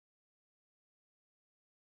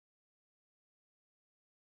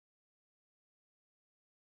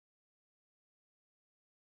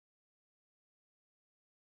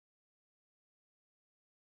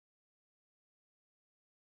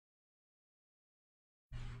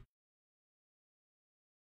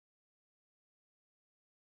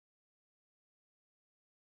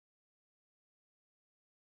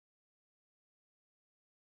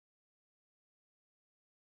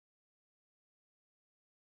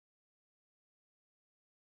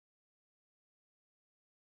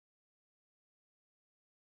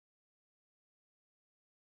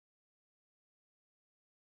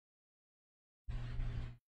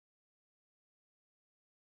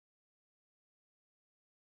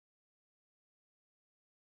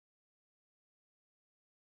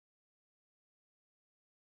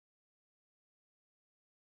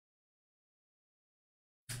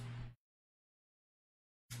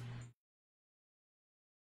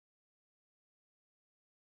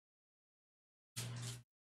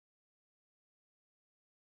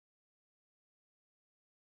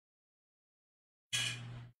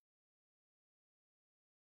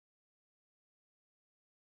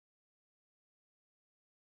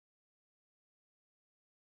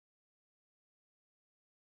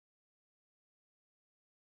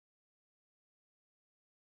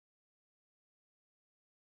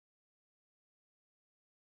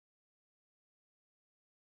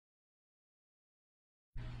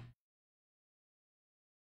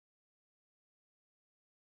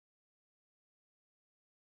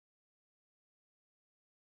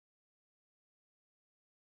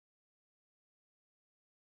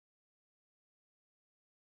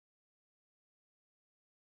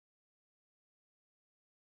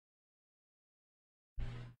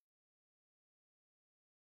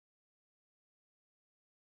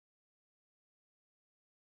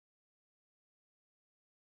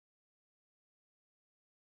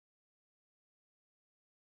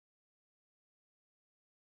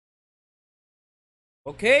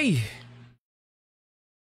Okay.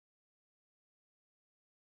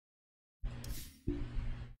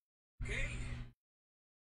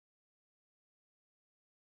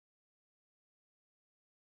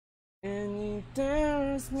 And he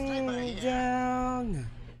turns me down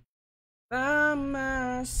by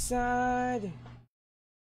my side.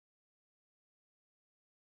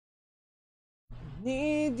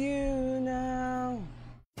 Need you now.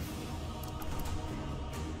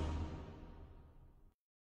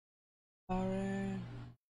 Alright.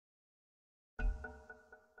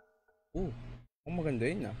 Maganda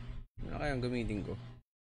yun ah. Ano kayang gamitin ko?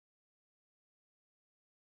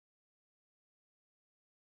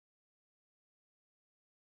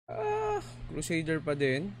 Crusader pa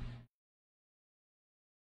din.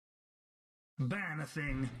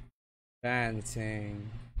 Bannithing.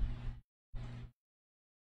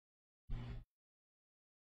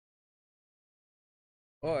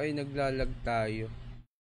 Oh, ay naglalag tayo.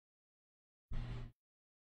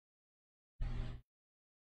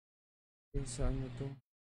 Saan mo to?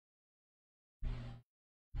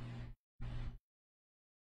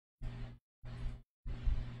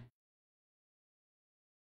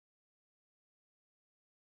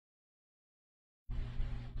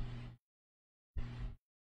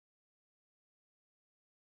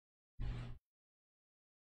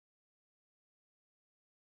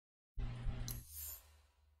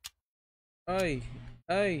 Ay.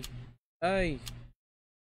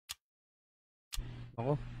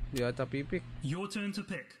 Ako, di ata pipik. Your turn to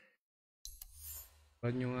pick.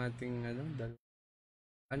 Pan yung ating dalawa.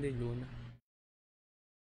 Andy, Luna.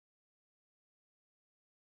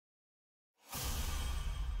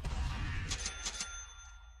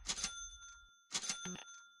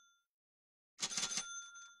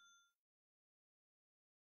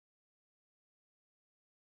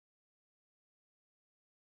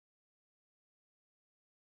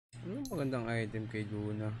 Ano magandang item kay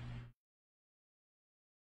Luna?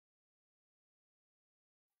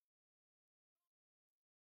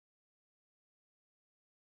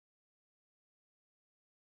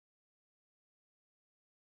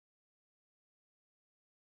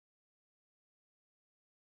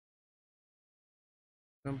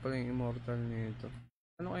 Ano pala yung immortal nito?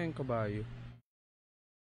 Ano kayang kabayo?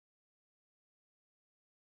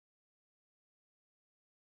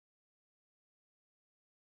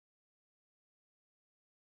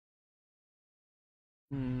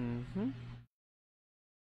 Mm-hmm.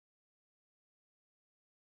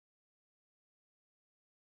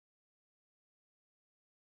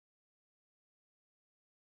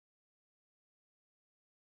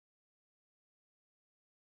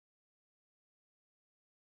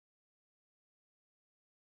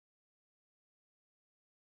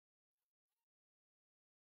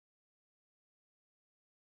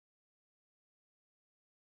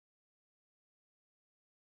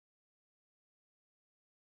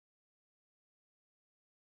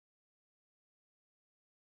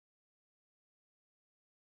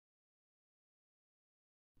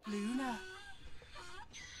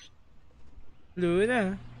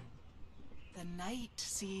 Luna. The night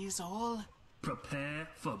sees all. Prepare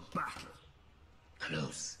for battle.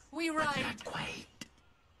 Close. We ride. Not quite.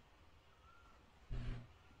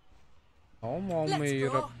 Ako mukhang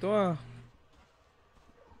mahirap to ah.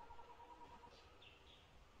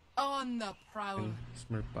 On the prowl.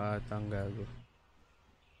 Smurf pa ata ang gago.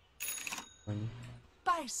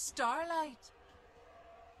 By starlight.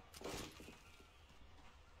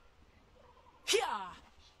 Hiya!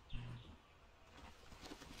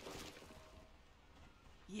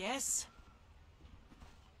 Yes.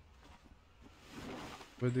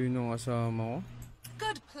 Pwede yun ang kasama ko?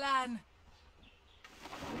 Good plan.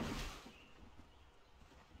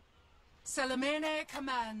 Salamene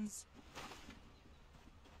commands.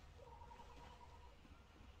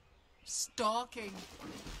 Stalking.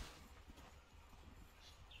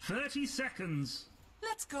 30 seconds.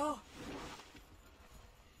 Let's go.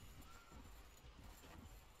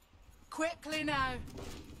 Quickly now.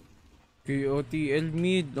 KOTL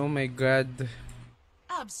mid. Oh my god.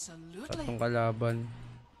 Absolutely. Tatong kalaban.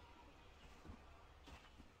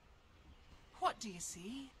 What do you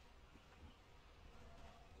see?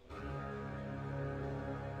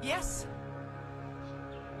 Yes.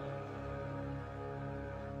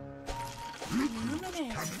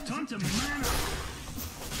 Illuminate. Time to man up.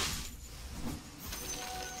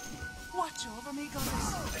 Watch over me,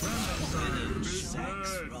 goddess.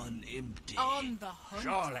 Sacks run empty. On the hunt.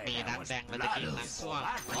 Surely มีหนัง there was แดงเราจะกิน blood หนัง of ส้วม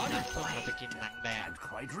that วันนี้หนังส้วม one เราจะกินหนังแดง Can't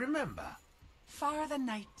quite remember. For the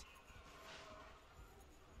night.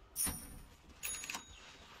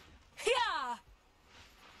 Hiya!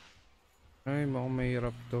 Ay, mukhang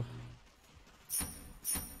mahirap to.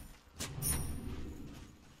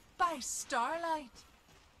 By starlight.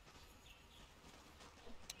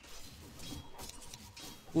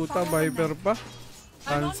 Puta, Viper pa.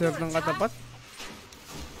 I'm Cancer under ng attack. katapat.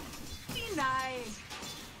 Denied.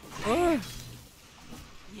 Ah,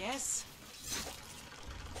 Yes.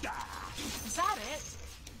 Is that it?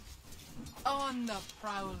 On the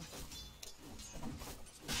prowl.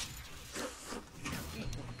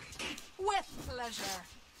 With pleasure.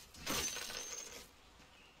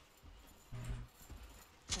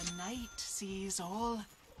 The night sees all.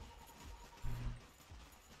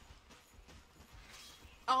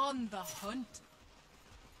 On the hunt.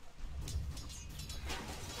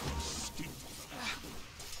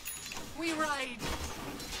 We ride.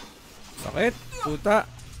 sakit. Puta.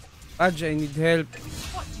 Aj, I need help.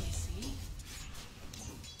 What do you see?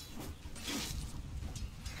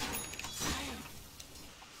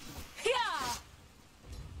 Yeah.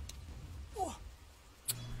 Oh.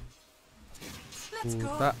 Let's go.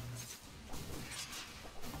 Puta.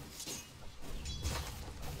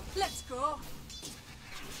 Let's go.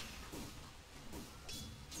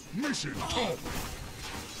 Mission top.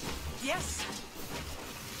 Yes.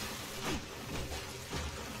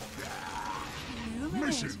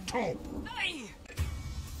 Mission Illuminating. top. Aye.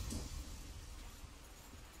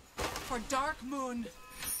 For Dark Moon.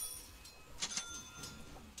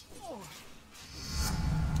 Oh.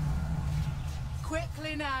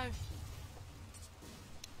 Quickly now.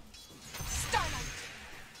 Starlight.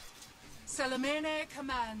 Salamene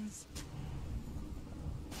commands.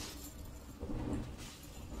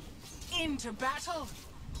 Into battle.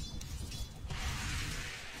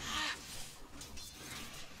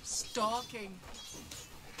 Stalking.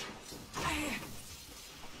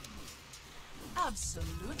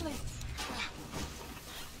 Absolutely.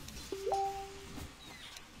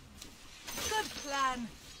 Good plan.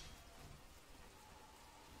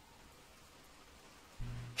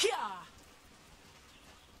 Here.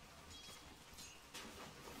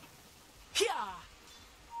 Here.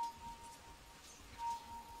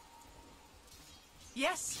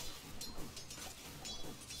 Yes.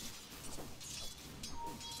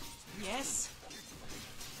 Yes.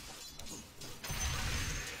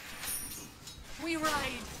 We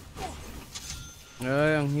ride. Oh.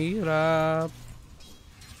 Ay, ang hirap.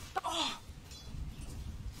 Oh.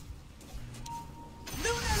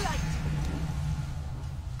 Lunar light.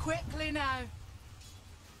 Quickly now.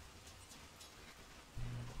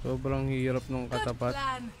 Sobrang hirap nung Good katapat.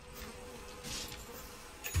 plan.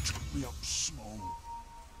 Me up small.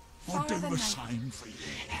 For I'll do the the night. same for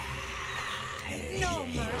you. No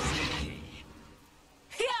mercy.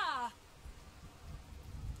 Here.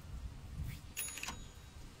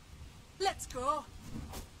 Let's go.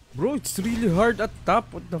 Bro, it's really hard at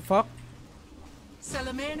top. What the fuck?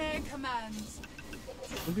 Salamene commands.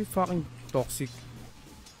 Don't be fucking toxic.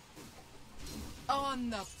 On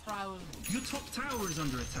the prowl. Your top tower is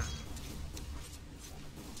under attack.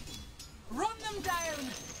 Run them down.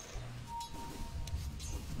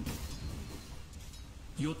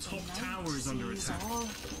 Your top tower is under Sees attack. all.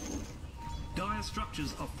 Dire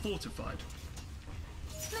structures are fortified.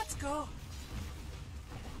 Let's go.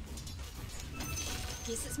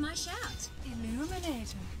 Guess it's my shout.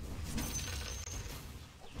 Illuminating.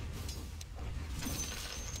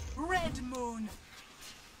 Red moon.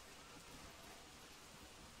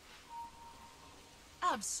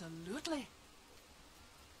 Absolutely.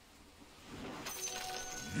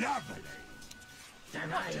 Lovely.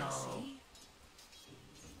 What do you see?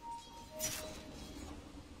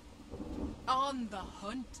 On the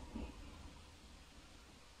hunt.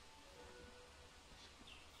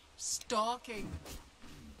 Stalking.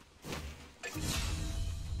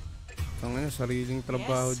 Tangina, sariling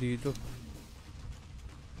trabaho Yes. dito.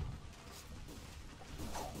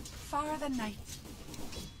 For the night.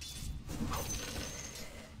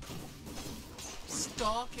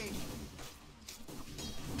 Stalking.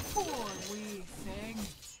 Poor wee thing.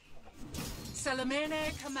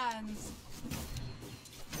 Salamene commands.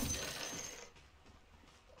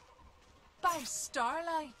 By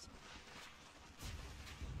starlight.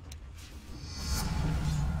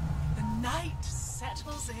 The night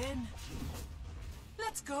settles in.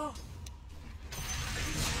 Let's go.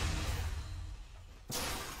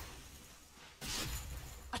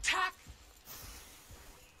 Attack!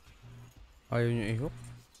 Ayaw niyo i-hook?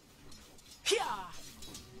 Here!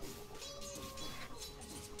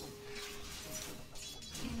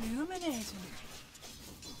 Illuminating.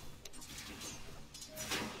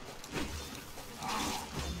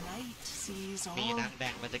 The night sees มี all. หนังแด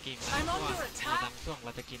งเราจะกินหนัง I'm ช่วง under มี attack. หนังช่วงเร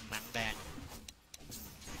าจะกินหนังแดง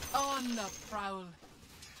On the prowl.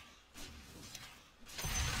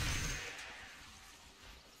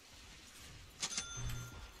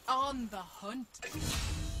 On the hunt.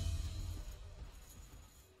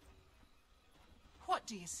 What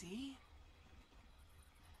do you see?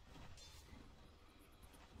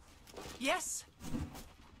 Yes.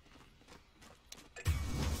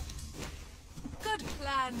 Good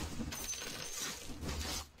plan.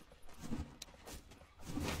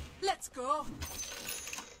 Let's go.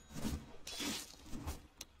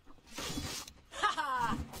 Ha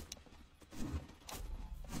ha!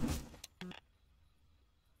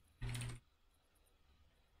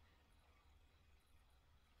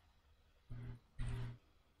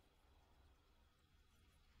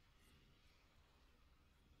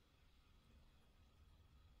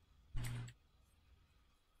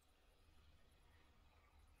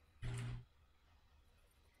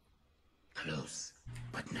 Close,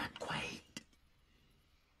 but not quite.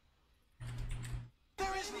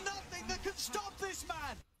 There is nothing that can stop this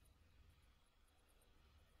man!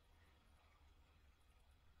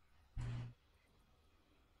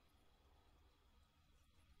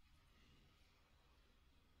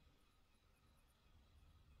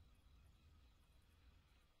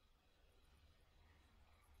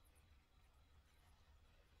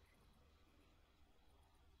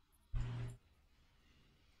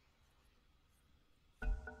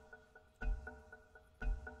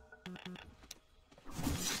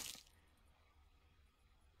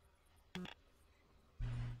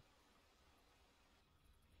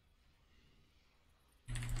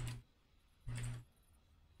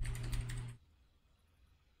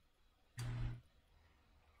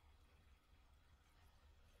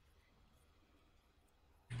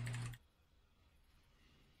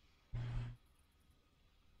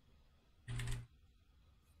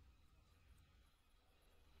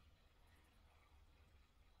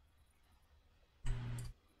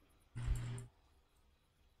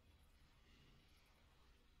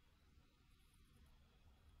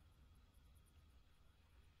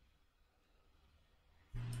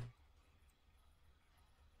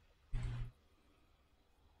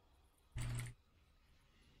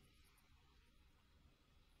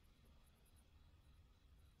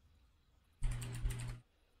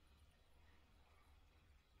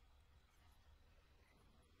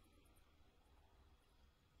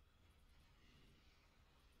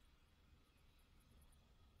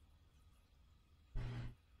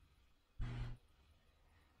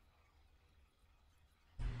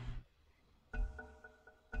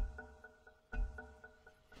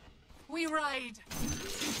 We ride.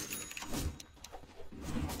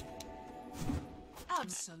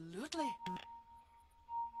 Absolutely.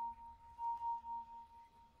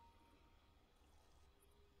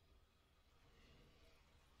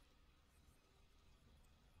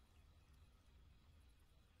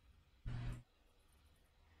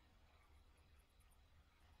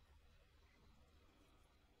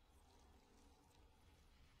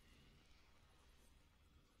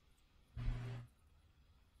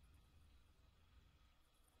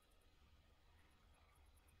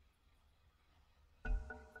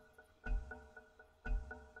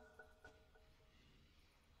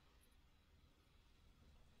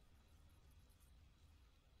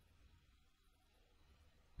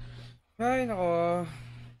 Ay, nako.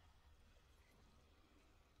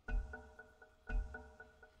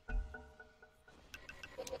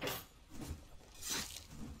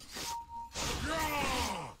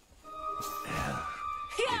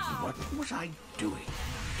 What was I doing?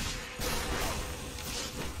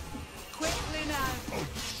 Quickly now.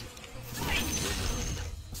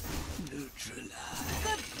 Neutralize.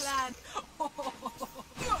 Good plan.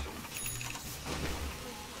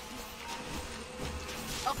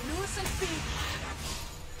 Up loose and speed.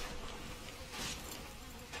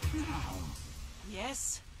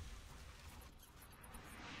 Yes.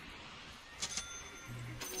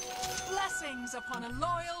 Blessings upon a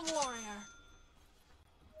loyal warrior.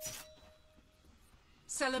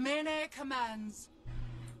 Salamene commands.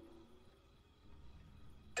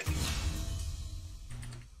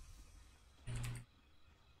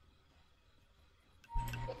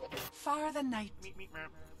 For the night.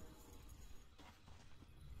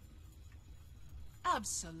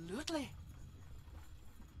 Absolutely.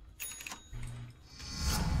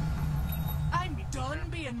 I'm done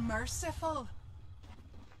being merciful.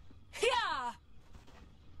 Yeah.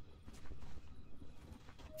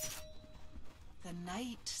 The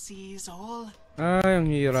night sees all. Ay, ang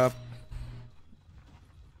hirap.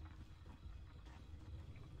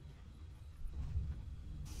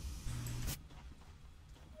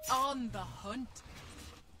 On the hunt.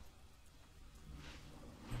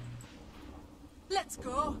 Let's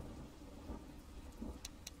go.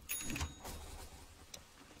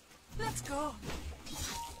 Let's go.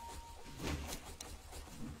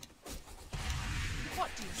 What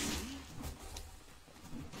do you see?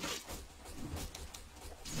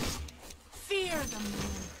 Fear the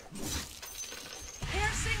moon.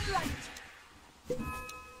 Piercing light.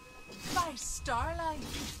 By starlight.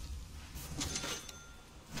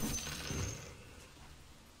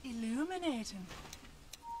 Illuminating.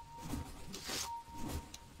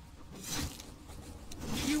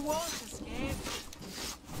 You won't escape.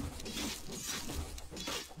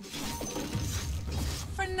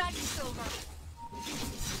 For night silver.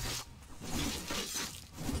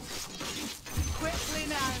 Quickly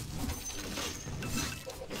now.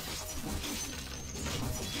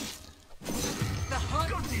 The hunt.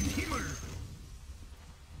 Gott in Himmel!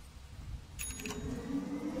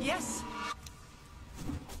 Yes.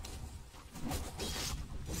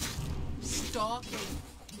 Stalking.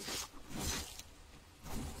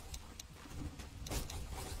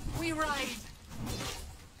 We ride.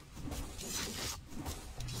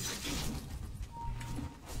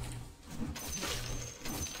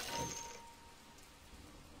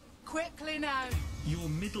 Quickly now. Your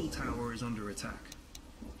middle tower is under attack.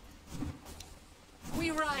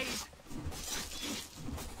 We ride.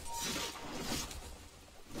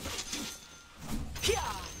 Pia.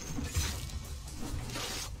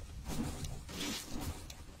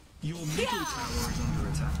 Your middle tower is under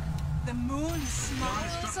attack. The moon Dire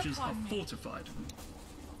smiles structures are upon me. fortified.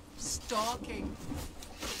 Stalking.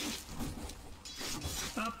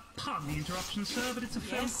 Pardon the interruption, sir, but it's a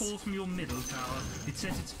phone Yes? call from your middle tower. It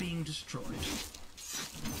says it's being destroyed.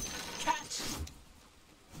 Catch.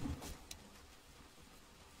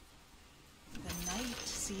 The night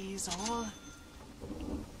sees all.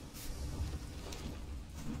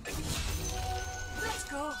 Let's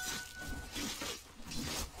go.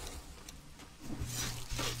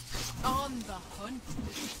 On the hunt.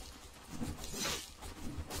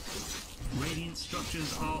 Radiant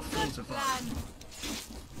structures are Good fortified. plan.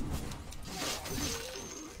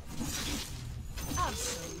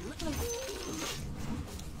 Absolutely.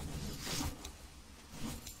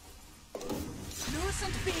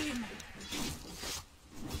 Lucent beam.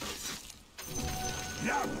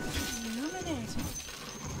 Illuminating.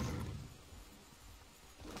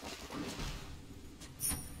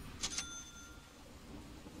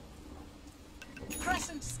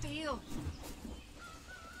 Crescent steel.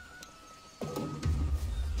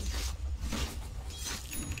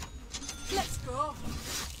 Let's go.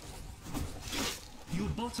 Your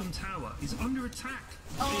bottom tower is under attack.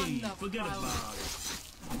 On Hey, the forget prowl. about it.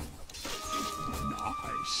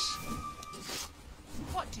 Nice.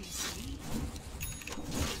 What do you see?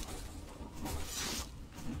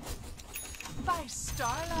 By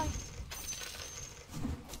starlight.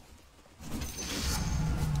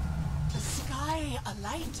 The sky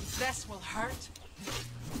alight. This will hurt.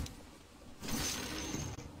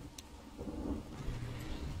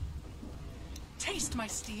 Taste my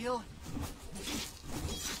steel.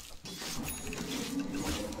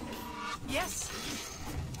 Yes.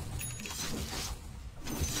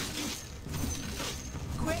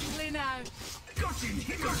 Quickly now. Gott in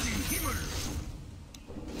Himmel! Gott in Himmel!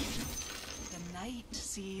 The night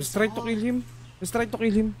sees Let's try to all. kill him. Let's try to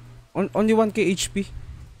kill him. Only 1k HP.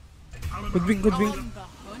 Good win, good win. On the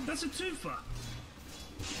hunt. That's a twofer.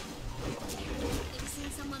 Ever seen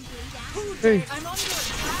someone bleed out? Who Hey. dare- I'm under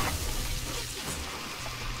attack.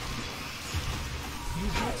 Your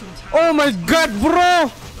bottom tower. Oh my god, bro!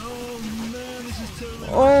 Oh man, this is totally.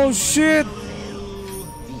 Oh shit!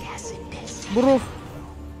 Bro,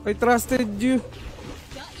 I trusted you.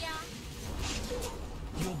 Got ya.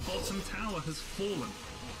 Your bottom tower has fallen.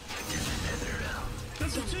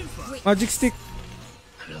 That's a twofer. Magic stick.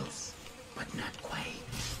 Close, but not quite.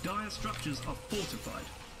 Dire structures are fortified.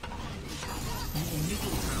 Your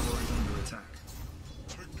middle tower is under attack.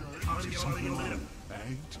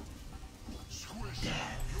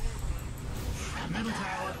 Middle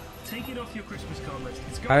tower, take it off your Christmas card list.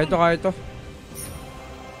 It's Kaya to, gone. kaya to.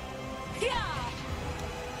 Pia!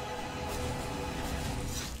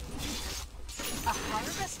 A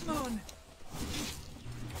harvest moon.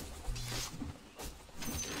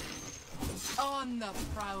 On the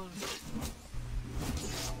prowl.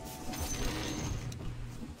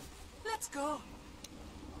 Let's go.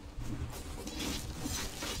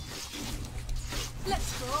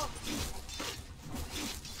 Let's go.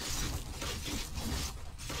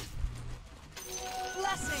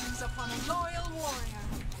 Blessings upon a loyal warrior.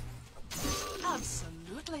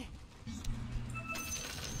 Absolutely.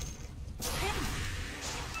 Him.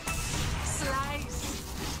 Slice.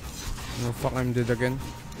 Oh fuck, I'm dead again.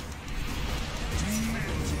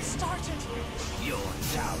 Started.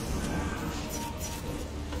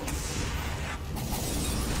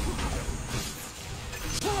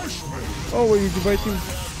 Oh, wait, you bite him.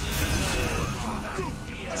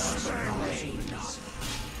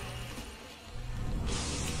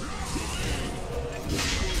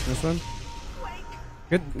 This one.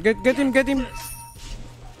 Get him.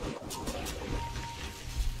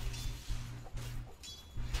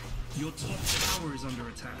 Your top tower is under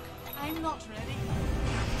attack. I'm not ready.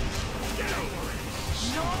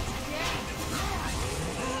 Not yet.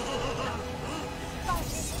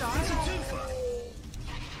 5-star.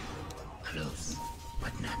 Close,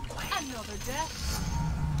 but not quite. Another death.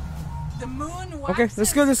 The moon Okay,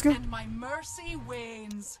 waxes let's go. and my mercy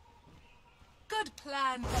wanes. Good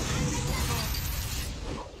plan.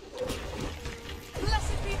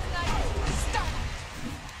 Blessed be the night. Start.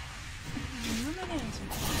 Illuminated.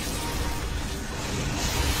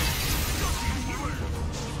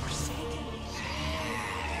 Forsaken.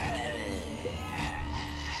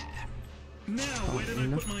 Now, where did I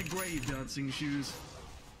put my grave dancing shoes?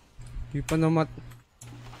 Di pa naman.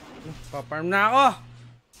 Paparm na ako!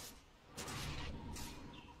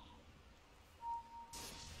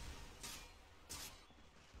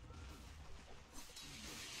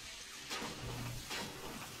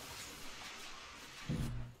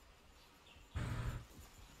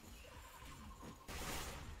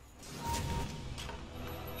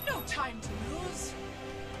 No time to lose.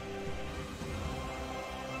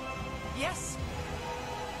 Yes.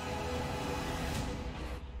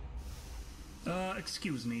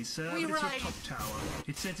 Excuse me, sir, We but it's ride. your top tower.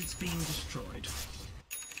 It says it's being destroyed.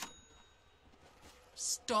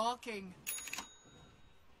 Stalking.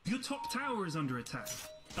 Your top tower is under attack.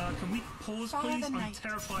 Can we pause, Follow please? the I'm knight.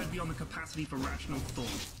 terrified beyond the capacity for rational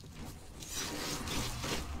thought.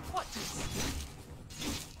 What is?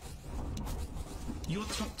 Your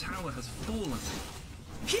top tower has fallen.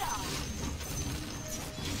 Yeah.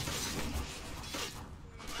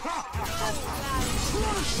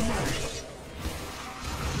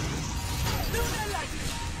 Lunar light.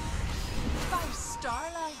 5-star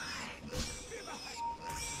light.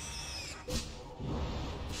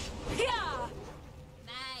 Yeah.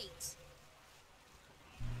 Mate.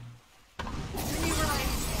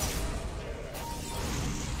 Rewrite.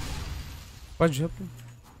 What'd you happen?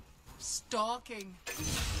 Stalking.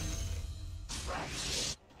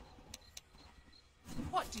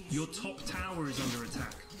 What do you Your see? top tower is under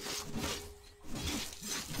attack.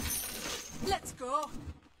 Let's go.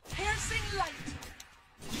 Piercing light.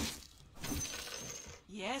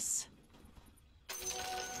 Yes.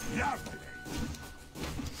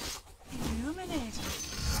 Illuminated.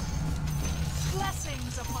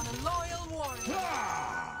 Blessings upon a loyal warrior.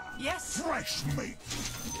 Yes. Fresh meat.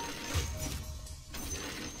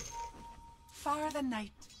 Far the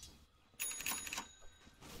night.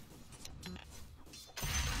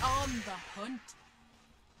 On the hunt.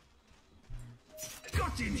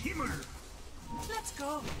 Gott in Himmel! Let's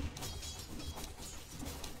go.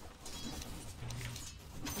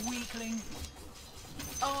 Weakling.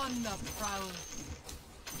 On the prowl.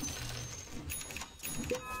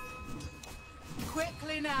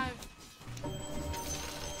 Quickly now.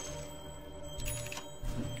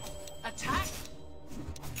 Attack.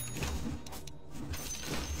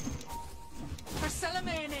 For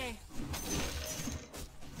Salamene.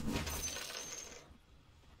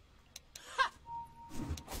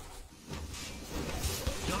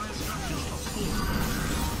 Dire structures are full.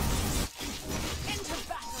 Into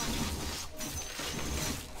battle.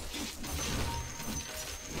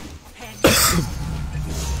 Head.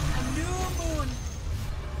 A new moon.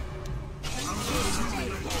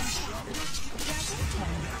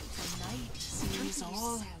 The night sees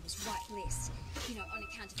all. Sales whitelist. You know, on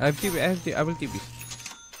account of. I have TV, I will TV.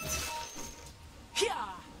 Here.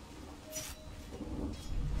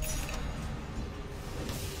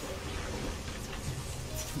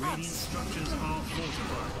 Radiant structures are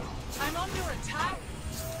fortified. I'm under attack.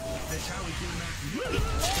 That's how we do that.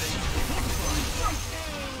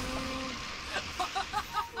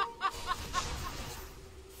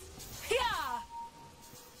 Here.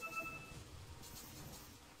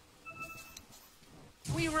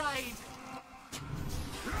 We ride.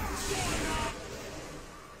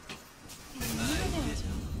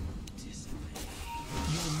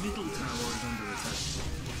 Your middle tower is under attack.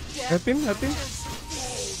 Help him, help him.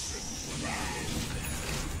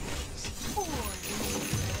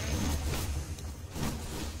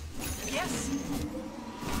 Yes.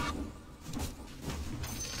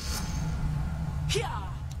 Here.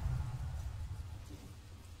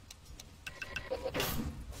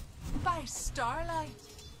 5 starlight.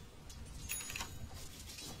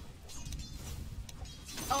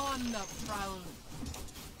 On the prowl.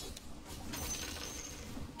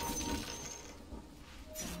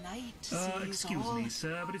 The night sees Excuse all. me,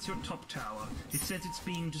 sir, but it's your top tower. It says it's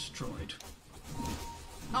being destroyed.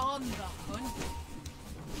 On the hunt.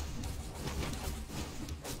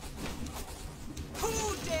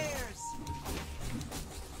 Who dares?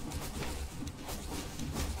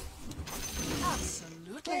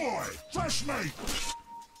 Absolutely. Boy, trust me!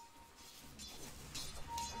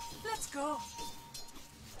 Let's go.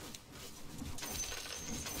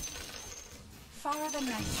 Far the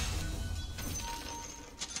night.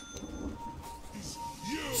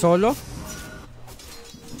 Solo?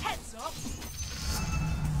 Heads up.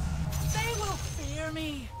 They will fear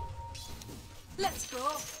me. Let's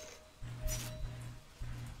go.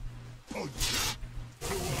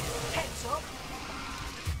 Heads up.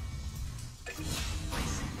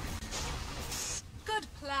 Good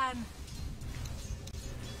plan.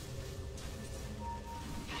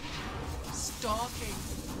 Stalking.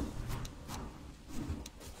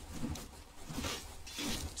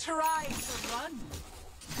 Try to run.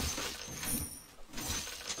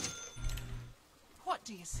 What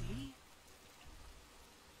do you see?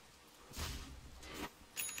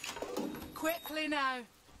 Quickly now.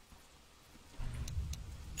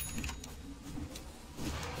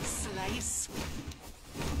 Slice.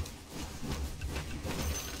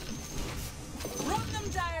 Run them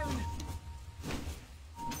down.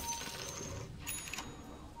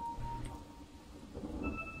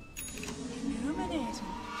 Illuminating.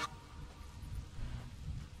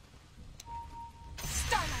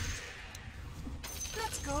 Starlight.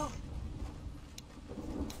 Let's go.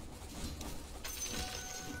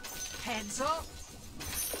 Heads up.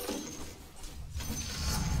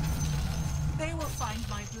 They will find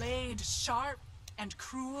my blade sharp and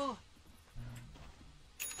cruel.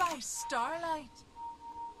 By starlight.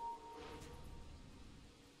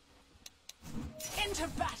 Into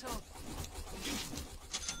battle.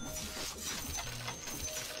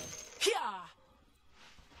 Here.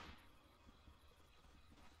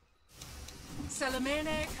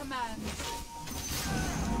 Salamene commands.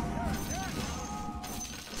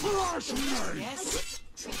 Trust me! Yes.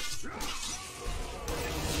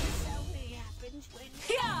 Only happens when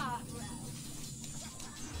Here.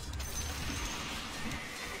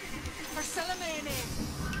 For Salamene.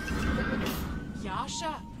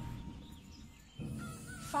 Yasha.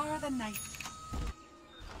 Far the night.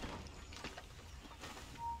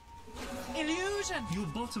 Illusion. Your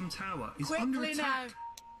bottom tower is under Quickly now. attack.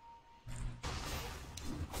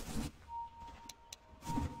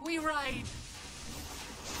 We ride.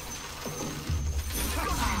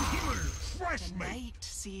 Trust The me! night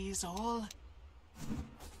sees all.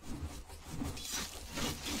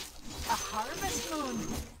 A harvest moon.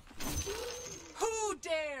 Who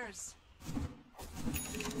dares?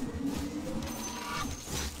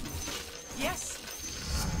 Yes.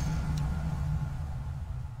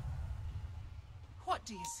 What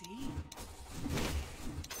do you see?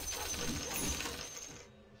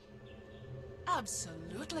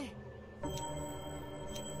 Absolutely.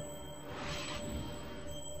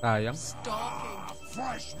 Sayang. Stalking.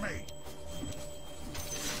 Trust me!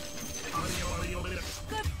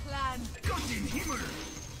 Good plan. Gott den Himmel!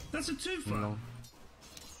 That's a twofer. No.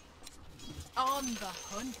 On the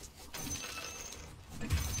hunt.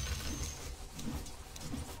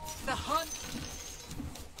 The hunt.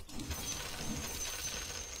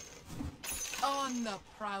 On the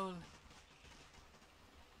prowl.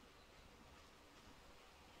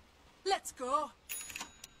 Let's go.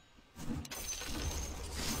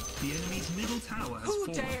 The enemy's middle tower has Who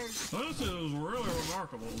fallen. dares? This is really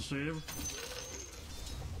remarkable, Steve.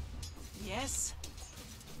 Yes.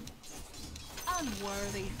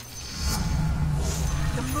 Unworthy.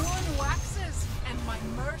 The moon waxes, and my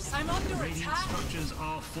mercy. I'm under Radiant attack. structures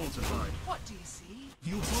are fortified. What do you see?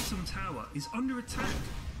 Your bottom tower is under attack.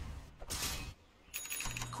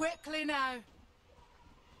 Quickly now.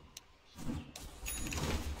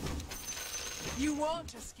 You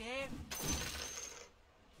won't escape.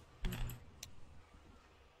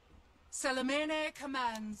 Salamene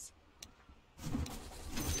commands.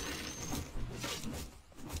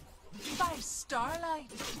 By starlight.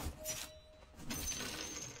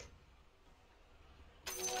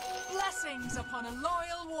 Blessings upon a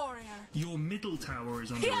loyal warrior. Your middle tower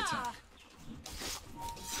is under Yeah. attack.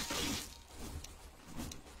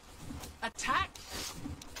 Attack.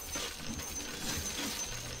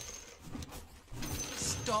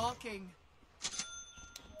 Stalking.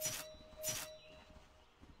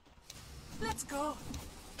 Let's go.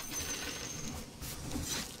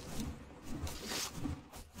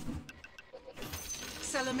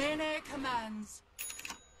 Salamene commands.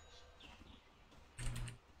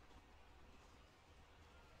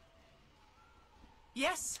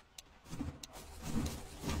 Yes.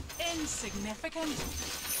 Insignificant.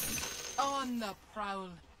 On the prowl.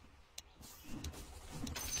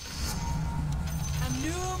 A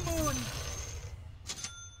new moon.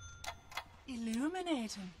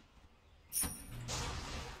 Illuminating.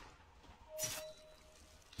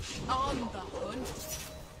 On the hunt.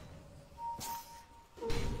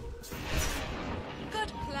 Good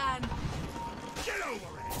plan. Get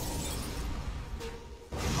over it!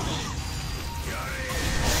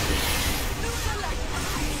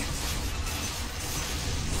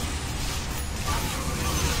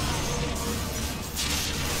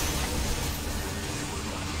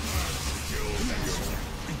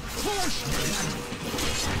 Push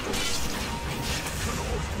me!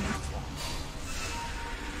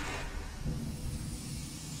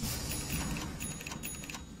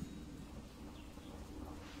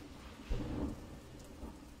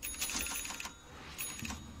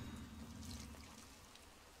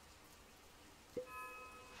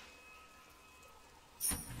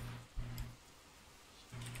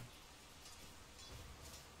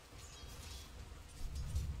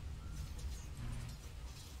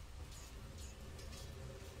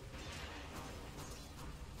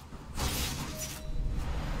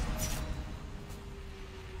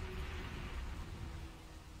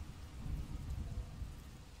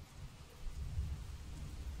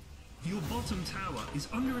 Your bottom tower is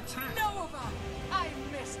under attack. Nova! I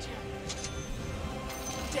missed you.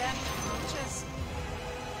 Death approaches.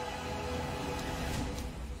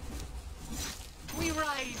 We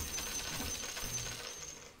ride.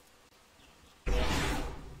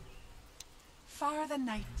 For the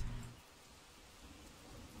night.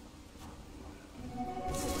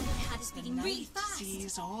 Heart is beating really fast.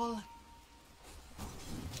 Sees all.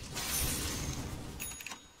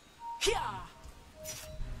 Here.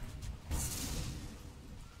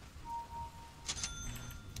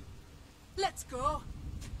 Let's go.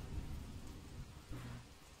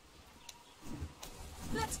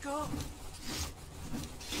 Let's go.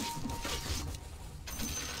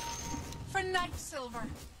 For night silver.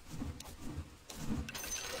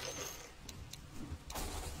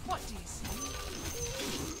 What do you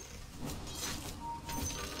see?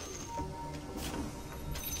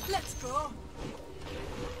 Let's go.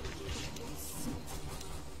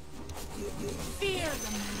 Fear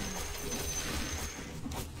the moon.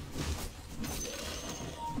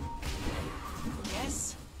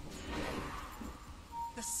 Yes.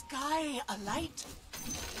 The sky alight.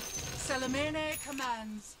 Salamene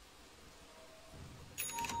commands.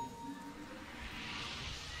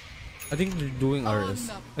 I think they're doing On RS.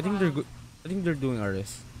 the I think they're prowl. good. I think they're doing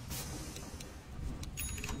RS.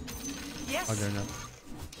 Yes. Oh, they're not.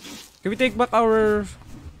 Can we take back our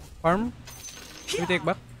farm? Can we take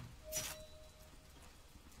back?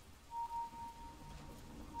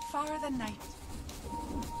 For the night.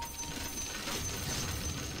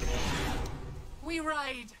 We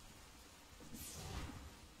ride.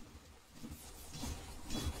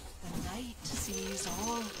 The night sees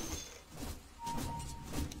all.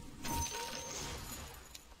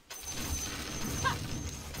 Ha!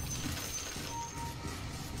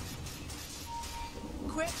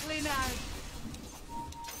 Quickly now.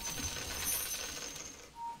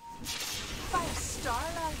 By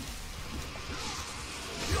starlight.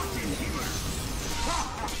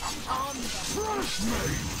 On the Crush me!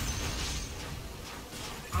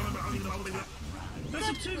 That's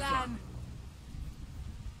a good two plan.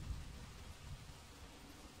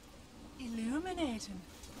 Illuminating.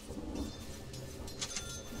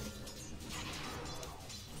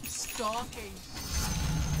 Stalking.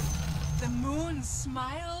 The moon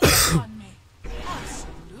smiles upon me.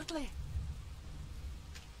 Absolutely.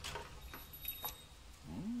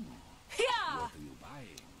 Yeah.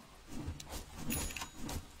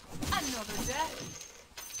 Another death.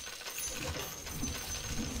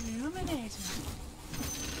 Illuminating.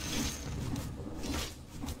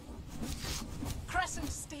 Crescent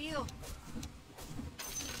steel.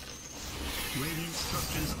 Radiant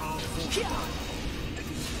structures are fortified.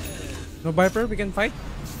 No Viper, we can fight.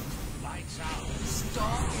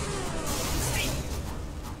 Stop.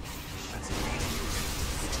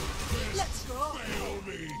 Let's go. Kill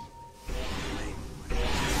me!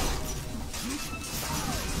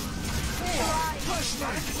 Push me!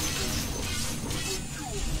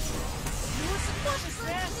 What is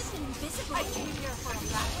this? Invisible. I came here for a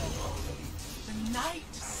battle. The night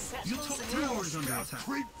Your top settles tower in. is under attack.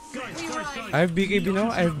 Creep! Guys, We guys, ride. guys. I have BKB now.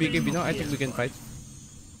 I have BKB now. I think we can fight.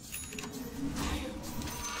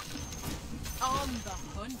 On the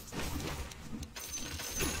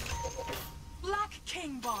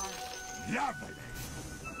king bar. Lovely.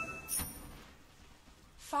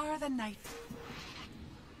 Far the night.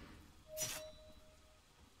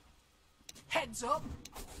 Heads up.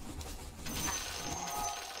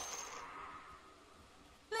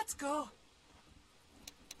 Let's go.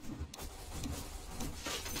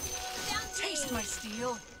 Taste my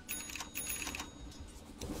steel.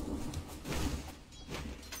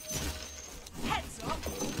 Heads up.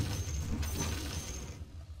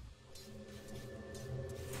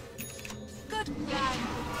 Good plan.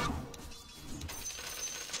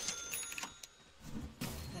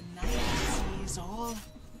 The night sees all.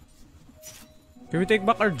 Can we take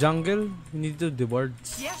back our jungle? We need to do the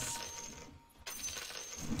wards. Yes.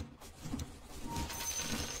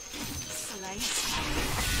 Slice.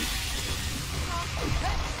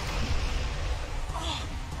 Oh,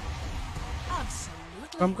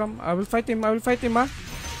 absolutely. Come. I will fight him. Ah.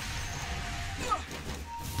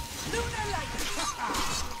 Lunar light.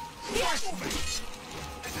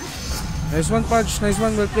 Nice one, Pudge. Nice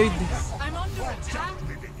one. Well played. I'm under attack.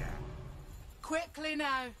 Quickly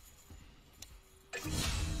now.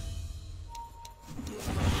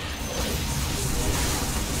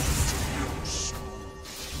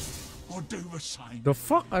 I'll do the same. The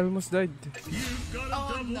fuck? I almost died. You've got a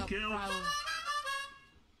On the double kill. prowl.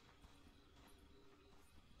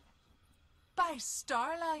 By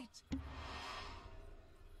starlight.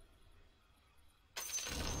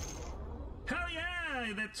 Hell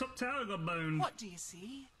yeah! That top tower got boned. What do you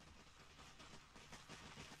see?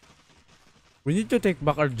 We need to take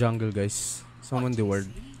back our jungle, guys. Summon What the do you ward.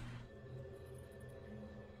 see?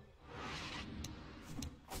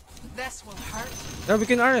 This will hurt. Yeah, we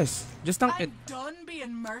can RS. Just tank it. I'm done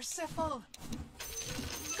being merciful.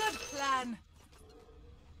 Good plan.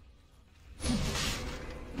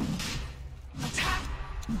 Attack.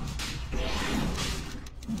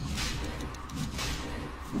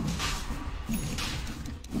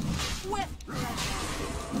 Whiplash.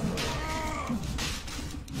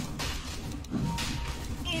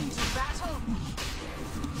 Into battle.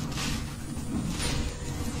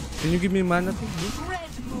 Can you give me mana, please? Bro? Red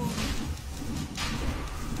moon.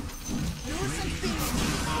 Losing feet.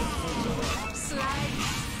 Slide.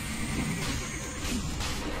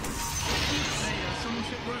 Hey, someone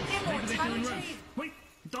should rush. Maybe they can Immortality. rush. Wait,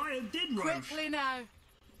 Dire did rush. Quickly now.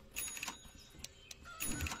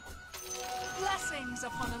 Blessings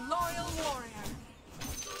upon a loyal warrior.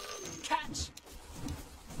 Catch.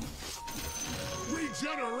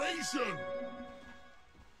 Regeneration.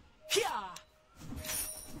 Here.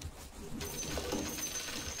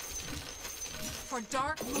 For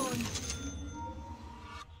dark moon.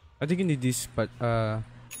 I think you need this, but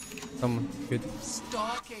some good.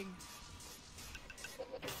 Stalking.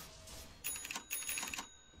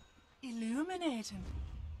 Illuminating.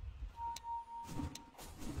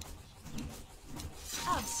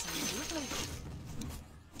 Absolutely.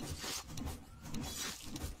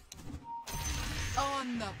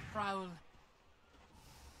 On the prowl.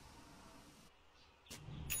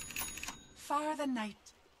 Far the night.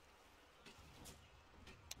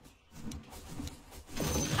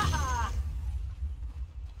 Ha-ha!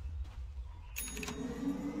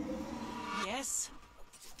 Yes.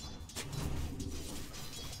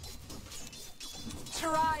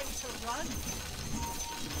 Try to run.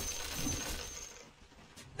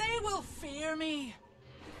 They will fear me.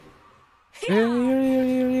 Here.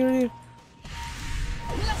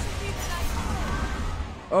 Blessed be the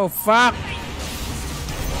night. Oh, fuck.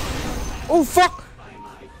 Oh, fuck.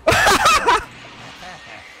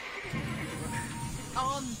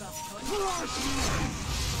 On the foot.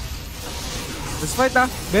 Let's fight, ah.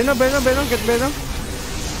 Venom. Get Venom.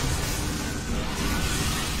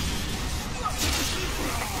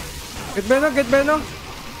 Get Venom.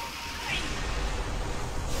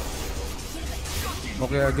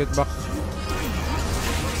 Okay, I get back.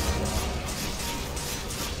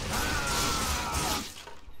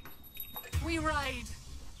 We ride.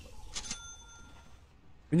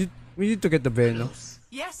 We need to get the Venom.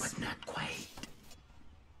 Yes. But not quite.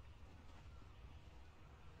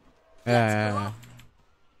 Yeah.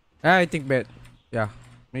 I think bet. Yeah,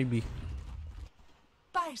 maybe.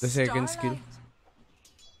 By The second skill. starlight.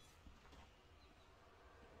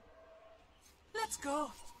 Let's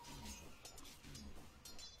go.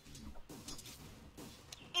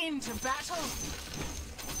 Into battle.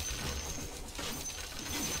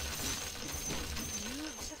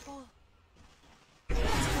 Beautiful.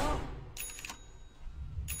 Let's go.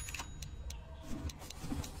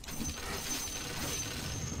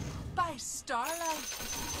 By starlight.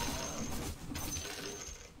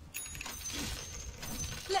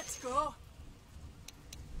 Let's go.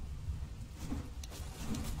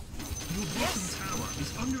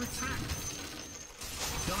 under attack.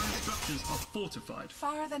 Dire structures are fortified.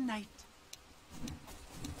 For the night.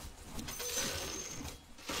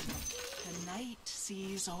 The night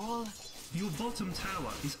sees all. Your bottom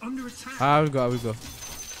tower is under attack. I will go, I will go.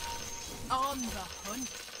 On the hunt.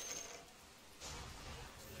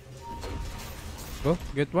 Go,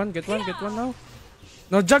 get one now.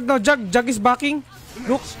 No, Jug, no, Jug. Jug is backing.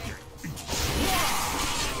 Look.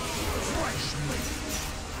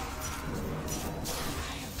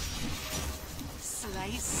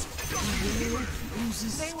 Slice.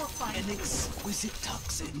 They were fine. An exquisite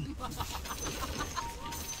toxin.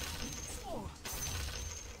 Oh.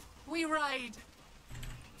 We ride.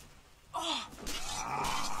 Oh,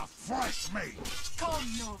 Fresh meat. come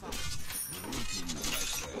Nova.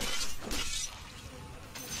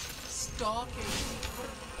 Stalking.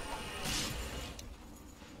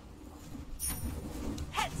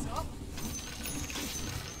 Heads up.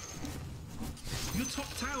 Your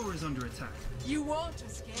top tower is under attack. You won't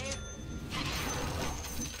escape.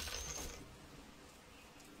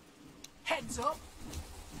 Heads up.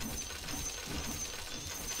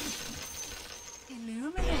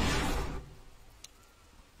 Illuminate.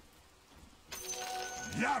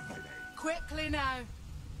 Lovely. Quickly now.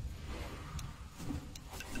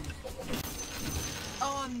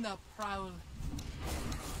 On the prowl.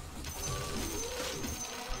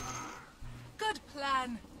 Good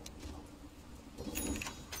plan.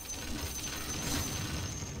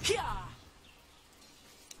 Here.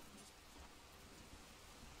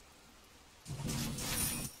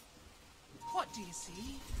 What do you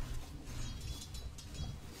see?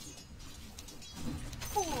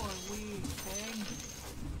 Poor wee thing.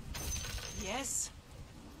 Yes.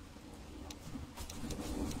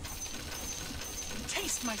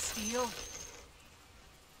 Taste my steel.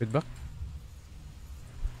 Feedback.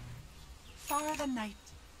 For the night.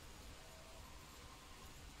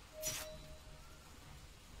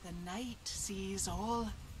 The night sees all.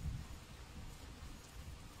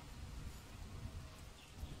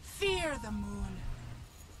 Fear the moon.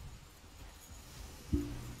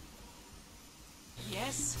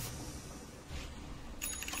 Yes.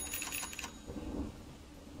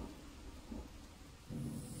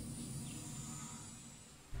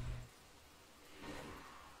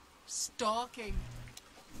 Stalking.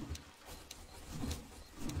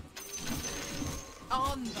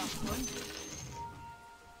 On the hunt.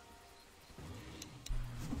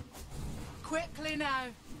 Quickly now.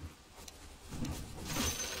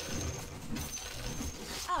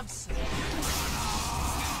 Absolutely.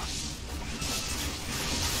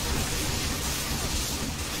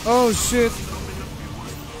 Oh shit.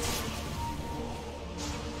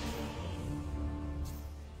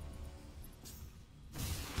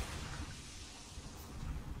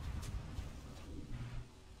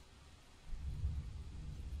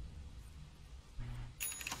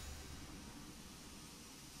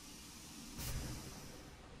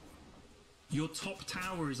 Your top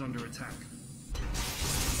tower is under attack.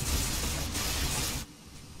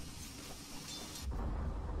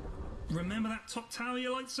 Remember that top tower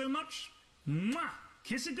you liked so much? Mwah!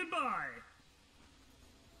 Kiss it goodbye!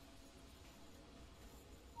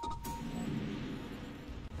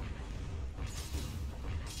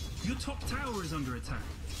 Your top tower is under attack.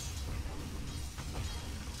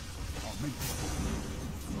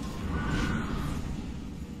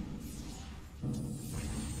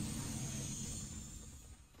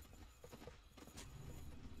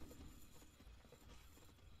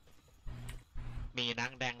มีนา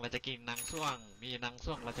งแดงเราจะกินนางส้วงมีนาง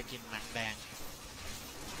ส้วงเราจะกินนางแดง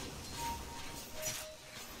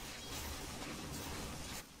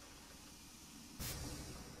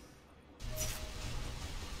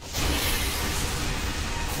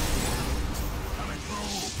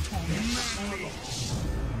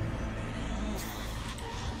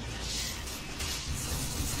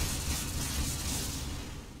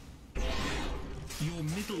Your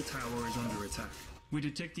middle tower is under attack. We're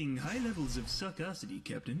detecting high levels of sarcasity,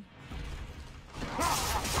 Captain.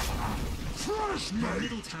 Fresh Your meat.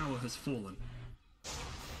 middle tower has fallen.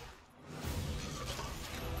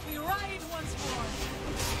 We ride once more.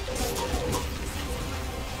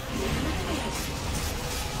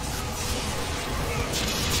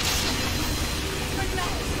 Good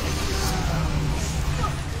luck.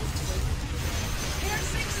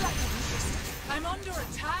 Piercing seconds. I'm under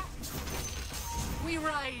attack. We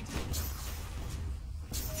ride.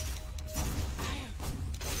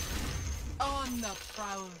 On the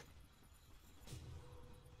prowl.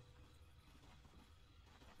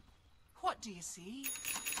 What do you see?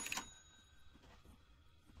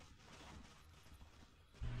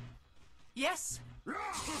 Yes.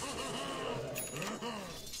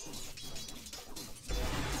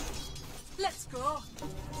 go.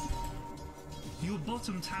 Your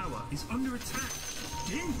bottom tower is under attack.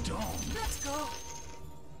 Ding dong. Let's go.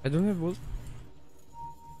 I don't have ult.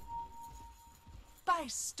 By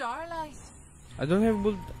starlight. I don't have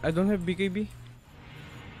ult. I don't have BKB.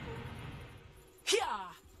 Yeah.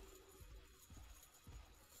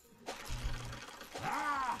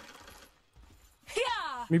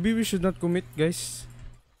 Yeah. Maybe we should not commit, guys.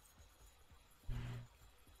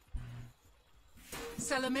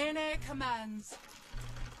 Salamene commands.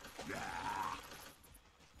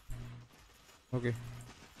 Okay.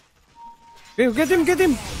 Okay, get him, get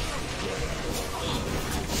him!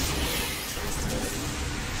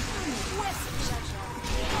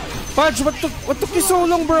 Fudge, what took you so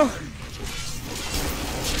long, bro?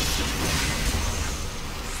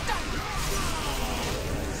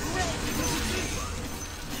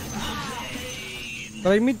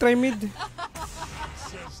 Try mid, try mid.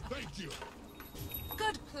 Says thank you.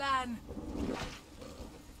 Good plan.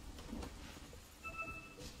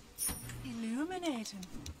 Illuminating.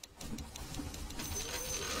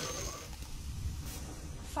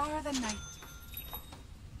 For the night.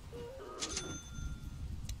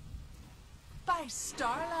 By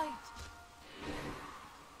starlight.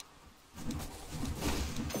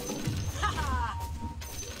 Ha-ha!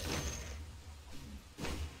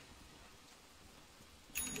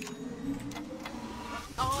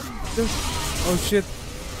 Oh shit.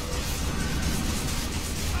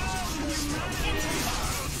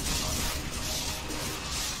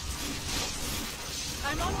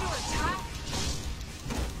 I'm under attack.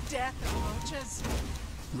 Death approaches.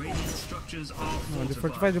 Radiant structures are Oh, the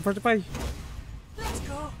fortified. 45, the 45. Let's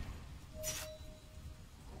go.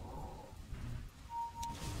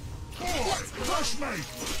 Fresh me.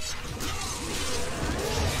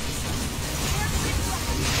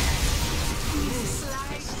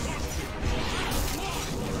 Slide.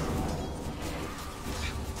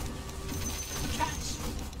 Catch.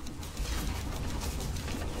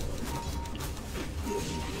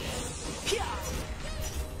 Yeah.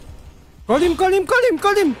 Call him, call him, call him,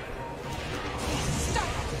 call him!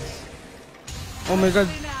 Oh my god.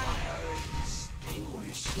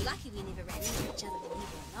 You're lucky we never ran into each other, believe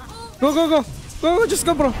it or not. Go, go, go! Go, just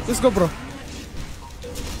go, bro. Just go, bro.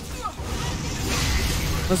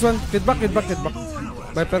 Last one. Get back, get back, get back.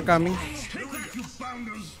 Viper coming. Take it, you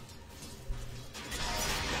founders.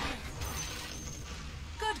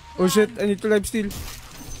 Good. Oh shit, I need to live steal.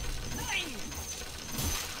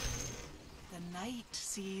 The night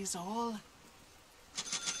sees all.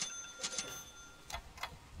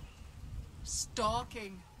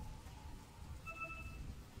 Stalking.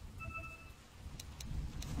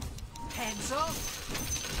 Heads up.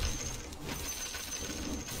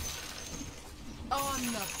 On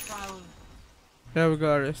the prowl. Yeah, we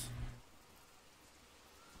got RS.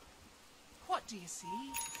 What do you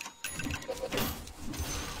see?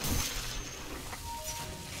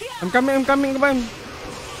 I'm coming, I'm coming, come on.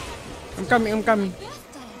 I'm coming, I'm coming.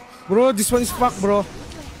 Bro, this one is fucked, bro.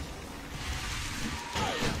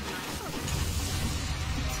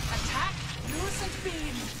 Attack. Lucent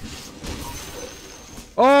beam.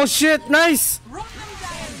 Oh shit, nice! Run them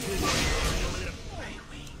down.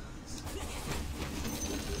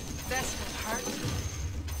 This will hurt.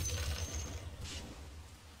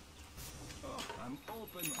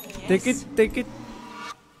 Take it, take it.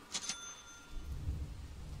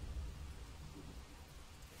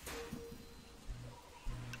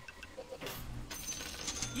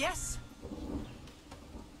 Yes.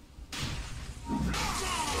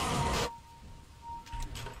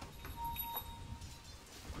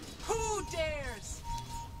 Who dares?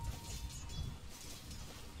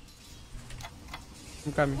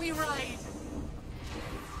 I'm coming. We ride.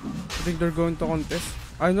 I think they're going to contest.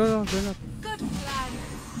 I no, no, they're not. Good plan.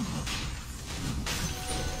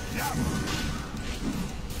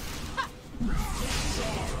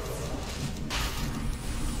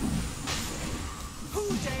 Who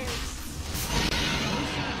dares?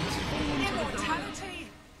 Immortality.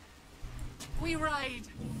 We ride.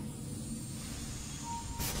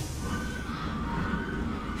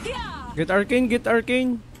 Yeah. Get arcane, get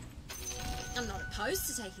arcane. I'm not opposed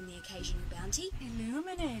to taking the occasional bounty.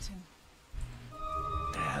 Illuminating.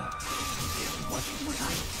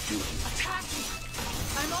 Attack.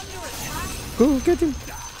 I'm under attack. Go, get him.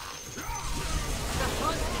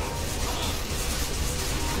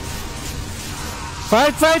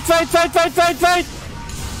 Fight, fight, fight, fight, fight, fight, fight!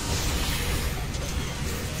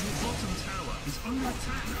 Your bottom tower is under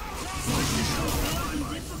attack.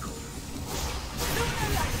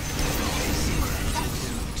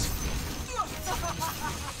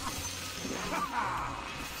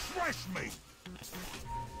 Fresh meat.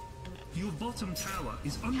 Your bottom tower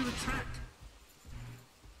is under attack.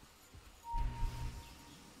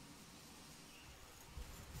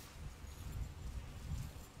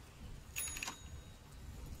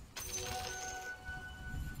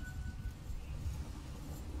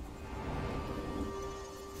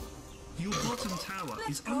 Your bottom tower Let's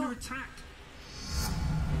is go. under attack.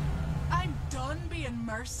 I'm done being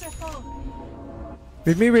merciful.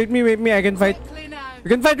 Wait me. I can fight. Quickly now. We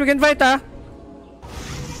can fight, ah.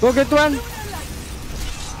 Go get one.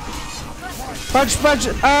 Punch.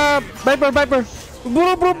 Viper.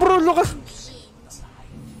 Bro, look.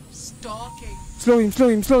 Stalking.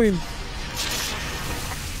 Slow him.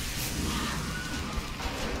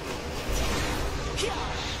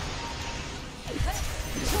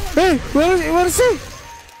 Hey, where is he?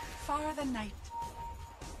 For the night.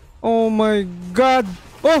 Oh my god.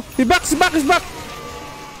 Oh, he's back. Taste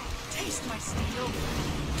my steel.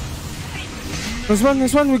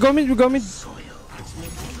 Nice one. We go mid.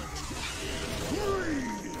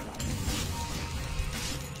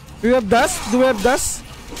 Do we have dust?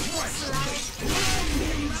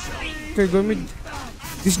 Okay, go mid.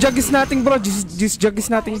 This jug is nothing, bro. This jug is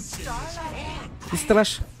nothing. It's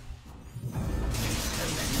trash.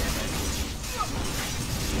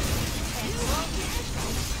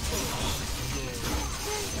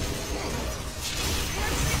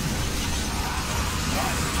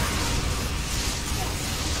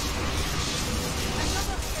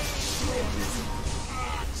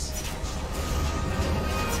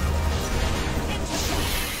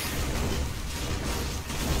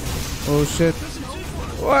 Oh shit.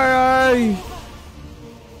 Why?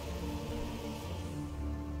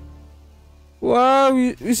 Wow,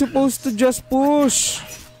 we supposed to just push.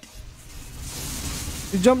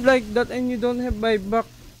 You jump like that and you don't have buyback.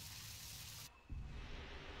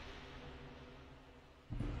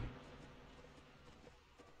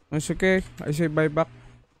 It's okay. I say buyback.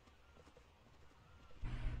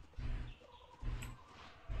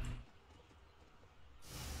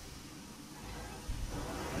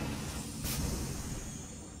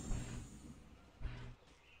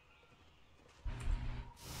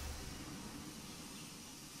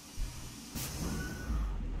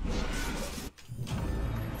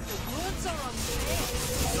 Woods are on fire.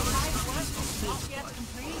 My work is not yet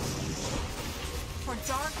complete. For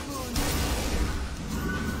Dark Moon,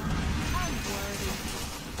 I'm worthy.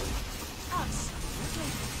 Absolutely.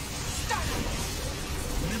 Start it.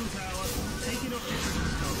 Middle tower, taking up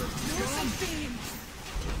distance cover. Piercing beam.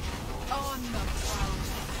 On the ground.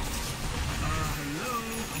 Hello.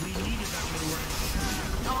 We needed that little rat.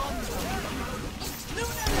 On the ground.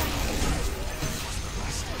 Lunar light.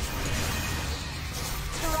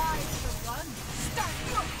 Try to run. Start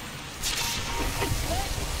up.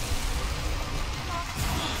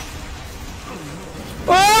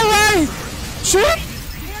 Oh why? Shit!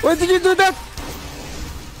 Why did you do that?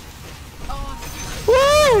 On.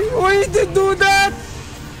 Why did you do that?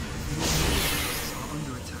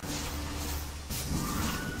 Under attack.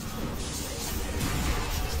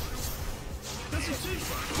 That's a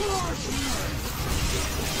super.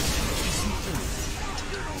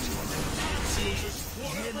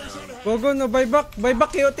 Go, no, buyback,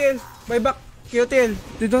 KOTL, buyback, KOTL.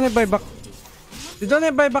 They don't have buyback.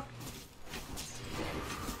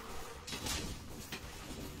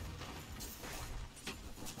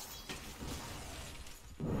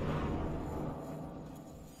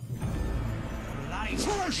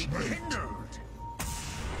 Crush me!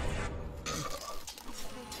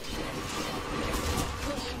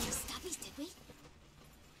 Stubbies, did we?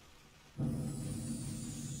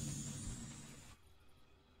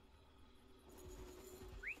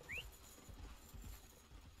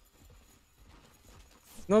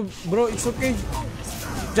 No, bro, it's okay.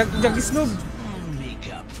 Jag is noob.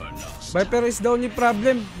 Make up for lost. Viper is the only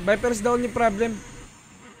problem.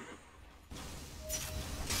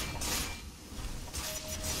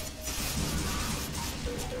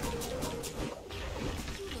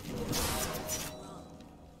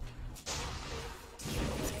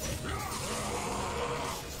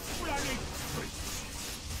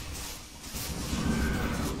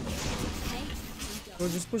 Bro,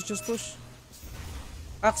 just push.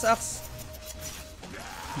 Axe.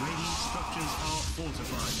 Radiant structures are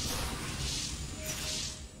fortified.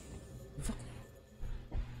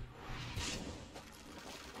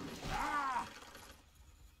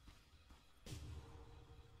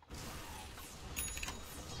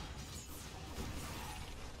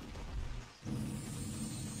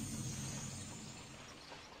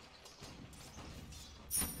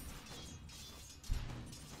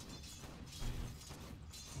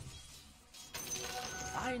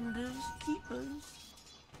 Finders, keepers.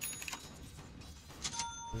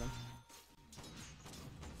 I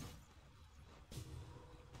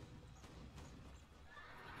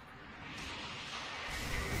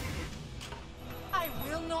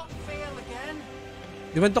will not fail again.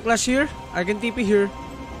 You want to clash here? I can TP here.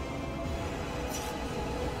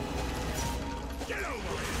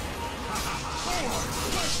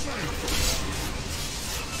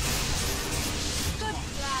 Good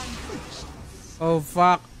plan. Oh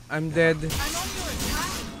fuck, I'm dead. I'm under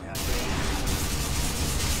attack.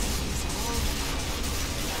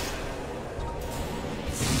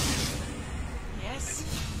 Yes.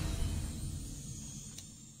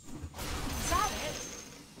 Is that it?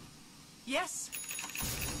 Yes.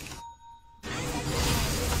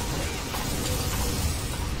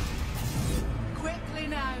 Quickly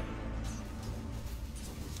now.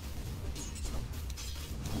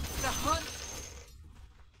 The hunt.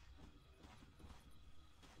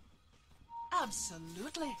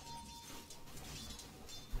 Absolutely.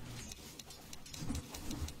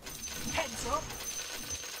 Heads up.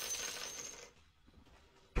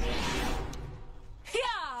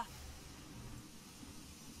 Yeah.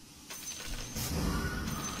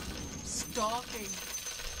 Stalking.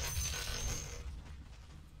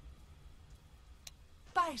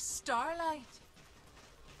 By starlight.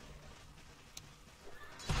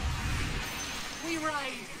 We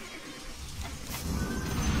ride.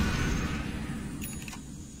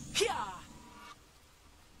 Yeah.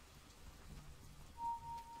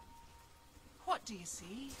 What do you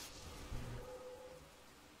see?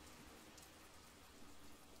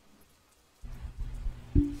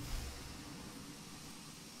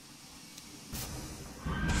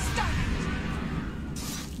 Start it.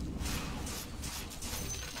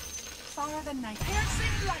 Far the night.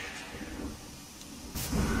 Piercing light.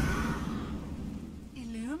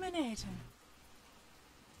 Illuminating.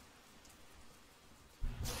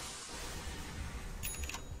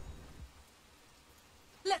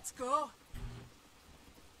 Let's go.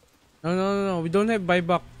 No. We don't have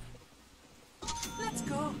buyback. Let's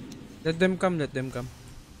go. Let them come, let them come.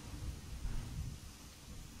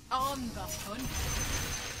 On the hunt.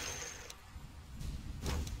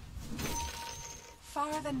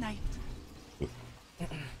 Far the night.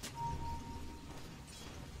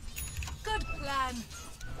 Good plan.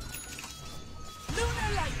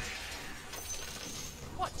 Lunar light.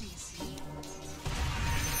 What do you see?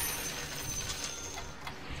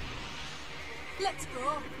 Let's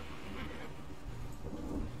go.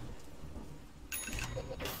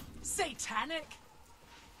 Satanic.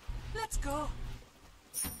 Let's go.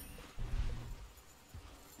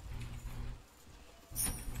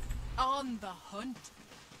 On the hunt.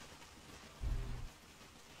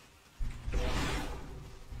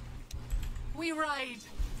 We ride.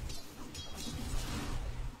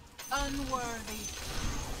 Unworthy.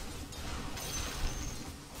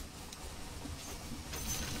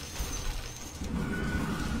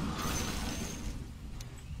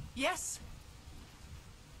 Yes.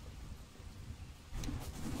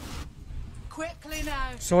 Quickly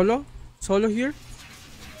now. Solo? Solo here?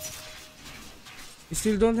 You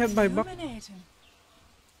still don't have buyback? Illuminating.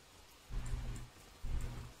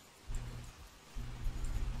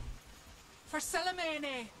 For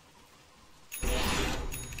Salamene.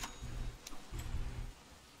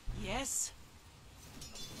 Yes.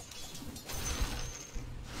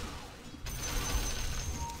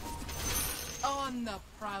 On the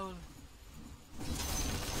prowl.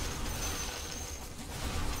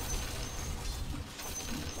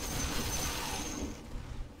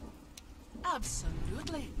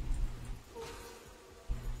 Absolutely.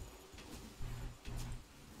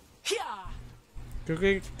 Yeah.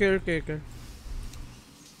 Okay. The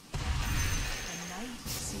night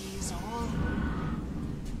sees all.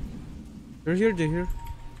 They're here.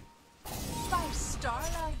 By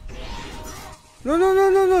starlight.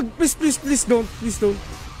 No. Please don't.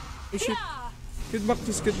 Oh shit. Yeah. Get back,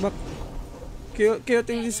 just get back.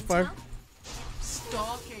 Chaoting this far.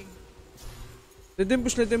 Stalking. Let them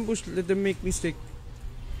push. Let them make mistake.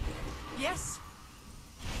 Yes.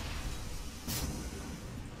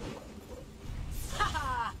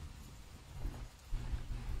 Haha.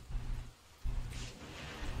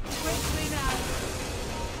 Quickly now.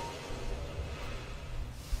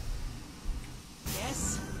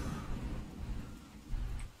 Yes.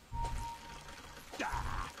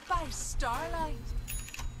 By starlight.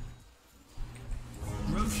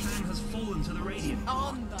 Roshan has fallen to the Radiant.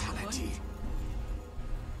 On the hunt.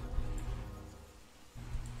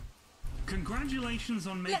 Congratulations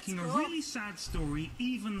on making a Let's go. really sad story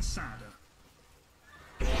even sadder.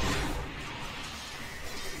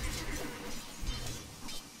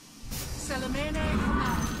 Salamene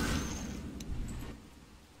command.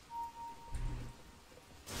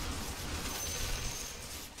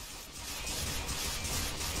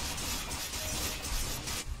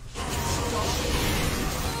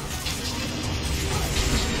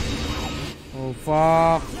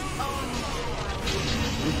 Fuck.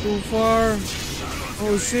 You're too far.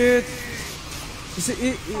 Oh shit.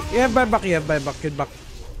 Yeah, buy back, get back.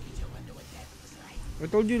 I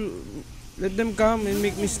told you, let them come and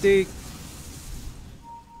make mistake.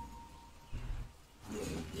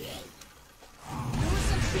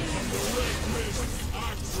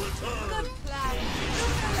 Good plan.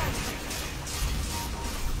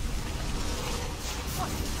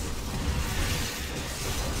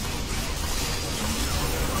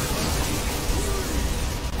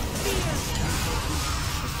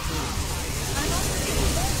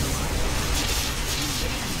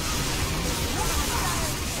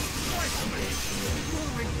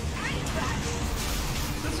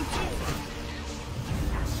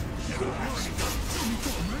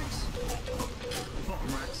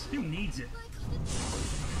 Bottom racks. Who needs it?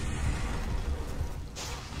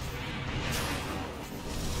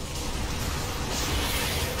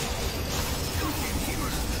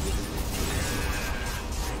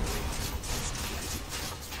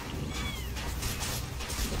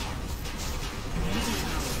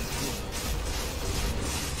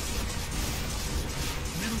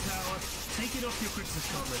 Middle tower, take it off your Christmas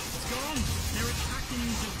cutlet. It's gone! They're attacking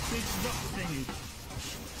the big rock thingy.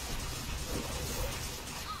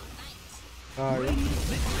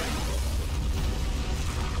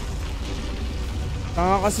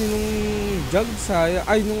 Tanga kasi nung jug,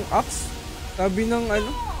 ay nung axe. Sabi ng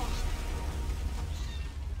ano.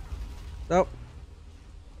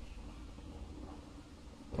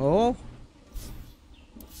 Oh.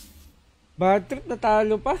 Bad trip,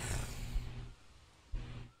 natalo pa.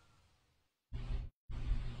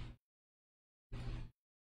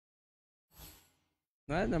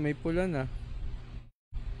 Na, may pula na.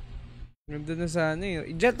 Ganda na sana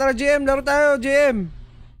eh. Jet, tara GM, laro tayo, GM.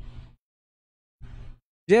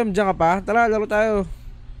 GM, dyan ka pa? Tara, laro tayo.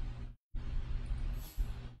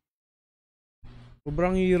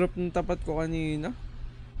 Sobrang hirap ng tapat ko kanina.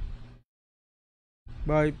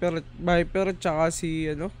 Viper at saka si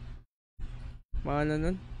ano. Maala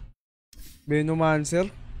nun. Venomancer.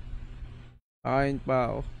 Kain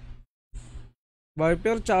pa ako.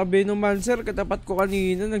 Viper tsaka Venomancer, katapat ko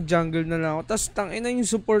kanina, nag-jungle na lang ako. Tapos tangina yung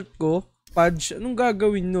support ko, Pudge, anong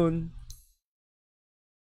gagawin nun?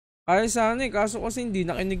 Kaya sana eh, kaso kasi hindi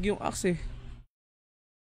nakinig yung axe eh.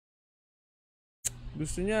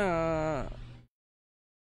 Gusto niya,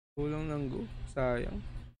 kulang ng go, sayang.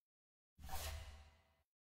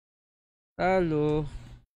 Talo.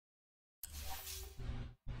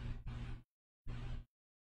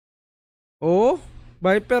 Oh?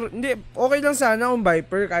 Viper, hindi, okay lang sana kung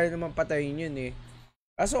Viper, kaya naman patayin yun eh.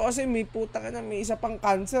 Kaso kasi may puta ka na, may isa pang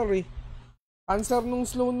cancer eh. Cancer nung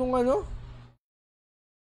slow nung ano?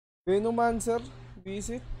 Venomancer,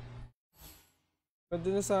 visit. Ganda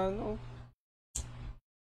na sana oh.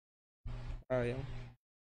 Sayang.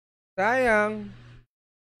 Sayang.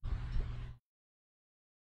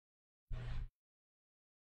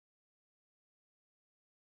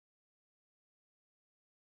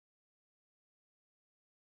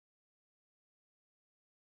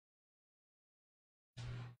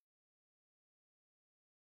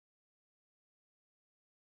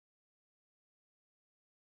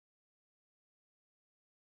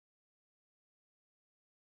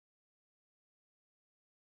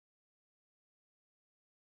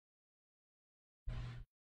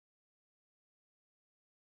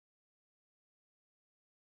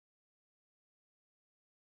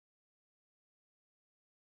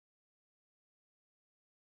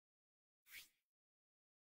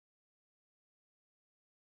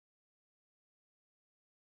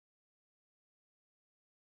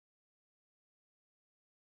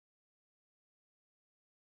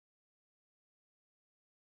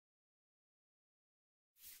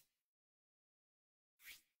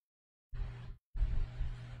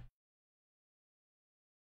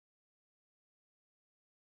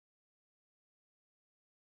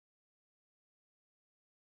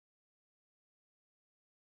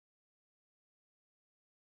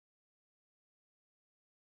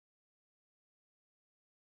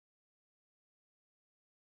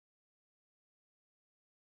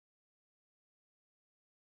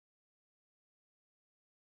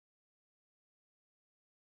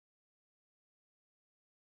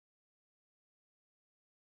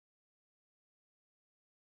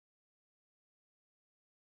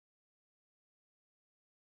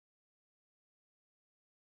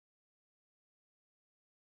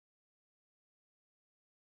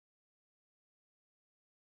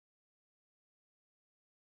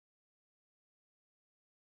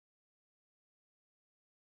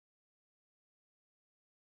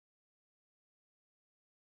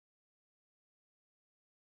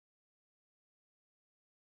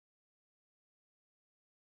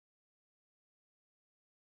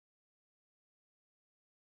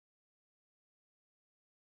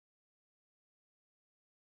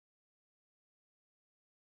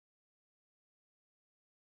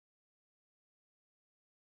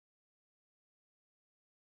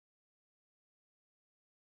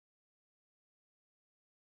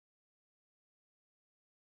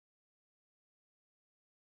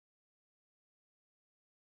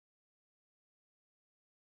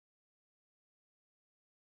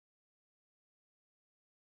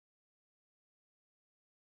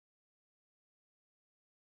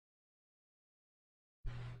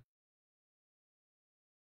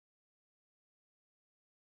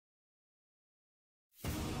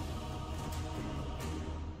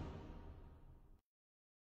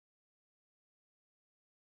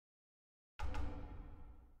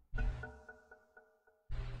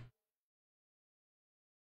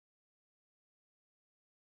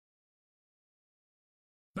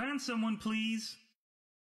 Ban someone, please.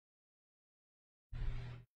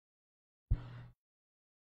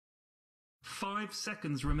 Five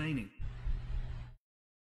seconds remaining.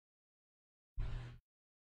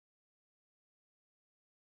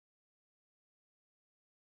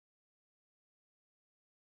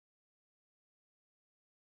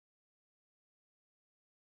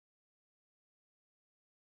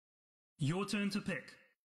 Your turn to pick.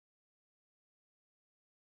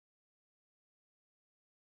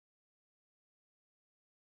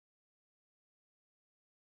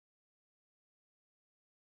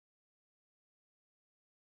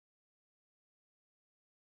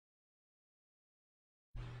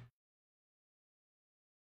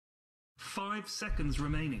 Five seconds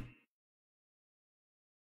remaining.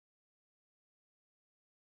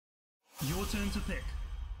 Your turn to pick.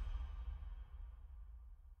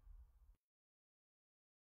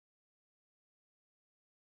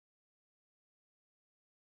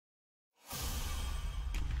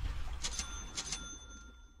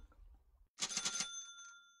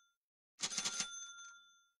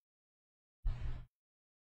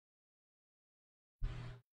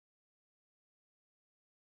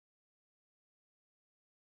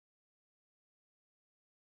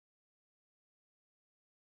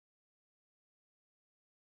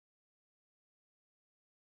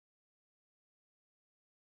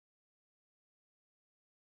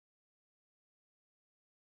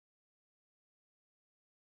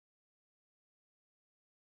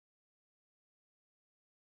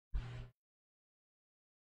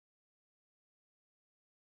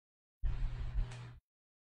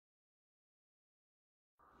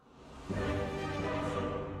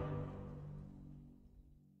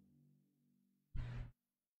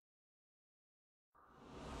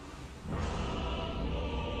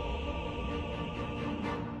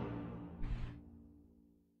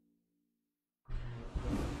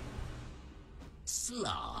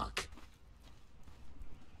 Slog.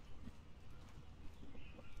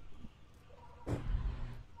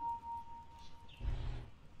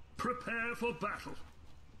 Prepare for battle.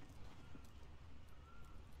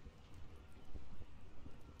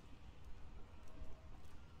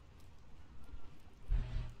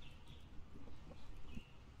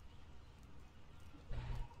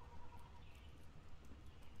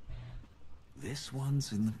 This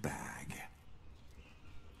one's in the bag.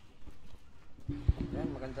 Yan,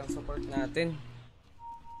 magandang support natin.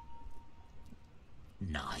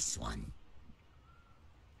 Nice one.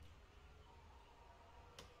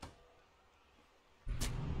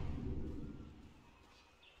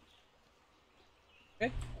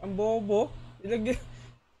 Ang bobo.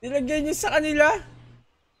 Nilagay niyo sa kanila.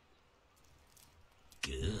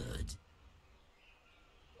 Good.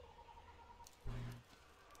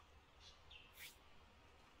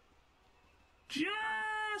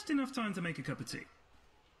 Just enough time to make a cup of tea.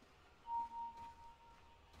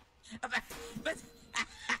 But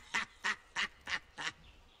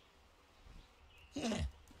yeah.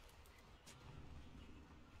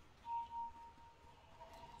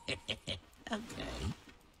 Okay.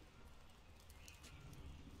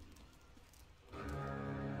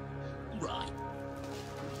 Right.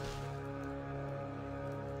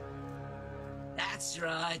 That's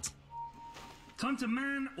right. Time to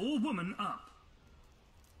man or woman up.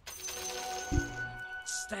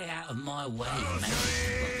 Stay out of my way, man.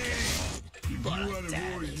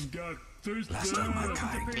 Last time I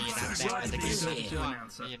came, มีหนังแดงเราจะกินหนัง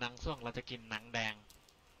ส้วงมีหนังส้วงเราจะกินหนังแดง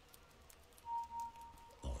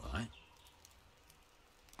All right.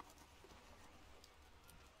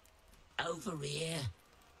 Over here.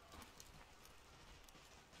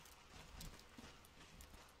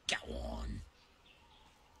 Go on.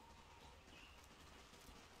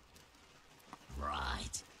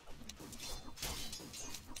 Right.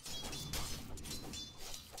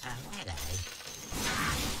 Oh, hello.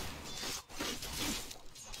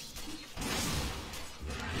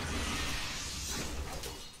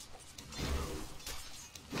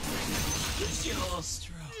 It's your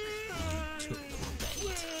stroke. Took the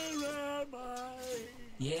bait. Where am I?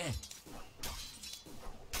 Yeah.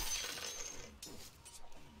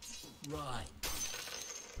 Right.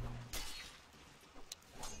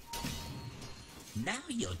 Now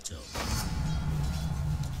you're talking.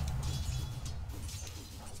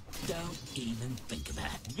 Don't even think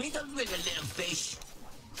about it. Wriggle, wriggle, little fish.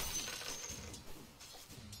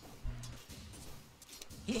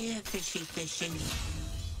 Here, fishy, fishy.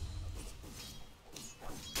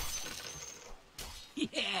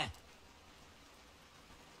 Yeah.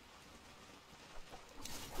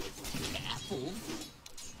 Careful.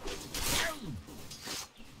 No.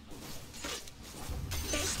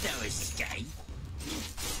 There's no escape.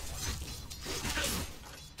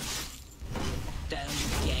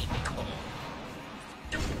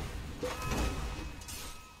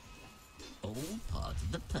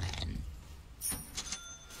 the plan.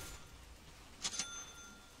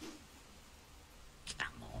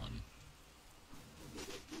 Come on.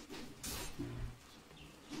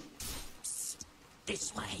 Psst,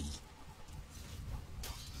 this way.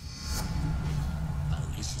 Oh,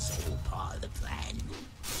 this is all part of the plan.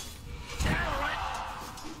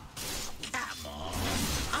 Come on,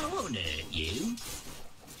 I won't hurt you.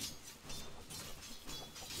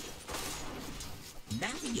 Now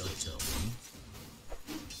you're talking.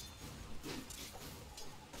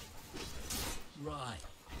 Right.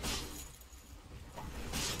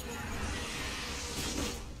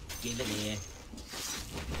 Give it here.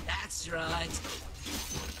 That's right.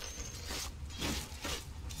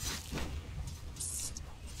 Psst,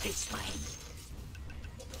 this way.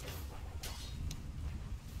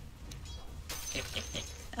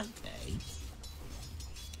 Okay.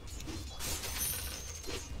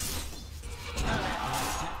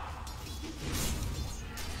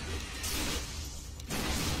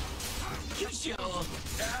 You sure?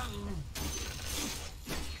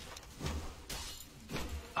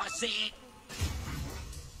 I see it.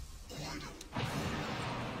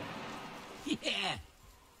 Yeah.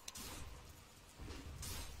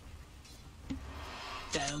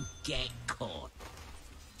 Don't get caught.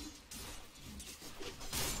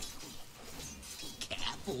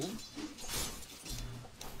 Careful.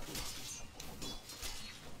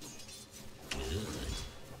 Good.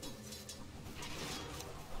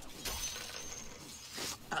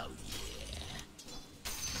 Oh, yeah.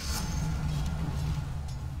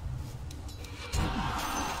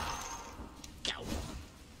 Go on.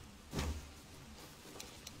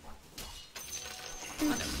 I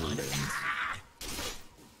don't mind it. Ah!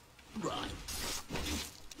 Right.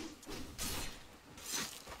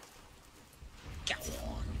 Go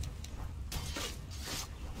on.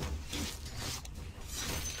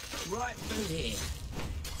 Right through here.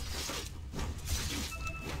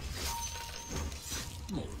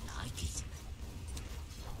 More like it.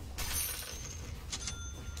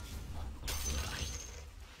 Right.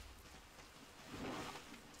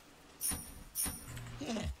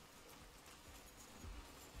 Yeah.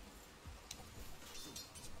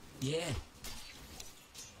 Yeah.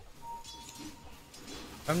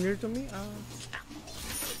 Come near to me? Alright.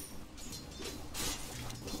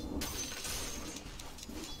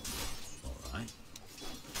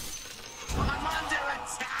 I'm under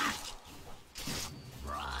attack!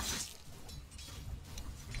 Right.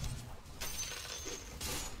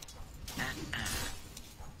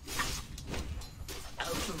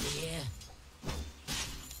 Over here.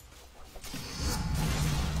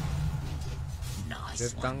 Nice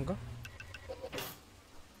Death one. Tango?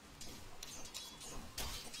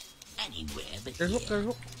 Anywhere but There's hook, here. there's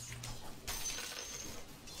hook.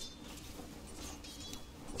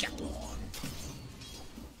 Go on.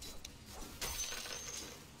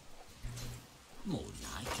 More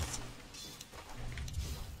like it.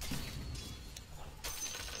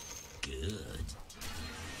 Good.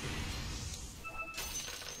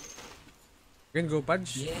 You can go,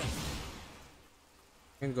 Pudge. Yeah. You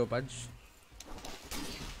can go, Pudge.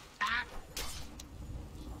 Ah.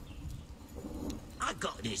 I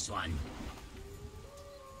got this one.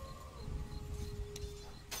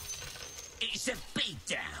 It's a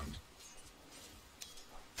beatdown.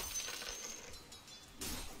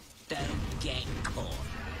 Don't get caught.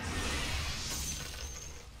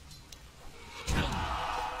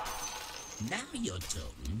 Now you're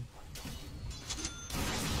talking.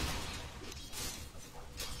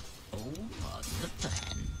 All part of the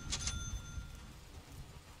plan.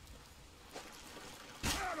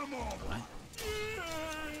 Animal! Right.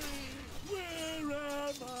 Where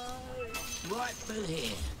am I? Right through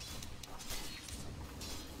here.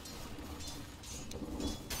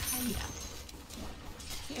 Hiya.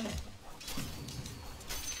 Yeah.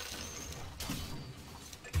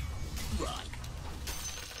 Right.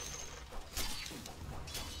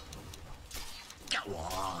 Go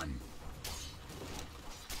on.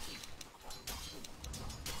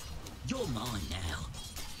 You're mine now.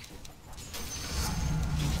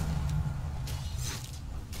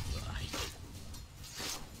 Right.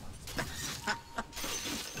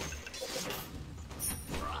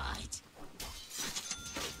 Right.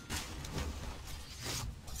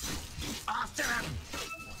 After him!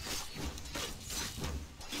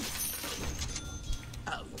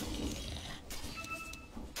 Oh, yeah.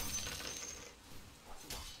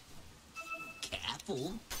 Careful.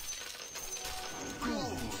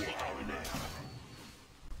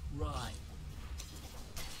 Right.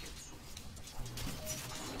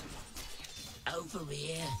 Over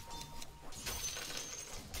here.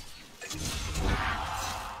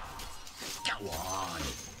 Go on.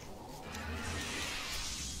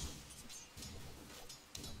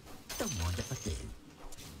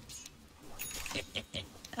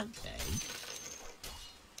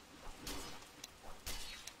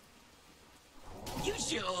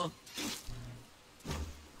 sure?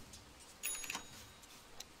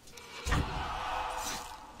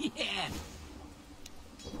 Yeah.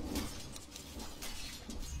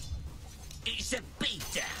 It's a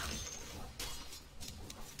beatdown.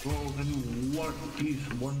 Oh, can you what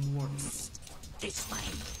is one word? This way.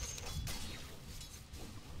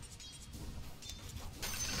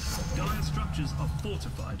 Dire structures are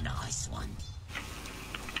fortified. Nice one.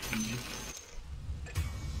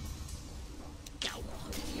 Go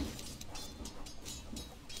on.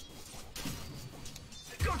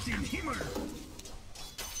 Got him, Himmer!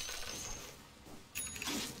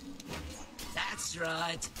 That's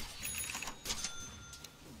right.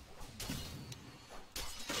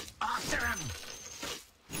 After him.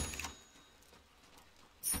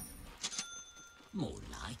 More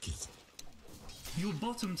like it. Your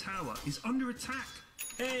bottom tower is under attack.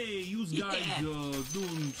 Hey, you guys Yeah.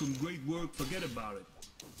 doing some great work. Forget about it.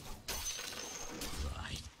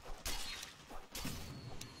 Right.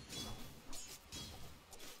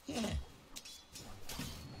 Yeah.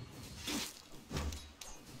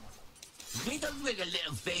 Wiggle, wiggle,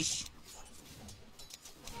 little fish.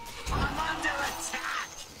 I'm under attack.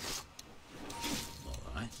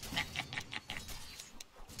 All right.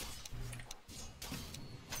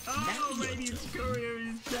 Oh, Now maybe you're its courier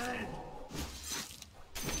is dead.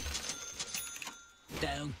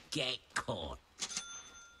 Don't get caught.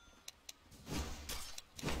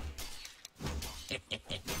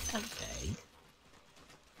 Okay.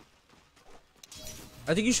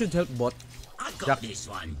 I think you should help bot. I got Jack. this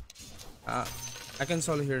one. I can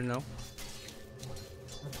solo here now.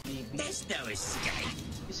 Maybe. There's no escape.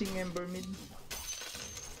 Using Ember mid.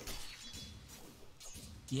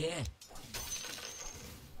 Yeah.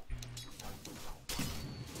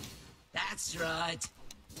 That's right.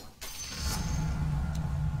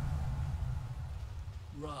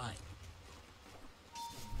 Right.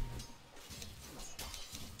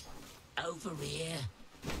 Over here.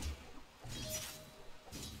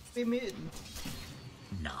 Be mid.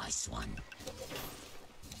 Nice one.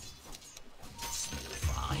 Small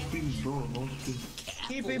fry. Spin, bro, no spin.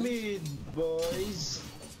 Keep Careful. him mid, boys.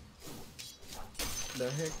 The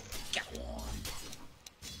heck? Go on.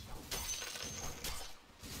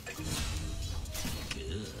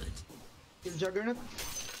 Good. Kill Juggernaut.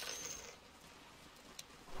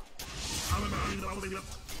 All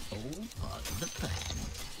part of the plan.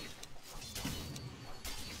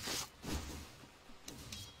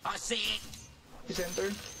 I see it. He's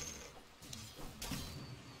entered.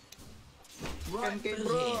 Right 10k, through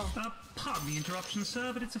bro. here. Pardon the interruption,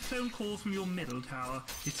 sir, but it's a phone call from your middle tower.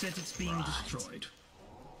 It says it's being Right. destroyed.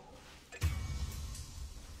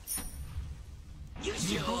 You Your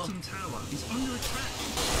sure? bottom tower is under attack.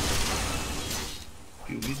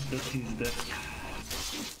 You hit that, he's dead.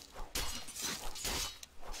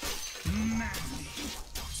 Manly.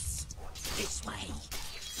 This way.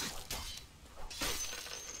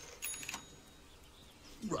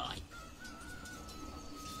 Right.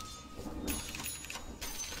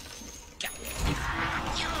 Go on.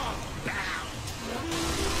 You're bound.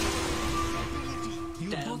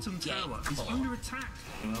 Your Don't bottom get tower is caught. under attack.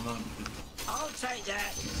 I'll take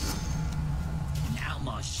that. Now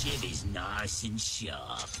my shiv is nice and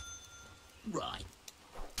sharp. Right.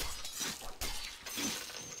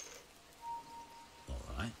 All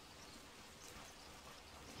right.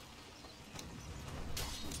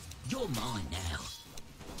 You're mine now.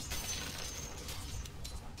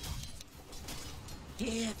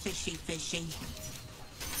 Here, fishy, fishy.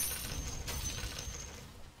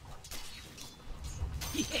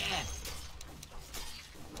 Yeah.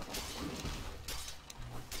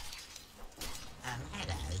 Oh,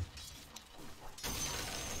 hello.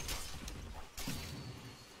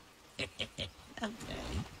 Okay.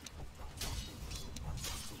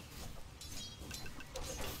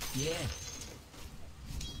 Yeah.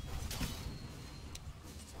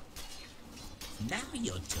 Now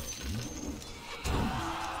you're talking.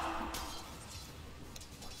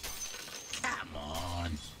 Come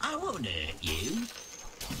on. I won't hurt you.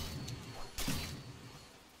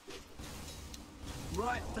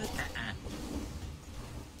 Right foot.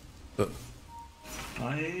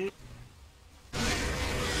 I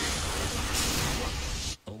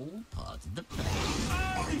All part of the plan.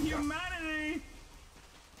 Oh, humanity!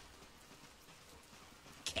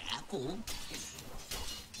 Careful.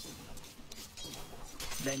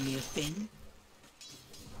 Lend me a fin.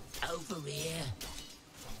 Over here.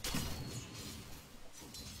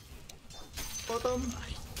 Bottom.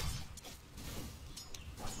 Right.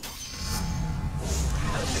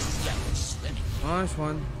 Oh, yeah, swimming. Nice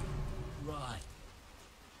one. Right.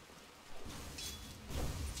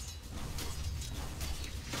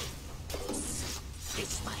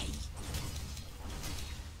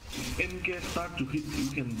 get start to hit,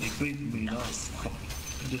 you can debate me now.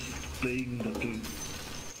 Just playing the game.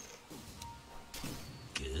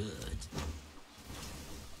 Good.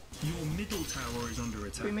 Your middle tower is under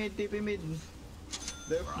attack. TP mid, TP mid.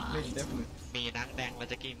 Definitely, definitely. มีหนังแดงเรา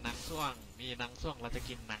จะกินหนังส้วง มีหนังส้วงเราจะ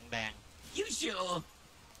กินหนังแดง You sure?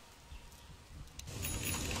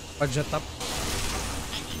 Pajatap.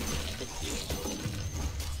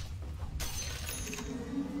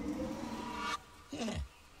 Yeah.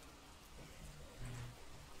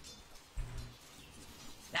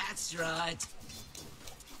 That's right.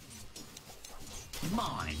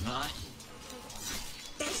 Mine, right?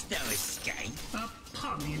 There's no escape.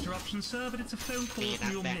 Pardon the interruption, sir, but it's a phone call มีห from นั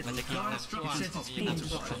ง your แดงเรา middle. จะกินหนัง Dire ส้วง structure says it's มีหนัง being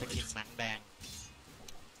ส้วงเราจะกิน destroyed. หนังแดง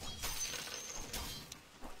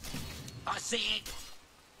I see it.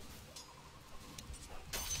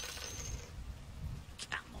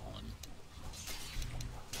 Come on.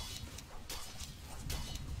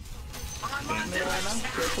 I'm under Mirana,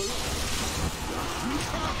 attack. careful.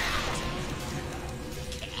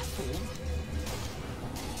 Careful.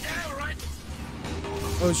 All right.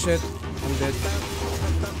 Oh shit, I'm dead.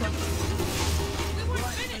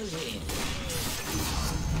 Right over here.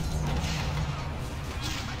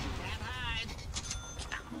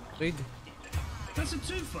 Raid. That's a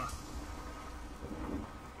twofer.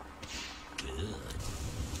 Good.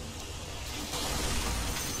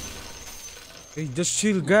 Hey, just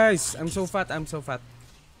chill, guys. I'm so fat. I'm so fat.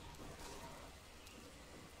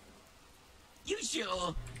 You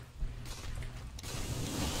sure?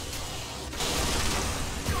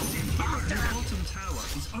 Your bottom tower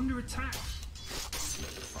is under attack.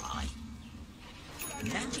 Fry.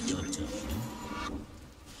 Now you're talking.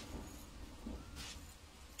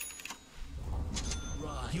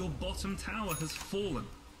 Right. Your bottom tower has fallen.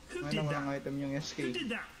 Who Ano did walang that? item yung Who SK? did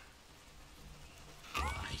that?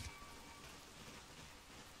 Right.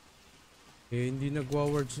 Eh, hindi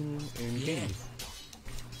nagwa-words yung MK. Yeah.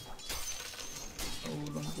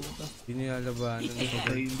 Ulang puta. Hindi nilalabanan ng Yeah.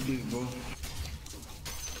 pagod. Painting, bro.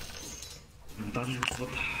 I'm done with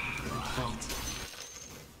what?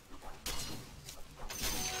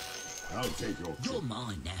 I'll take your You're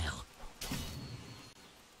mine now.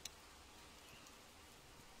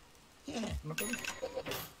 Yeah. Ano to?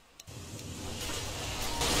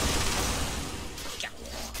 Go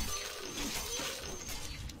on.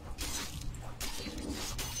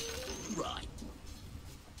 Right.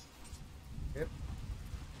 Yep.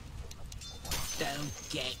 Don't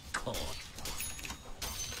get caught.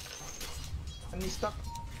 Ano stuck?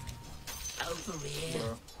 Over here.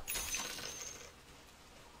 Bro.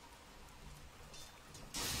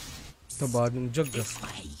 Taba ng jug ah. This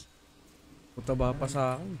way. Taba pa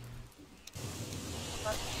sa akin.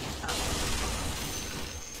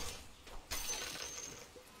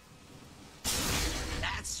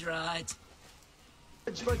 That's right.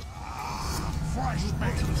 Fudge, fudge. Your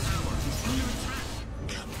bottom tower is under attack.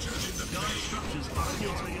 Dire structures are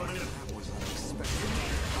filtering your middle.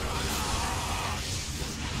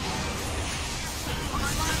 I'm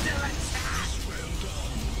under attack.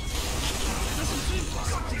 That's a twofer.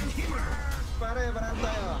 Goddamn hero. Pare, parahan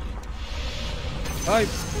tayo. Ay!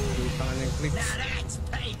 Puta ka ng clicks. Now that's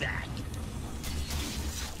payback.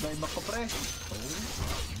 Buyback ko, pre.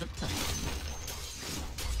 The plan.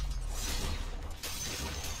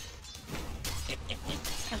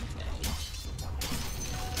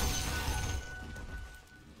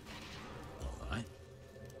 Alright.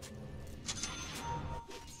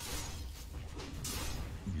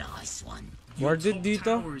 Nice one. Your Warded top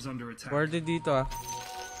dito. tower is under attack. Warded dito ah.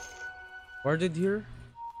 Warded here.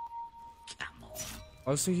 Come on.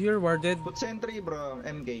 Also here, warded. Put sentry, bro.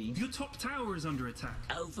 MK. Your top tower is under attack.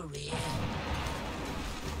 Over here.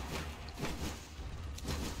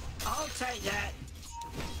 I'll take that.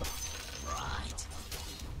 Right.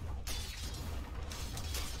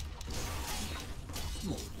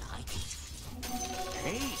 More like it.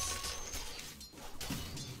 Haste.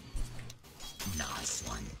 Nice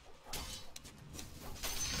one.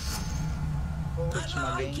 Coach, I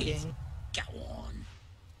like it. mageng-geng. Go on.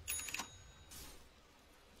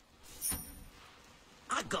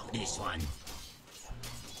 I got this one.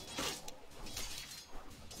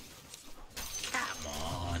 Come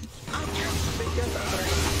on. I'm just Wait ka, pare.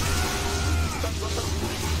 Stop, stop,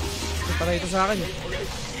 stop. Para ito sa akin.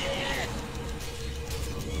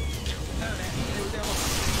 Ulti ako.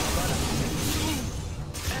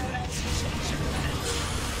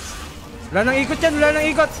 Wala nang ikot yan, wala nang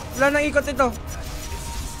ikot. Wala nang ikot ito.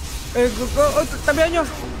 Eh, go. Oh, tabihan nyo.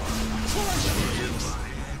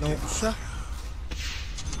 No, siya.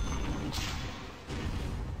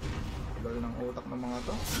 Lalo ng utak ng mga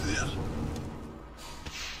to.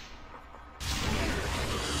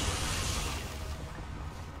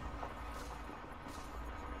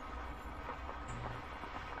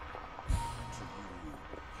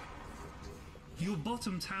 Your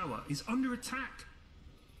bottom tower is under attack.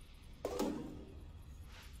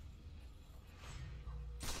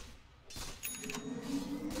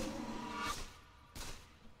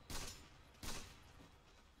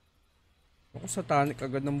 Ako satanic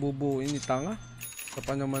agad ng bubuin ni Tanga. Sa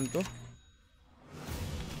pa naman to.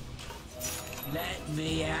 Let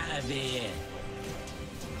me out of here.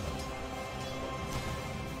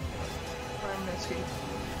 Prime na escape.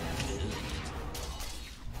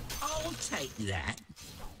 I'll take that.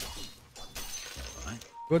 Alright.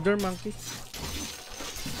 Go there, monkey.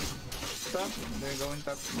 Top. They're going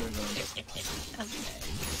top. They're going top. Okay.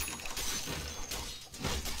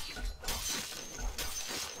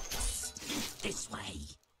 This way.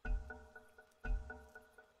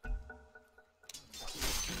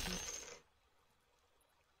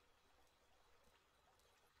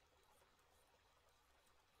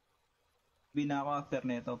 Hindi na ako after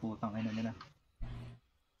neto, putang ina nila.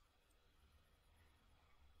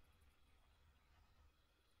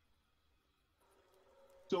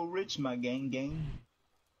 So rich, my gang.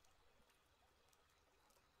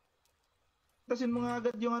 Tasin mo nga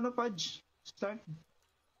agad yung ano, Pudge. Start.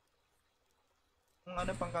 Yung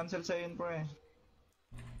ano, pang cancel sa'yo yun, pre.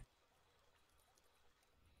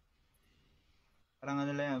 Parang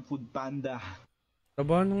ano lang yan, food panda.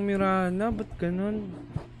 Taba ng Mirana, ba't ganun?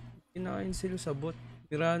 Kinain sila sa bot.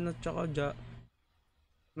 Mirana tsaka Ja.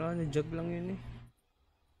 Mirana, Jag lang yun eh.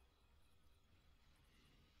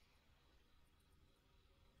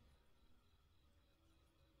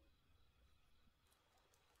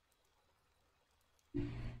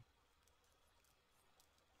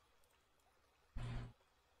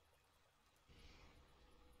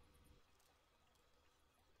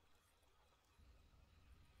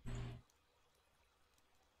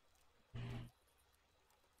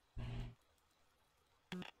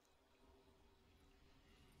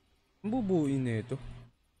 Ang bubuin na ito.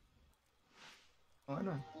 O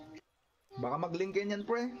ano? Baka mag-linkin yan,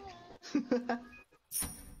 pre.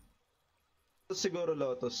 Siguro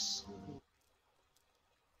Lotus.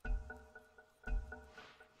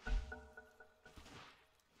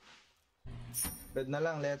 Red na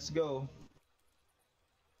lang, let's go.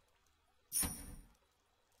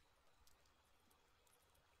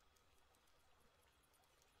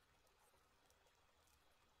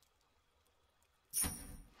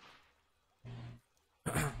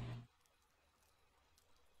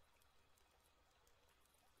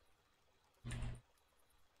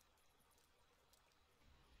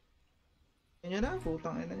 Yan na,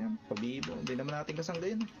 putang ina niya. Pabibo, hindi naman natin kasangga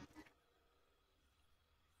yun.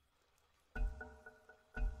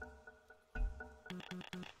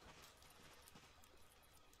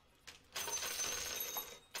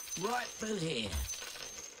 Right through here.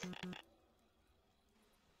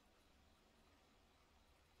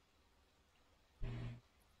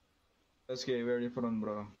 Let's get where are you from,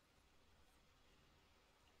 bro?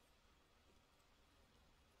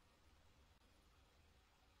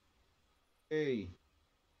 Hey.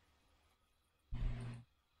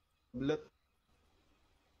 Blood.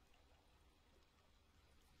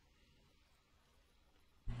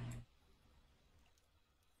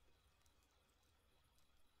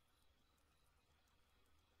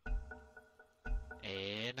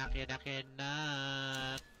 Enak.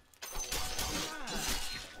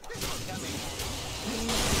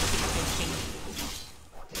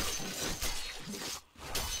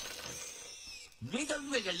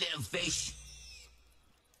 Wiggle, little fish.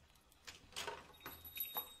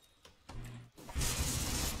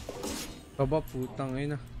 Taba, putang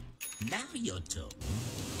ina. Now you're talking.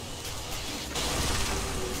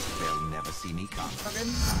 They'll never see me come. Akin.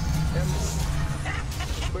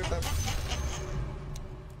 Bird up.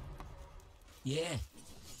 Yeah.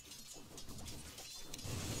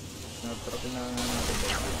 Natrapin na natin.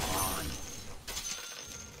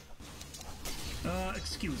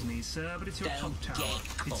 Excuse me, sir, but it's your top Don't tower. get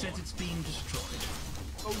It caught. says it's being destroyed.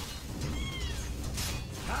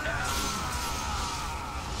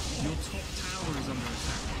 Your top tower is under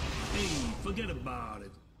attack. Hey, forget about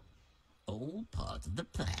it. All part of the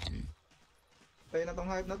plan. Tayo na tong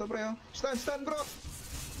hype na to, pre. Oh. Stand, bro!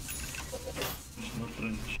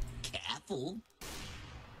 Careful.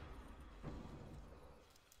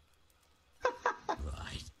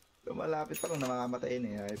 Right. Lumalapit pa lang, namamatay na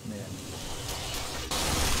eh. Hype na yan.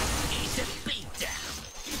 It's a beatdown.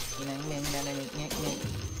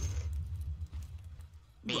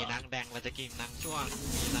มีนางแดงเราจะกินนางช่วง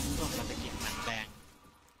มีนางช่วงเราจะกินนางแดง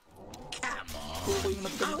Come on. Kuko yung I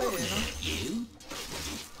nagkanta won't eh, no? hurt you.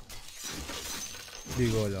 Di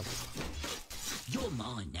ko alam. You're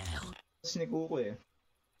mine now. Tapos ni Kuko eh.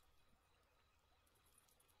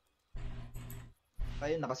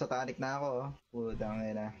 Ayun, nakasatanik na ako. Putang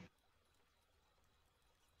ina.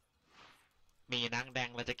 มีหนังแดง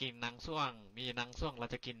เราจะกินหนังส้วง มีหนังส้วงเรา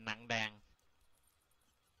จะกินหนังแดง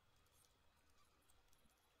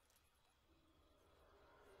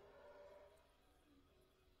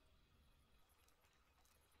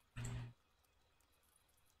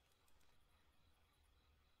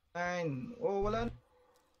Nine. Oh, wala na.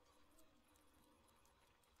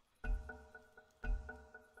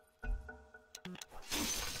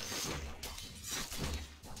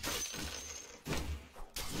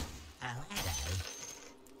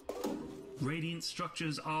 Radiant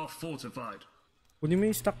structures are fortified. Kunin mo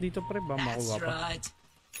yung stock dito pre, ba makuha pa.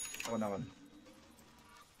 Ako naman.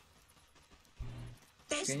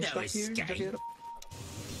 There's Can you no stop here, escape. Jakiro?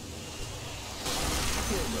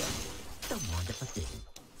 Don't mind if I do.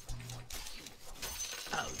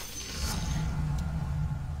 Oh,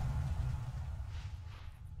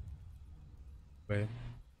 Okay.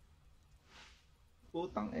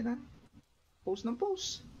 Putang ina. Post ng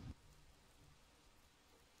post.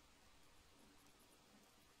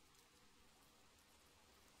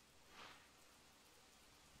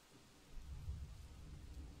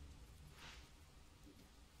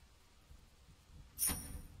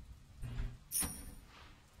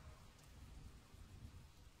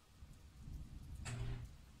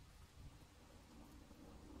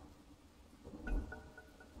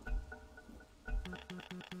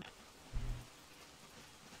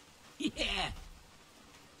 yeah.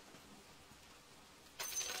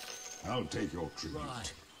 I'll take your tribute.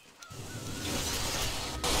 Right.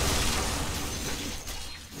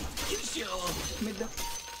 You sure? Mid na.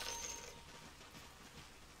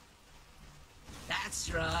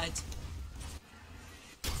 That's right.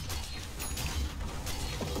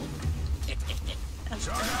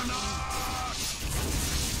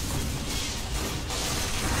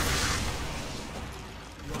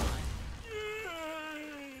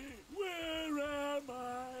 Where am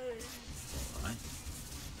I? Right.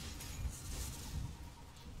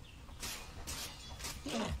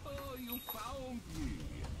 Oh, you found me.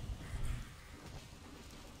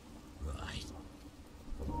 Right.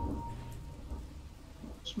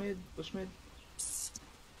 Push mid. Push mid.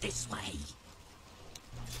 This way.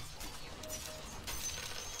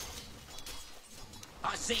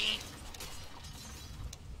 I see it.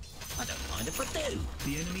 I don't mind if I do.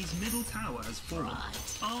 The enemy's middle tower has fallen.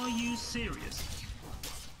 Right. Are you serious?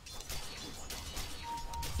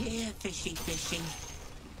 Yeah, fishy, fishy.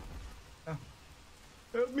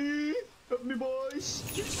 Help me! Help me, boys!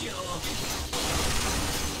 You sure?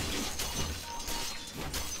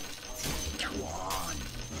 Go on.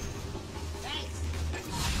 Thanks.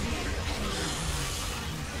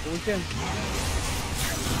 Ultim.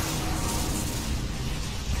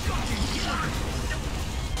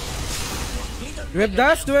 Web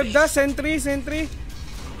dash, sentry. It's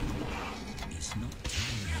not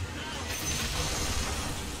time.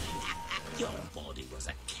 Your body was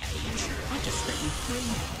a cage. I just let you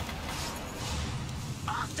free.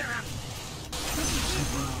 After him.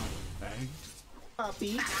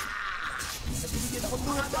 Papi? Nabibigyan ako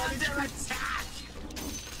ng Under attack.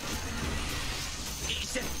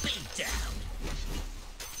 It's a beatdown.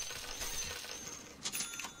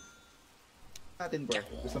 natin, bro.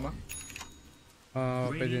 Gusto mo?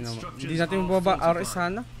 Pwede naman. Hindi natin mababa RS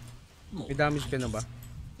sana. May damage ka na ba?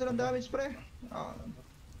 Ito lang damage, pre.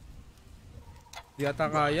 Di ata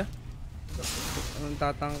kaya. Anong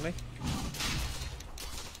tatangke?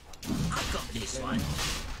 I got this one.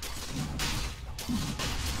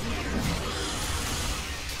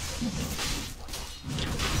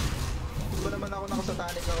 Di ba naman ako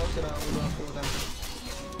nakasatanik ako? Sira ako lang po na.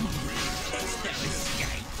 There's no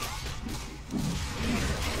escape.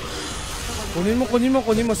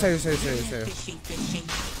 Kunin mo sa'yo. Fishy, fishy.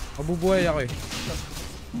 Mabubuhay ako eh.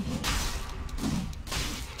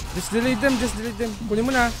 Just delete them. Kunin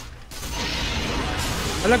mo na.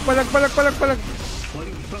 Palag.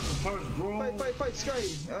 Fight, Sky!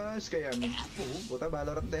 Sky yan. Puta,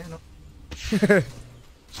 Valorant eh, no?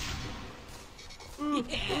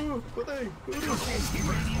 Patay!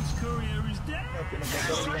 Radiant's courier is dead.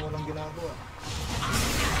 Pinagkakaroon lang walang ginagawa.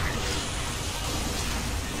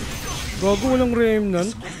 Gago, walang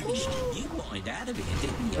remnant. You wanted out of here,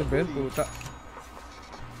 didn't you? Sabi, puta.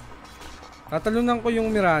 Tatalunan ko yung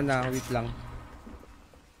Mirana. Wait lang.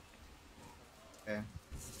 Eh,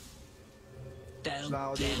 Don't sila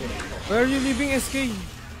ako dito. Where are you leaving, SK?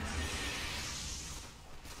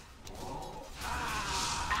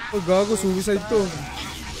 Oh, gago. Suicide to.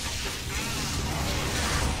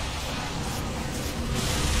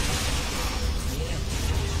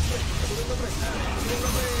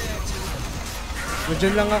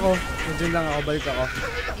 Nandiyan lang ako. Nandiyan lang ako. Balik ako.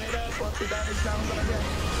 Tangina, 40 damage na ako sa kanya.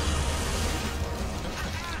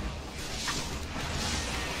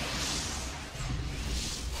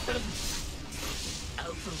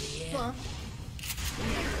 Over here. Ah,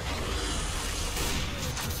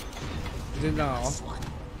 Nandiyan lang ako.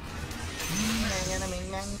 ngayon na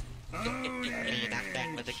mingang. มีนางแดง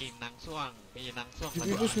เราจะกินนางส้วง มีนางส้วงเรา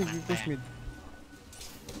จะ Push กิน mid, นางแด push ง mid.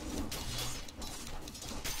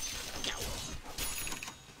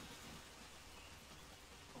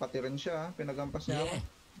 Pati rin siya, pinagampas niya ako.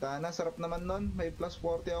 Dana, sarap naman nun. May plus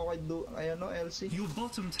 40 ako kay ano, LC. Your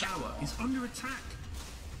bottom tower is under attack.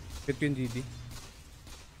 Hit ko yung DD.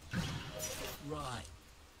 Right.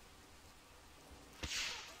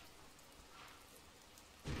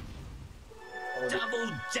 Double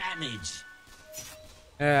damage.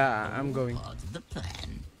 Yeah, I'm going. Part of the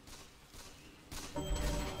plan.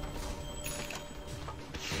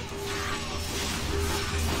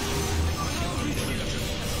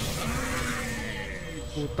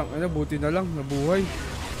 Putang ina, buti na lang. Nabuhay.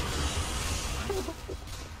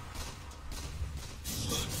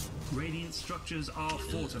 Radiant structures are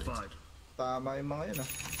fortified. Tama yung mga yun ah.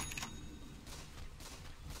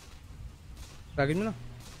 Tagin mo na.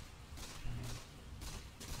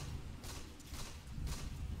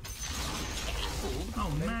 Oh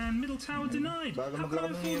man, middle tower denied. Bago How can I maglakad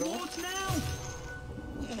ng afford hero. wards now?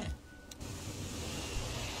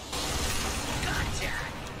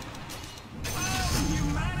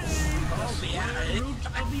 Root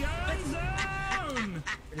of the Iron Zone!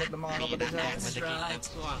 Pilit ng mga มี kapatid นาง sa แดง akin. เราจะกินนาง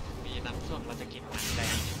ส้วง มีนางส้วงเราจะกินนางแด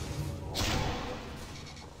ง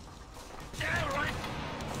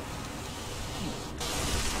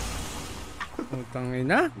Putang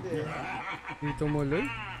ina. Dito muloy.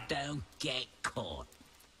 Don't get caught.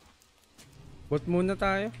 Bot muna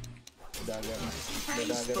tayo. Dagger na. May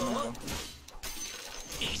dagger na ako.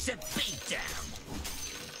 It's a beatdown.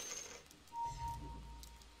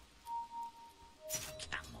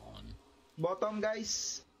 Come on. Bottom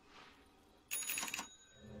guys.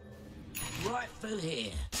 Rifle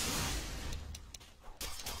here.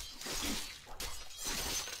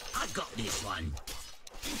 I got this one.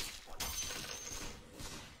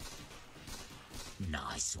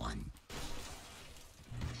 Nice one.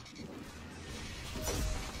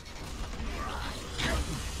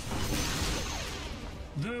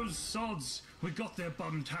 Those sods, we got their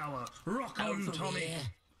bottom tower. Rock on, Over Tommy. here.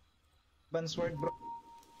 Bansword bro.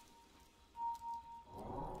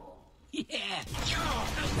 Yeah.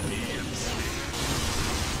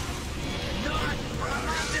 Not from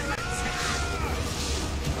under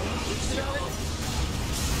attack.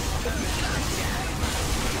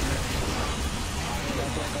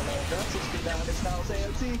 Talaga, 60 damage na ako sa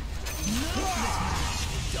LC.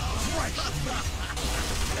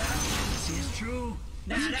 This is true.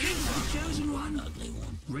 Now that's the chosen one. Ugly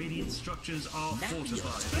one. Radiant structures are Now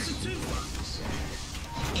fortified. yours. That's a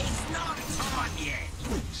 2-1. It's not time yet.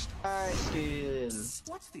 Nice kill.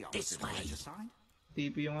 What's the This opposite of way. regicide?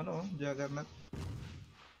 TP yung ano, Juggernaut.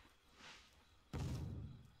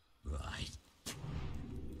 Right.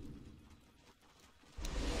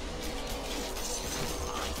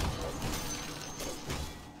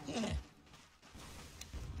 Yeah.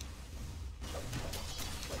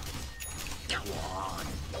 Go on.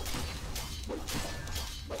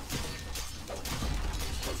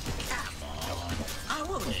 Come on. I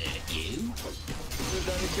won't hurt you. Yung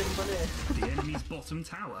damage yun pala eh. The enemy's bottom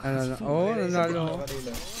tower Ano has na? fallen. Oo, nanalo ako.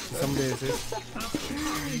 Kanina. Isang beses.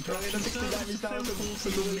 Kanina 60 damage na ako sa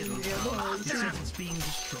dulo yung ano. The city's being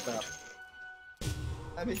destroyed.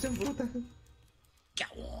 Damage yung puta. Go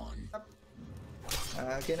on.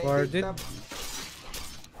 Can I Guarded. take top?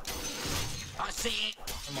 I see it.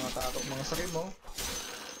 Ang mga takot, mga sakit mo.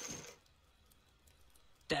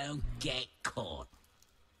 Don't get caught.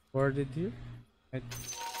 Warded here. Right.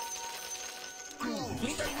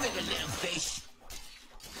 We don't with a little fish.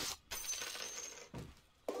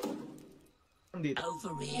 Dito.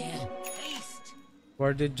 Over here. Haste.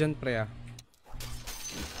 Warded dyan, pre ah.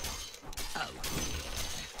 Oh.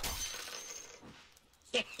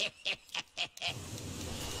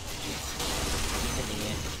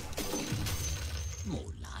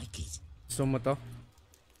 More like it. Gusto mo to?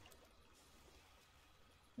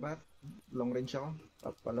 Ba't? Long range ako.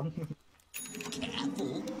 Papalong.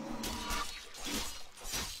 Careful.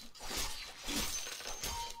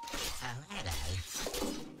 Oh, hello.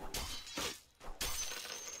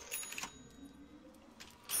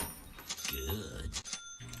 Good.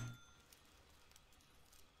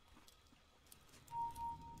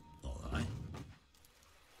 Alright.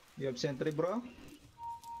 You have sentry bro?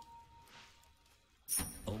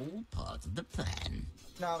 Oh, all part of the plan.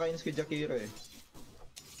 Nakakainis kay Jakiro eh.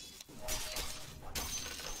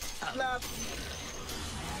 Slap!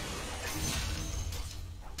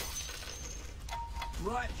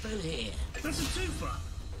 Right through here. That's a twofer.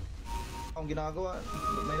 Ang ginagawa,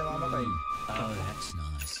 may namamatay. Oh, that's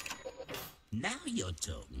nice. Now you're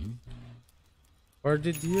talking.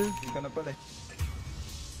 Warded here. Hindi ka na pala eh.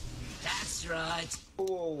 That's right.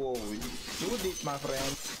 Whoa, you did, my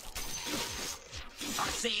friend. I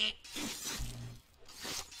see it.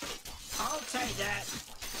 I'll take that.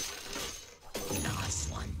 Nice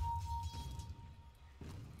one.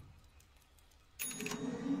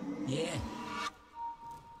 Yeah.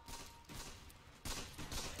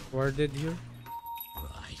 Warded here.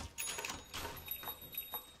 Right.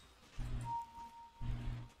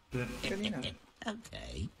 Kanina.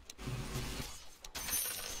 Okay.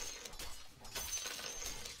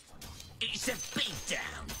 It's a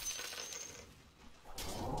beatdown.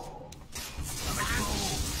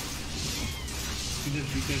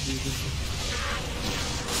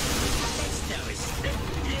 Let's do it.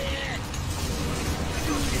 Yeah.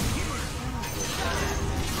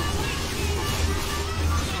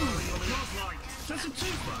 Godlike. That's a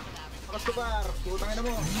twofer. Bakas ko par, putangin na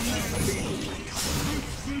mo.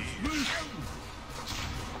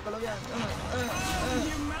 Kalaw yan.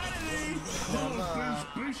 Humanity. Tama.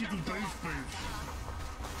 Boostity boost boost.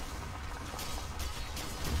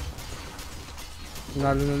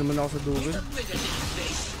 Nalo na naman ako sa duel.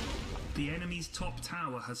 The enemy's top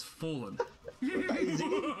tower has fallen. You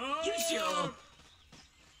sure?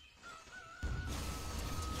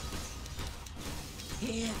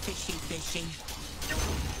 Here, fishy, fishy.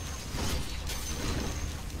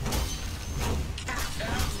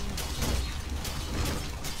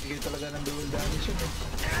 Sige talaga ng dual damage yun eh.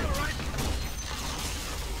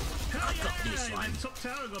 Hell got this yeah, one. my top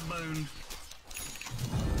tower got boned.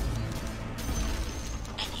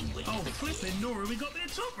 Anyway, Oh, flipping Nora, we got their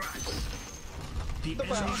top racks. The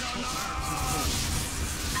enemy's top racks has fallen.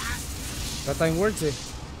 Wala tayong words eh.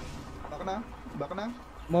 Baka na, baka na.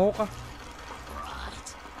 Maho ka. right.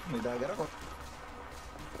 May dagger ako.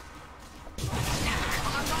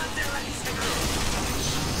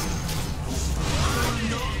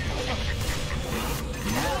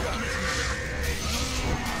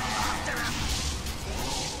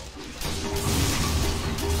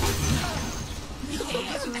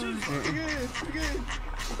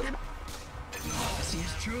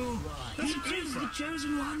 Seems true. That's a twofer. The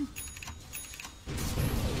chosen one.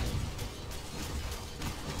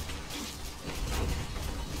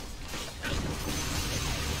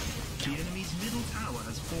 The enemy's middle tower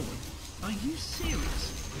has fallen. Are you serious?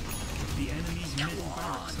 The enemy's middle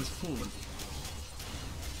barracks has fallen.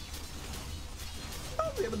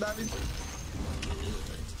 May damage.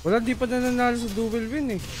 Wala, di pa na nanalo sa duel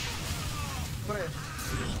win eh. Pre,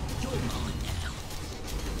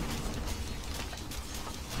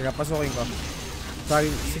 Kaya pasukin ko. Sorry,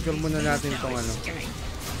 secure muna natin tong ano.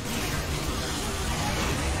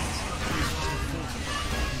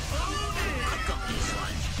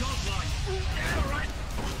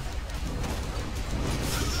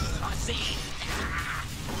 I see it.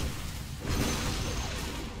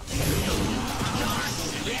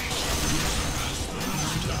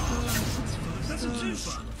 That's a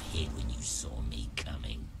twofer. Hid when you saw me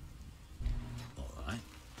coming. All right.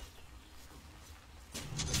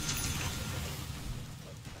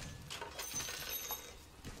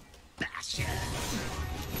 Basher.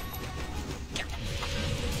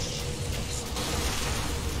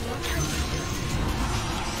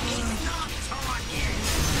 It's not time yet.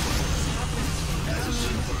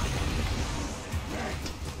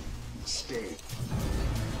 Stay.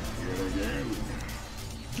 Here again.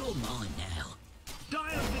 You're mine now.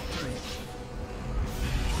 Dire victory.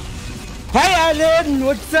 Hi Alan!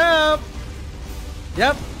 What's up?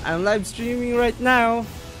 Yep, I'm live streaming right now.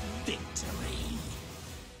 Victory.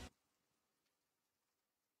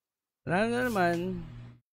 Wala na naman.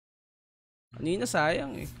 Kanina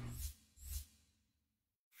sayang eh.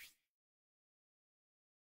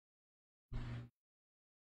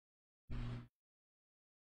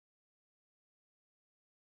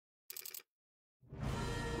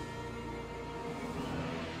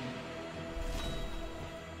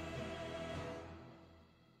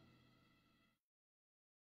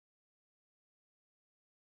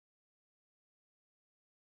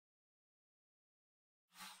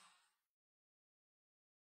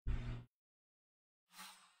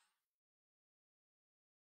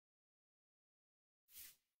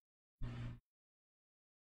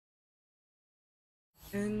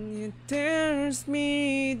 And it tears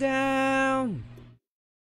me down.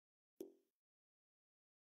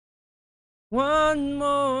 One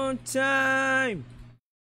more time.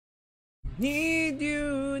 Need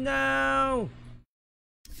you now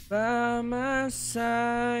by my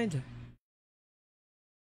side.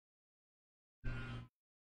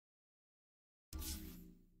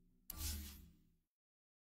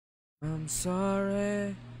 I'm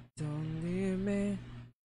sorry, don't leave me.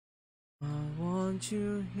 I want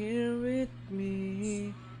you here with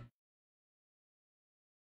me.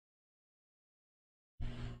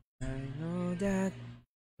 I know that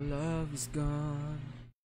love is gone.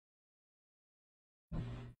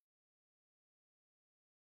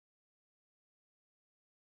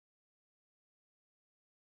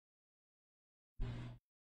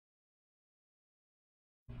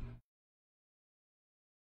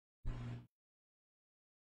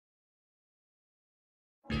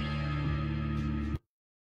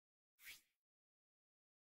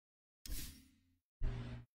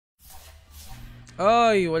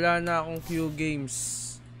 Ay, wala na akong Q games.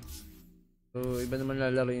 So, iba naman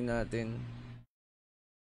lalaroin natin.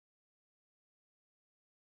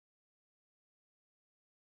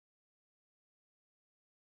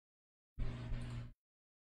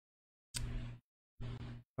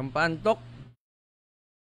 Kampantok.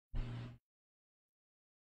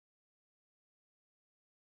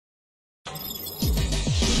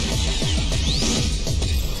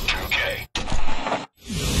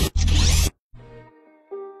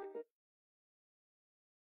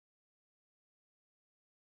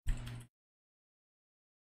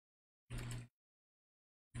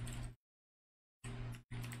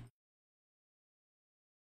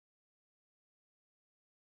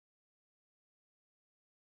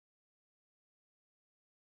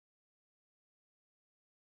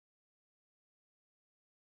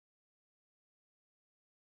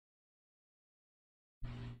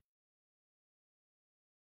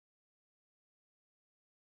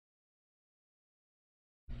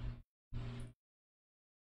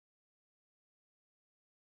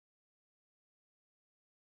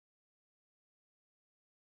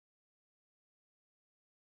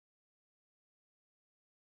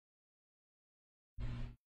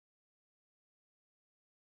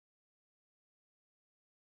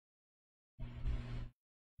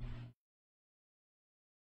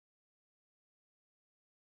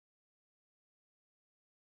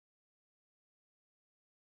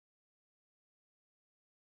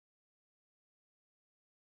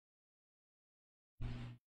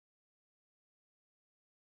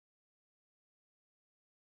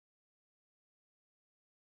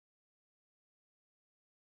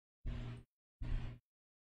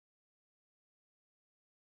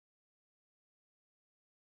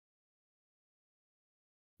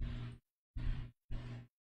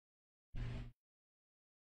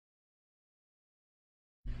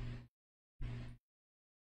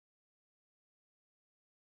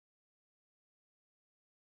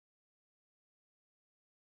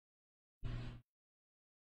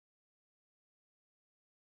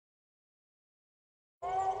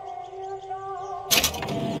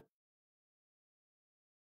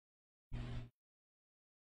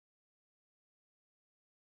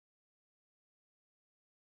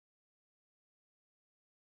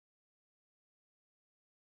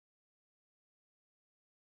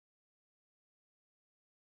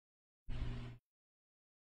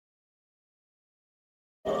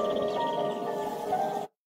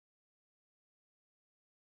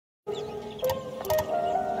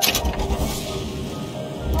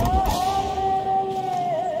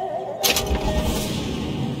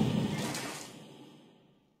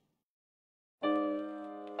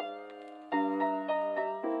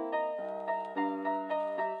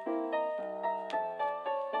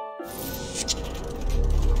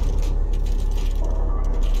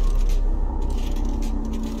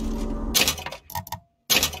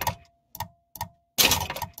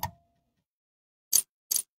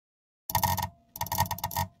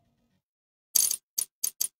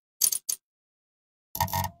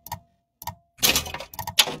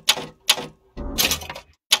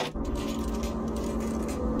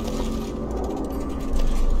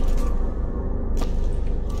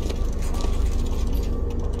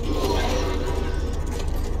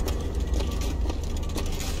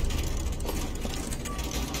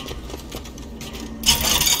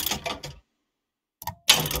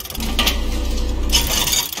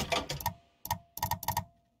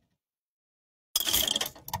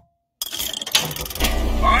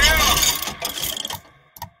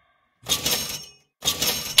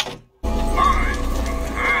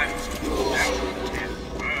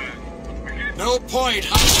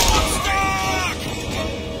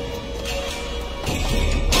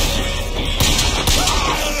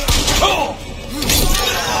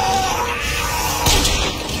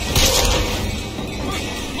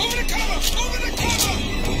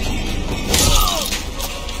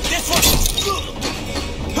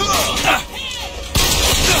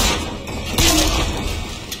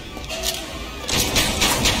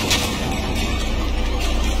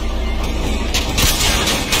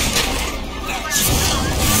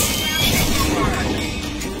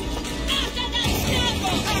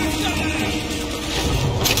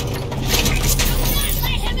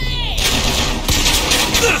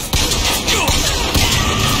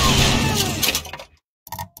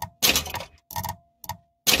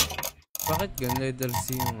 Gun letter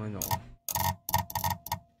C yung ano ko.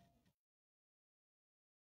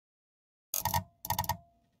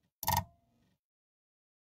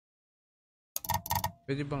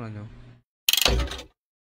 Pwede bang ano?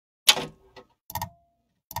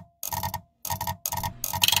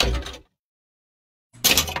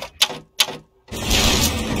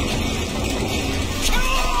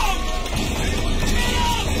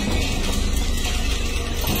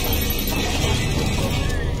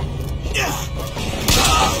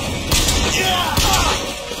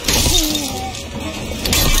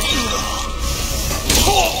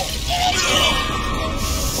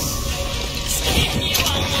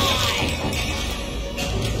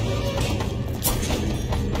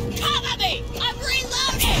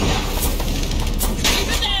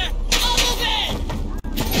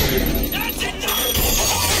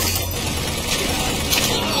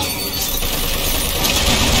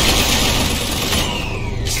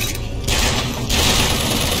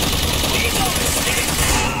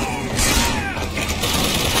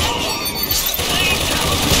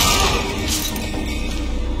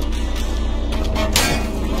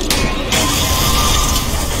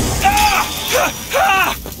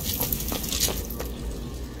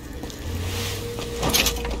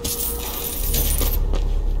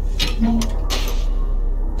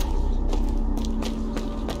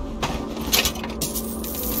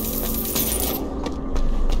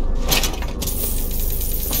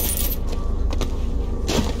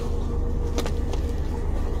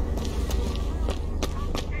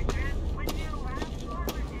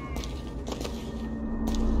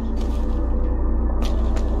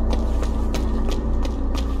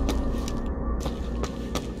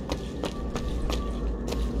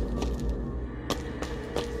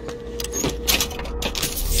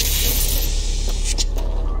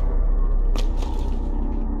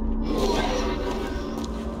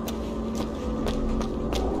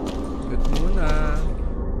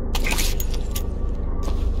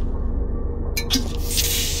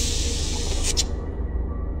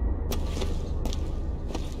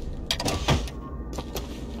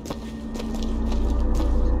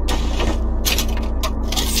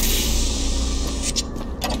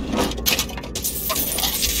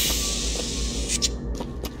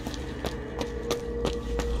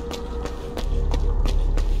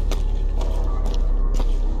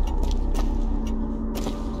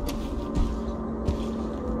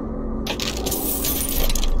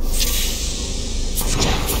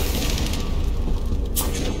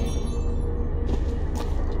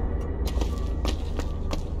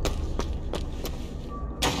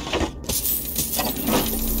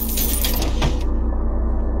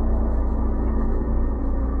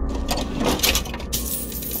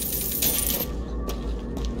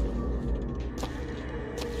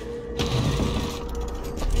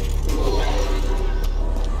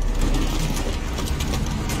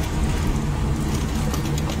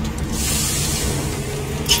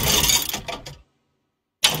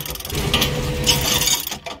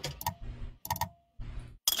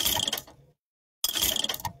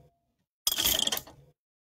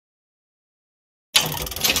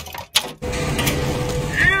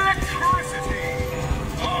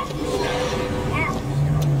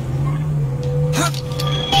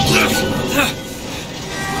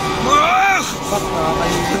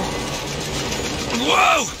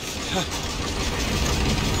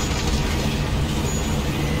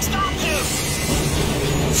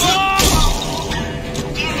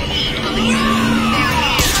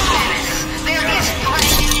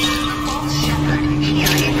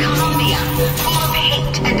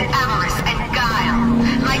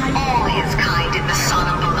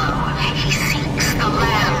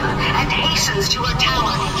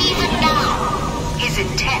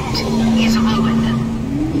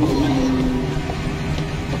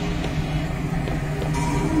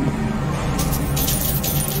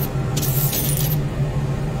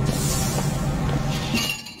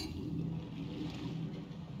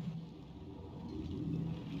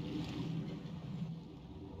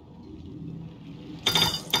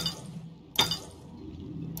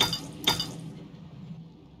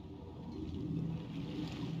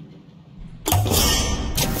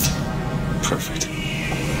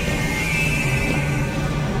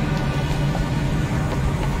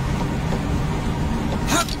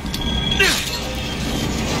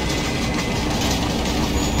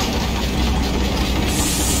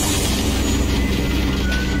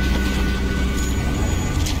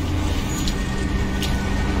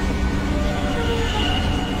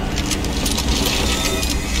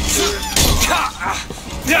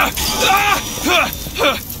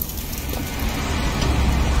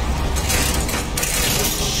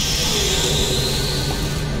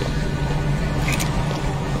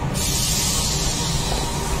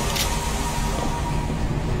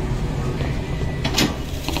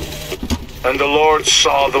 And the Lord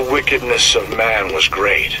saw the wickedness of man was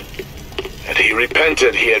great, and he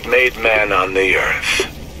repented he had made man on the earth.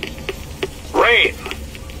 Rain!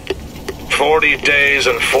 40 days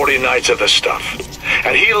and 40 nights of the stuff,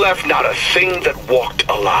 and he left not a thing that walked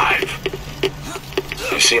alive.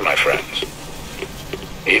 You see, my friends,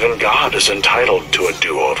 even God is entitled to a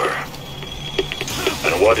do-over.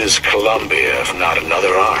 And what is Columbia if not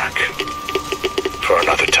another ark? For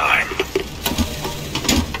another time.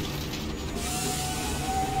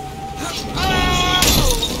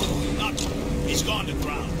 He's gone to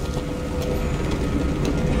ground.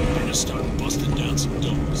 Better start busting down some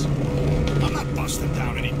doors. I'm not busting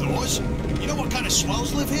down any doors. You know what kind of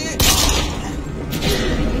swells live here?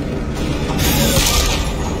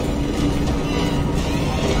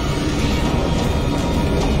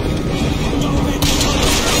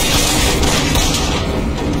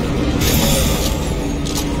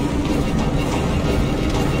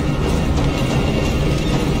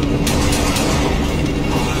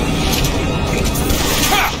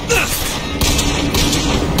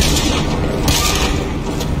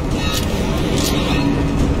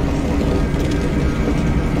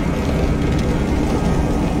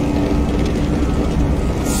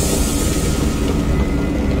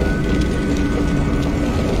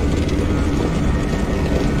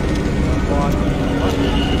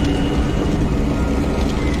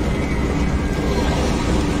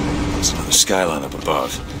 Skyline up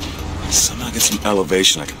above. Somehow get some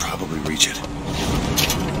elevation, I could probably reach it.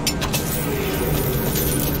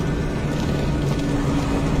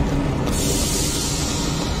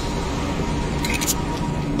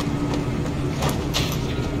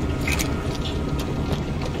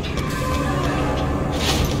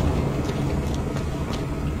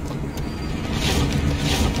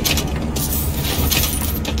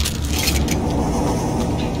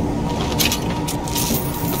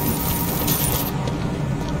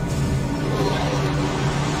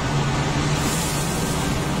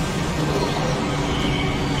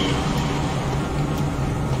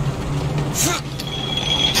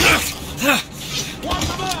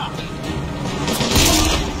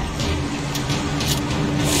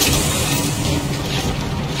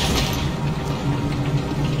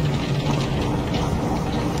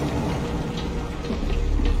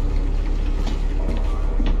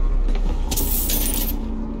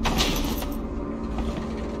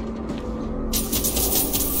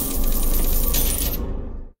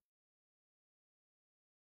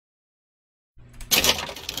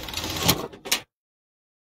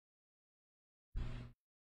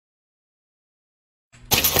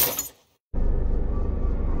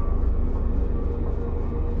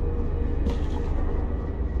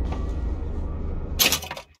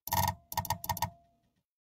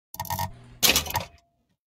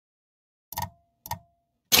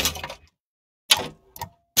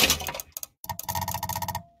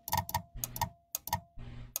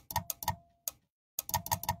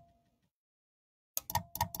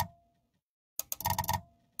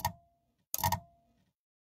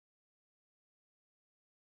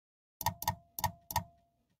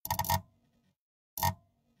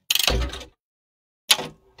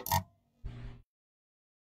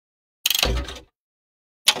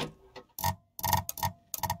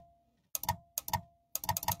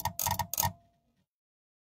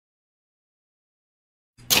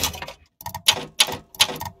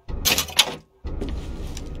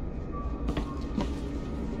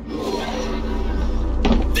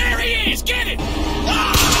 Get it!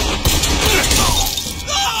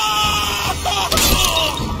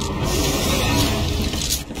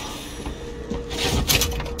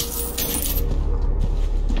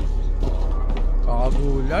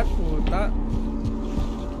 Kagulat, puta.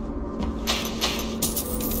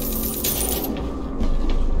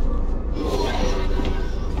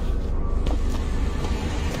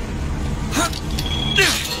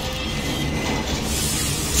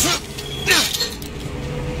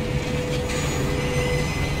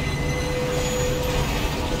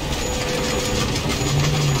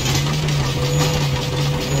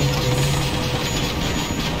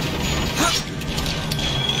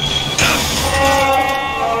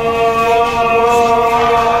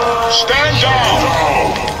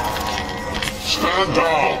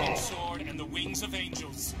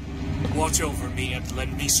 Watch over me and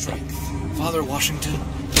lend me strength. Father Washington.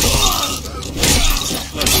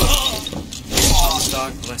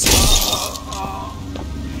 Stock, bless you.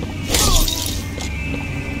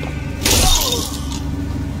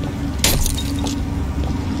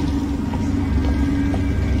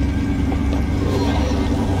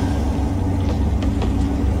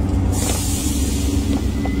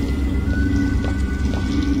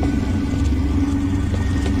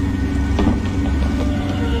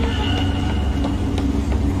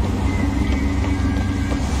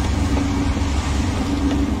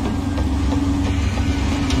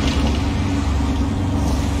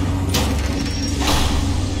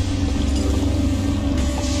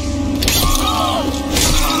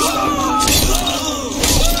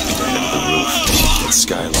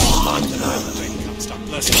 skyline of Monument Island.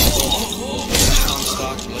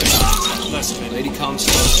 Lady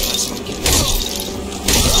Comstock,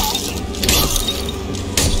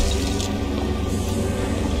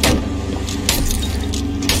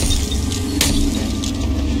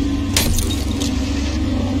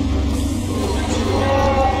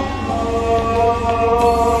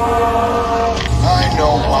 I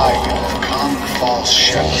know why you've come, false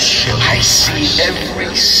shepherd. I see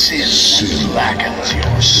every sin that blackens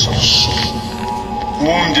your soul.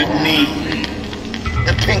 Wounded knee,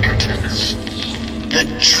 the Pinkertons, the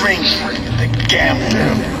drink, the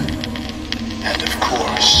gambling, and of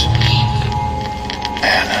course,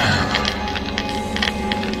 Anna.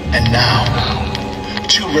 And now,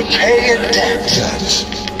 to repay a debt,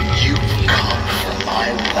 you've come from my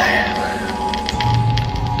land.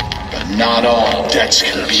 But not all debts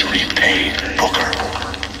can be repaid, Booker.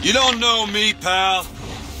 You don't know me, pal.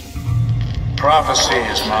 Prophecy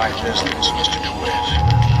is my business, Mr. DeWitt.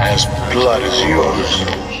 As blood is yours.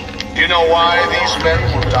 You know why these men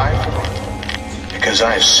will die for me? Because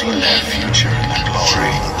I've seen their future in the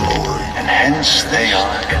glory, and hence they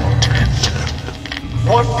are content.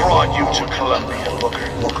 What brought you to Columbia, Booker?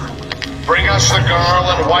 Bring us the girl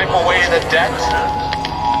and wipe away the debt?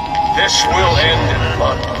 This will end in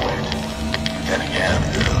blood, DeWitt. Then again,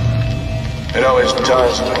 it always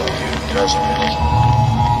does with you, doesn't it?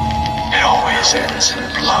 It always ends in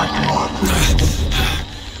blood.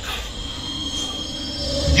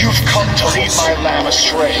 You've come to lead my lamb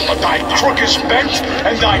astray, but thy crook is bent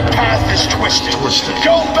and thy path is twisted.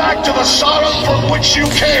 Go back to the Sodom from which you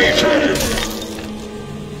came!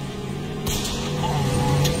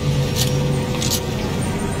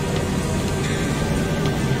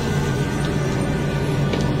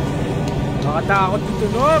 Nakatakot dito,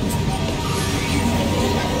 Nobs!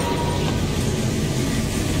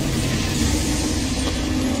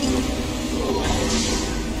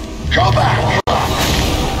 Go back!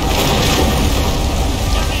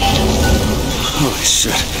 Holy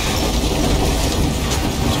shit.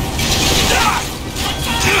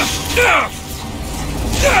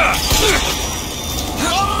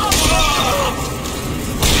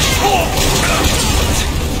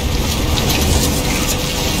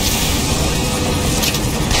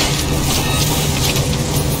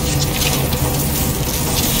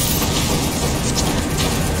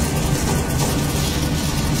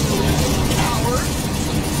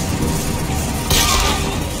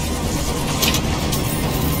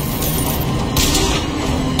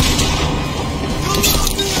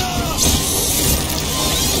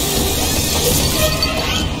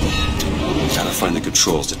 Find the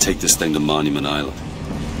controls to take this thing to Monument Island.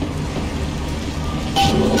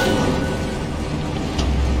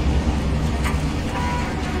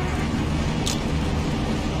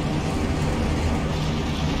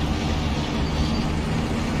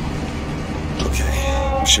 Okay,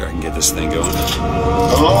 I'm sure I can get this thing going.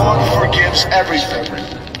 The Lord forgives everything.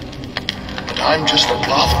 But I'm just a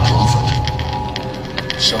prophet.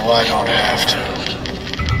 So I don't have to.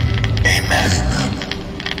 Amen.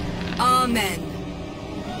 Amen.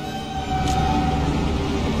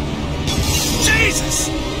 Jesus!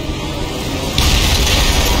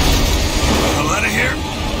 Hell out of here!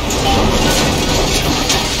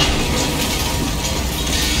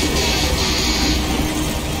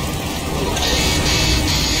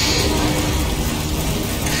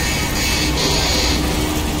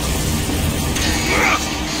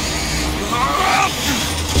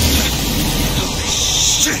 Holy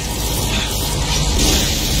shit!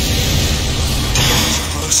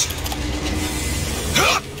 Close.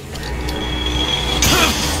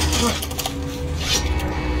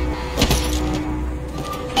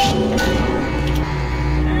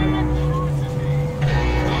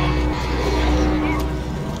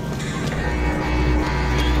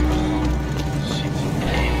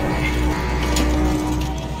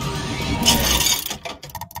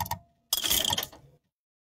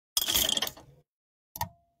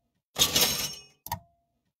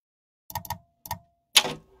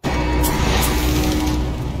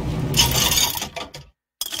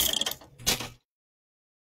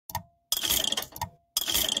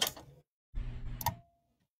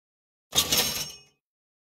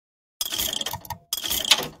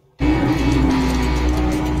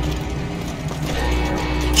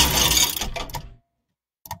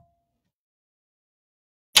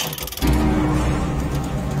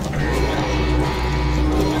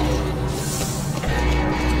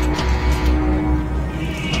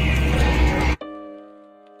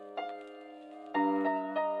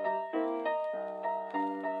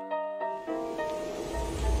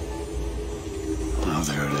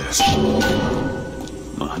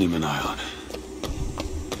 Honeyman Island.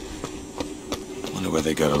 Wonder where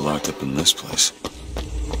they got her locked up in this place.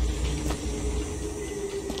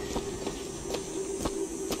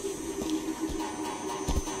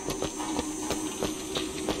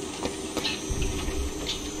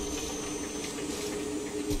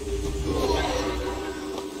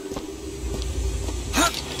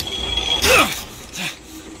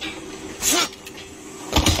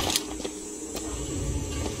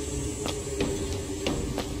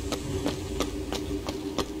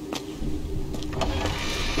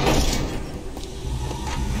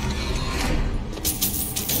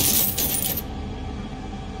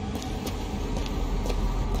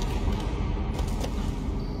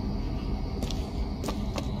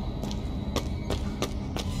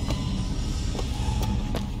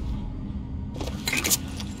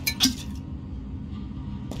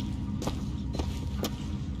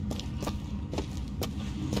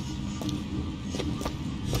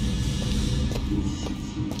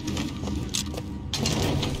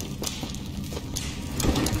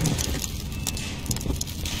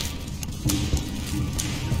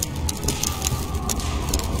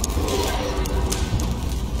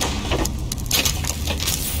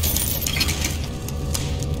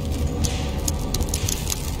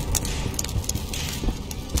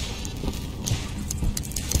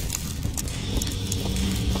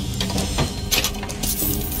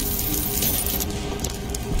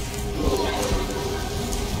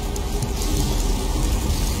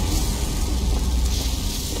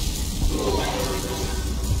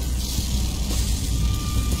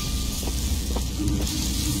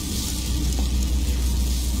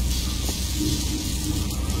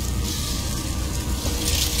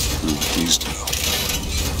 These two.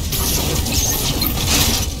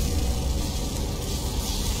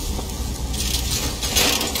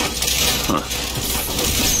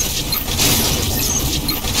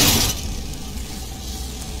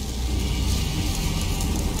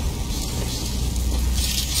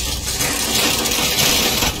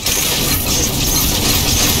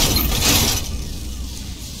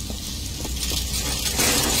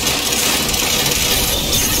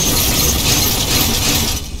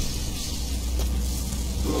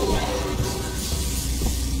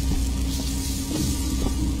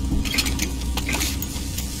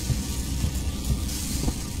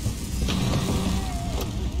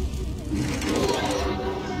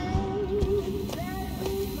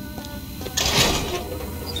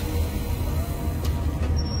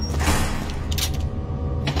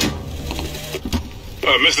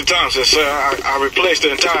 Mr. Thompson, sir, I replaced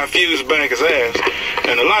the entire fuse banker's ass,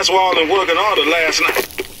 and the lights were all in working order last night.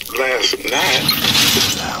 Last night?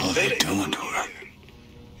 What the hell are they doing to her?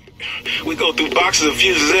 We go through boxes of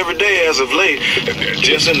fuses every day as of late.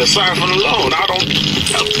 Just in the siphon alone, I don't...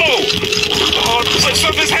 Oh,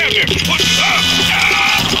 something's happening! What?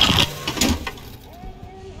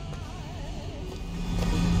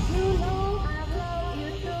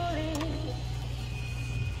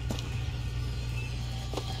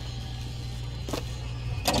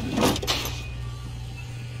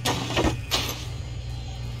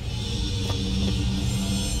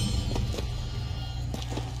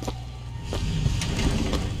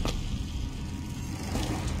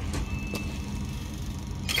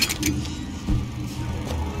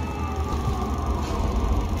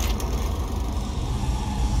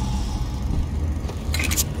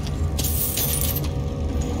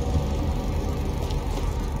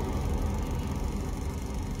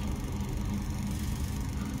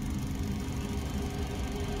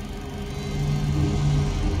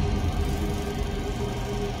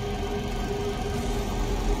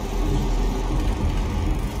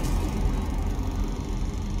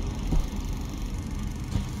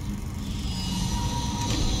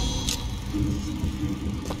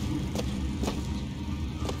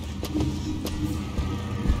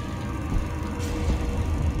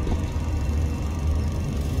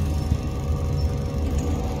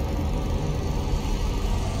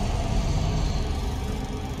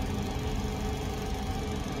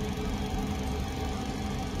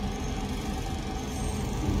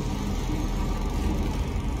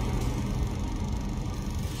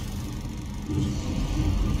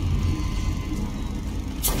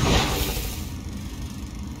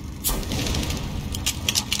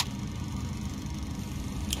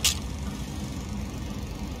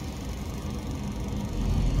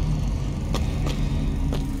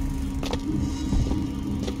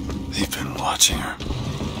 Watching her.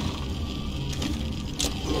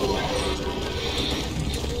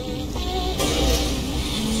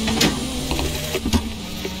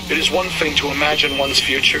 It is one thing to imagine one's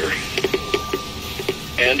future,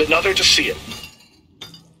 and another to see it.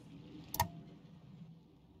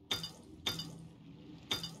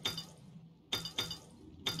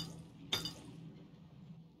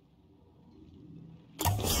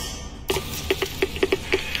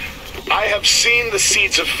 have seen the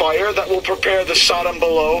seeds of fire that will prepare the Sodom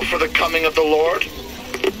below for the coming of the Lord.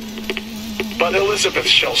 But Elizabeth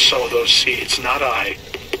shall sow those seeds, not I.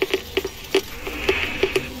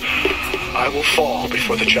 I will fall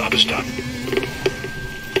before the job is done.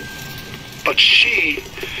 But she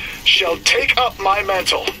shall take up my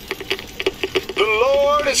mantle. The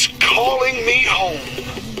Lord is calling me home.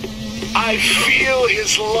 I feel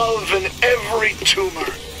his love in every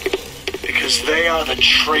tumor, because they are the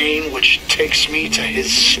train which takes me to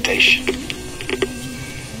his station.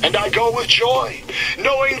 And I go with joy,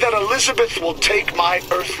 knowing that Elizabeth will take my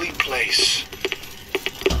earthly place.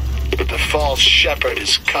 But the false shepherd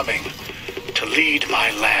is coming to lead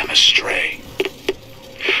my lamb astray.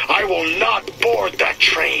 I will not board that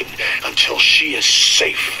train until she is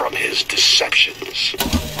safe from his deceptions.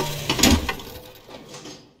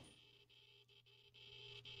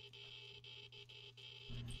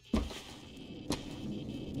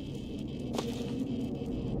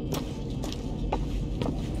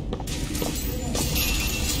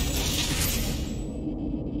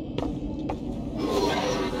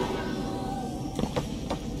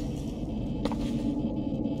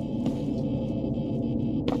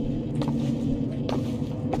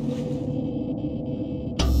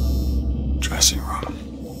 Dressing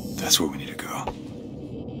room. That's where we need to go.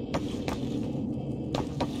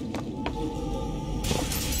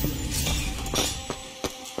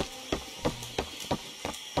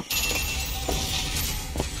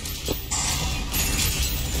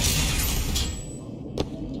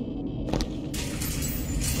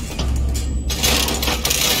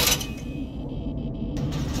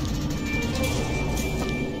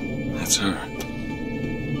 That's her.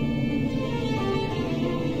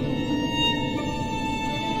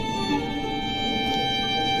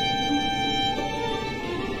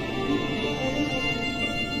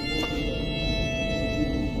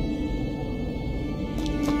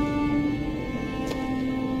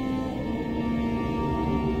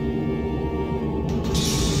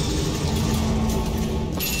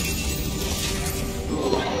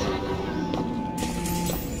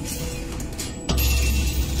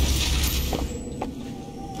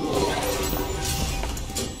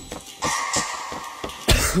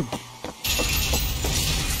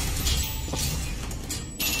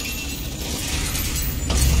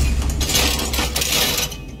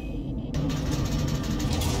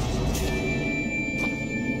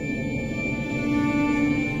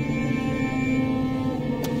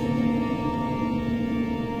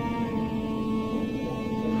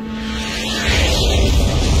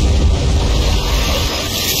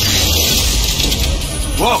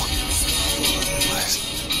 Whoa!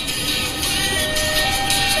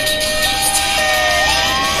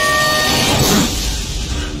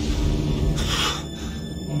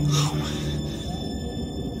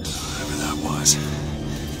 Whatever that was,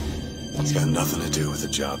 it's got nothing to do with the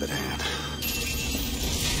job at hand.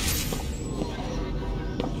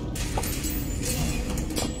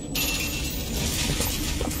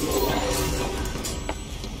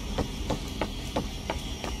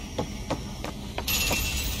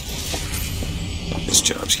 This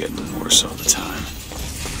job's getting worse all the time.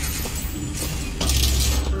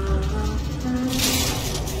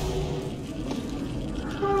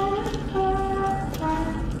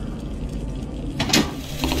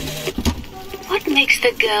 What makes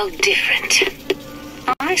the girl different?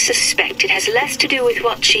 I suspect it has less to do with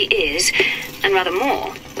what she is, and rather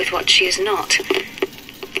more with what she is not.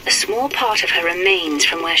 A small part of her remains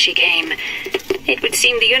from where she came. It would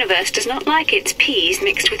seem the universe does not like its peas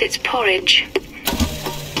mixed with its porridge.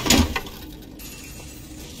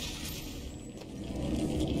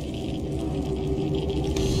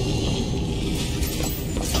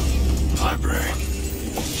 Library.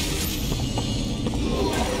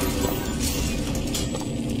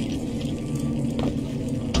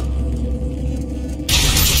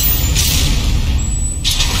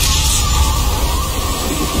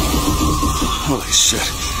 Holy shit.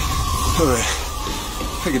 Alright,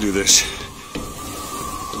 I can do this.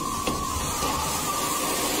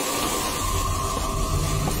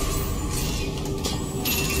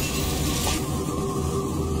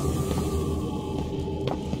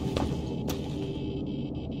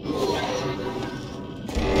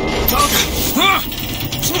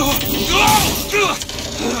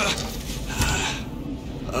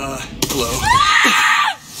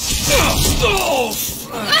 Hello.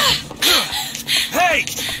 Hey!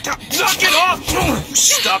 Knock it off!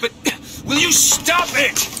 Stop it! Will you stop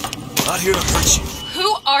it? I'm not here to hurt you.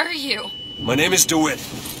 Who are you? My name is DeWitt.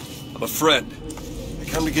 I'm a friend. I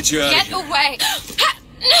come to get you out of here. Get away!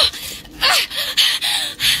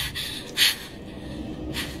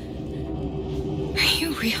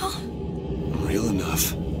 real? Real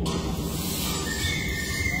enough.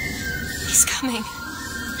 He's coming.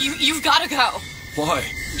 You've gotta go. Why?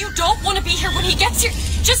 You don't want to be here when he gets here.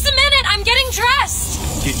 Just a minute, I'm getting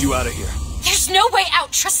dressed. Get you out of here. There's no way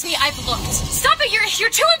out. Trust me, I've looked. Stop it, you're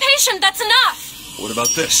too impatient. That's enough. What about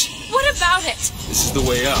this? What about it? This is the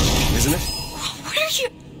way out, isn't it? What are you...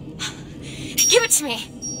 Give it to me.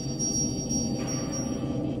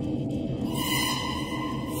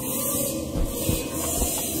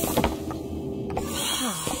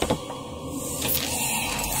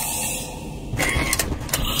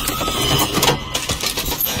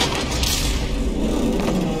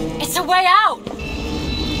 It's a way out.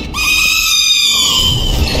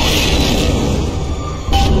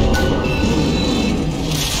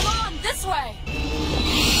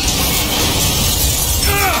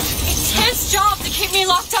 His job to keep me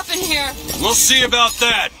locked up in here. We'll see about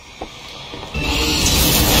that.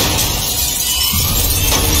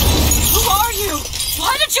 Who are you?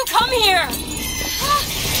 Why did you come here?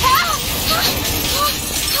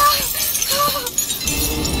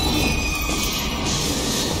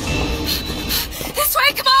 This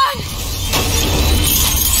way, come on!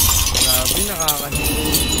 Grabe,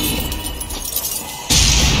 nakakahiya.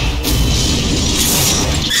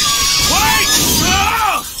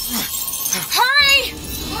 Hurry!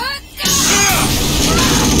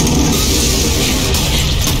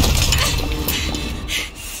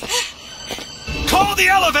 Call the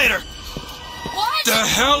elevator! What? The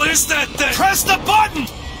hell is that thing? Press the button!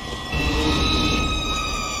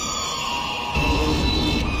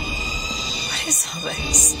 What is all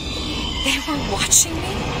this? They were watching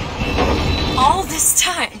me? All this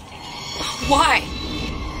time? Why?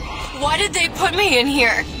 Why did they put me in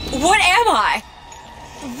here? What am I?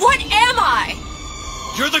 What am I?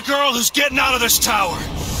 You're the girl who's getting out of this tower.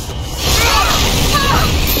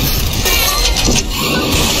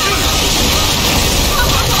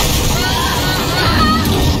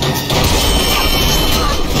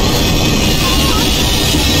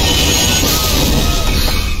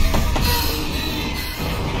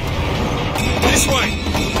 This way.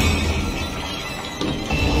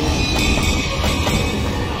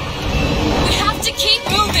 We have to keep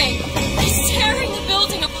moving. He's tearing the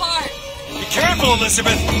building apart. Be careful,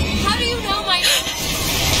 Elizabeth. How do you know my...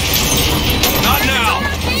 Not now.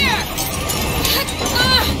 Here.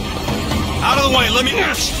 Out of the way, let me...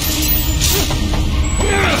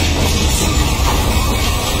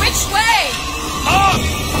 Which way? Up!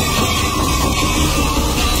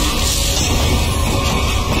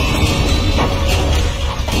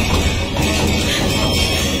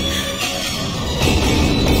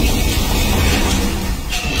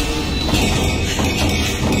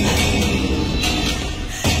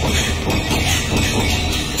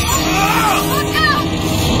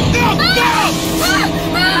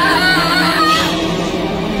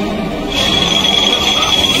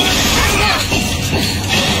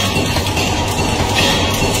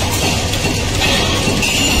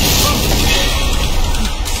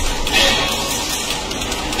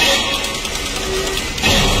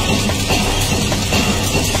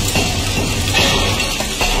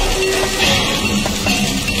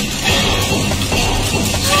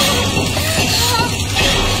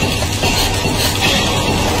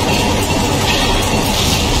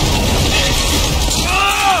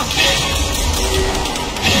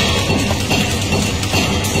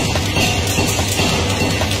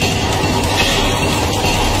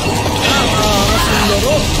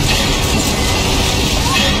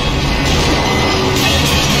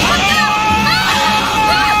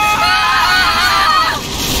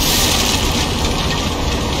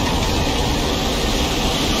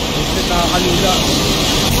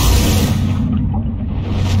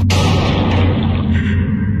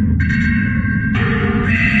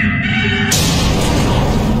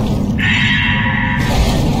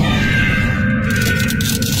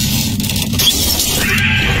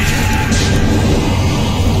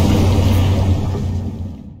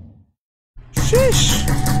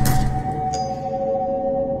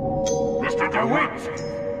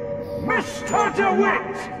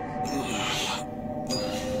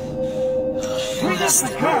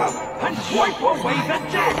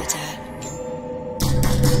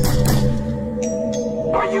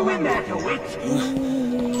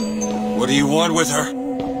 What do you want with her?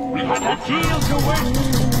 We had a deal to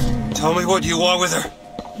win. Tell me what you want with her.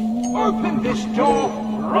 Open this door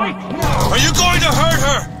right now. Are you going to hurt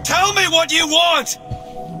her? Tell me what you want!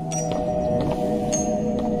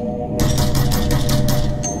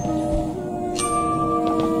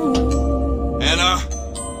 Anna?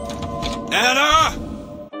 Anna?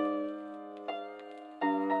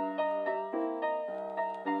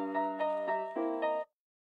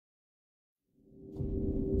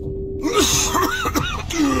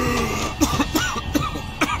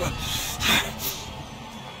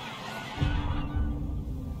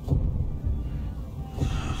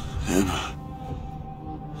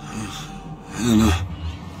 Anna.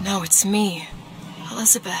 No, it's me,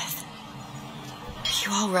 Elizabeth.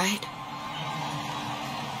 You all right?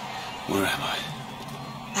 Where am I?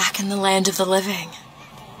 Back in the land of the living.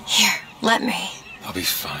 Here, let me. I'll be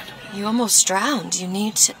fine. You almost drowned. You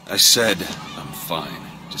need to... I said I'm fine.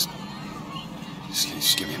 Just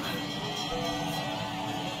give me a minute.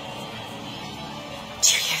 Do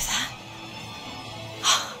you hear that?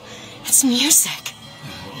 It's music.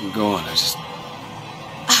 Go on, I just...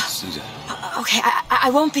 Okay,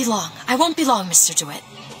 I won't be long. I won't be long, Mr. DeWitt.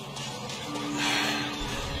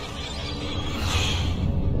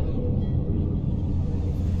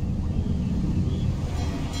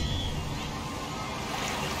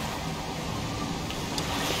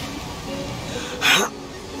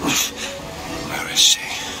 Where is she?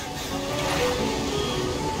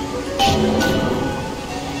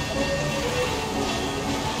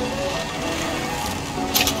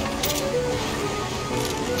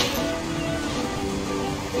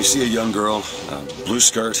 You see a young girl, blue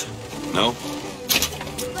skirt? No?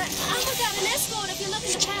 But Uncle got an escort if you're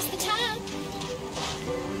looking to pass the time.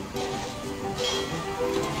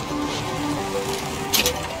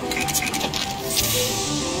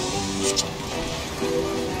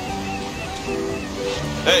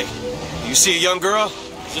 Hey, you see a young girl?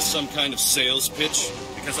 Is this some kind of sales pitch?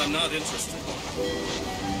 Because I'm not interested.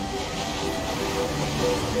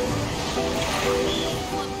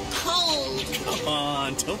 Cold. Come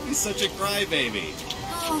on, don't be such a crybaby.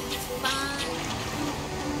 Oh, fine.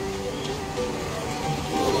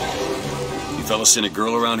 You fellas seen a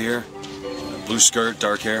girl around here? Blue skirt,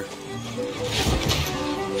 dark hair?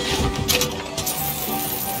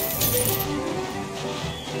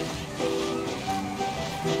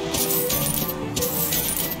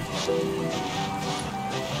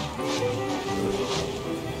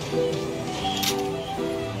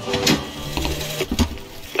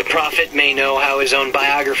 The prophet may know how his own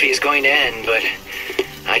biography is going to end, but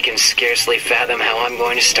I can scarcely fathom how I'm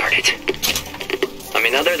going to start it. I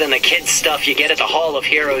mean, other than the kids' stuff you get at the Hall of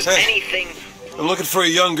Heroes, anything... I'm looking for a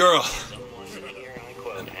young girl.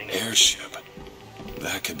 An airship.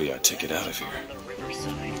 That could be our ticket out of here.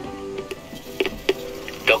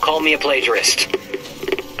 They'll call me a plagiarist,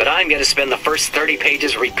 but I'm going to spend the first 30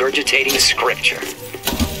 pages regurgitating scripture.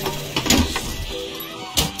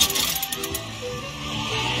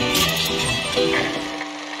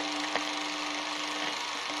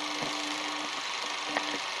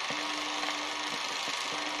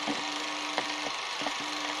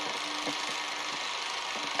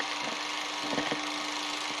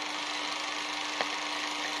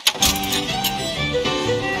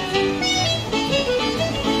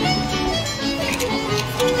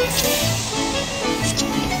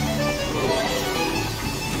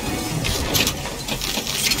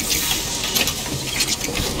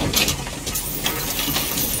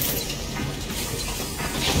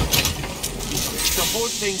 The whole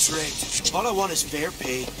thing's rigged. All I want is fair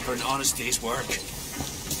pay for an honest day's work.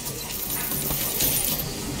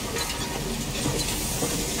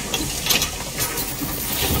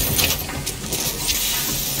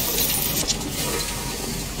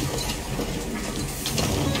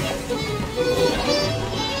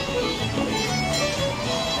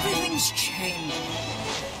 Everything's changed.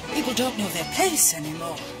 People don't know their place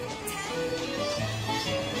anymore.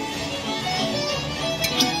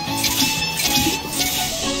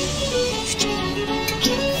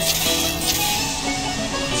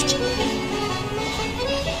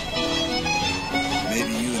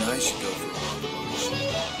 Maybe you and I should go for a walk.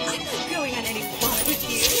 I'm not going on any walk with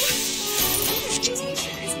you. Your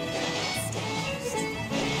reputation isn't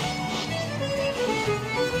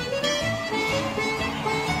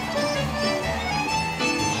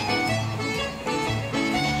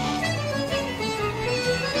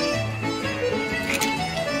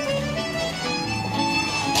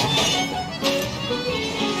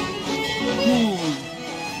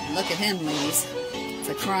Look at him, ladies. It's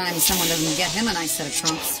a crime someone doesn't get him a nice set of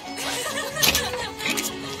trunks.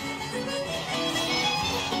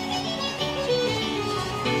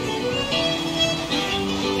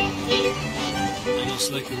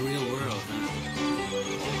 Almost like the real world, huh?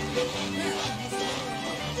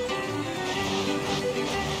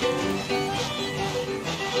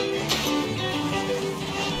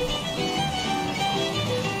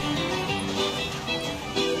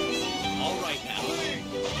 All right now.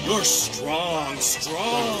 You're strong. To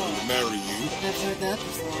marry you. I've heard that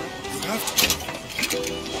before. You have to.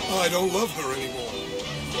 I don't love her anymore.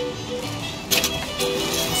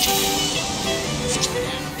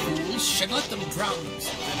 Fools should let them drown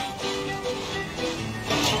themselves.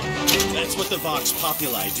 That's what the Vox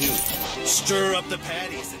Populi do. Stir up the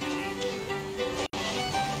patties.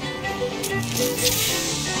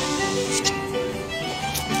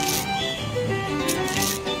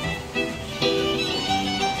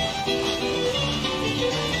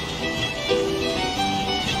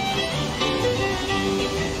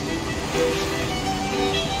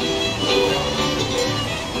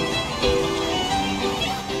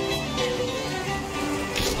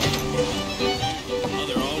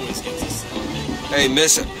 Hey,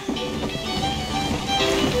 miss it.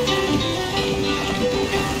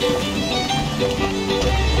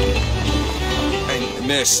 Hey,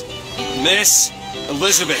 Miss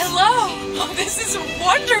Elizabeth. Hello! Oh, this is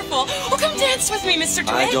wonderful! Oh, come dance with me, Mr.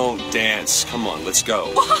 Twin. I don't dance. Come on, let's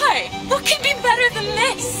go. Why? What could be better than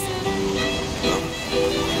this?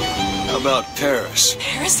 How about Paris?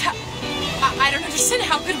 Paris? I don't understand.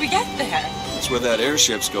 How could we get there? That's where that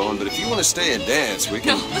airship's going, but if you want to stay and dance, we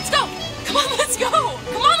can... No, let's go! Come on, let's go!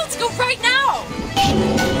 Come on, let's go right now!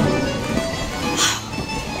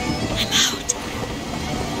 I'm out.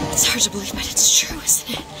 It's hard to believe, but it's true,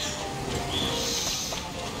 isn't it?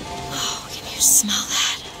 Oh, can you smell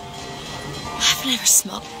that? I've never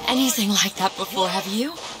smelled anything like that before, have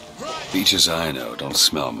you? Beaches I know don't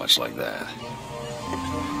smell much like that.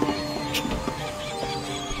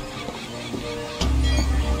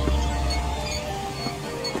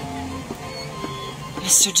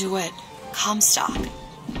 Mr. DeWitt, Comstock.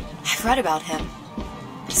 I've read about him.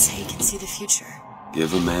 They say he can see the future.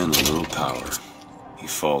 Give a man a little power. He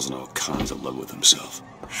falls in all kinds of love with himself.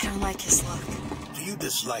 I don't like his look. Do you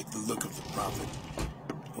dislike the look of the prophet?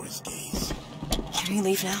 Or his gaze? Can we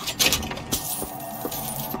leave now?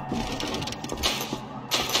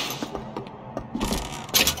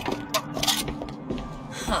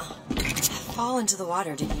 Huh. That fall into the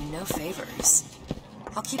water did you no favors.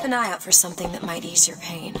 I'll keep an eye out for something that might ease your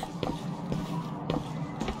pain.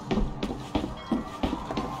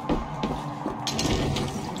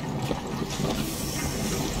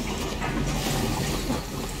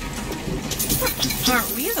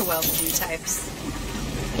 Aren't we the well-to-do types?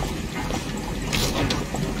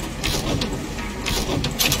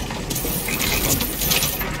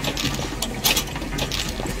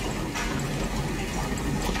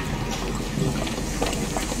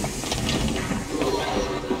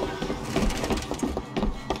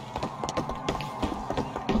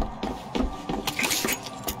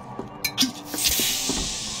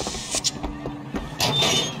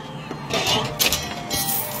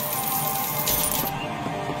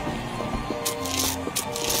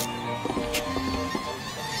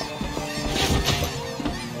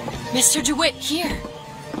 Mr. DeWitt, here.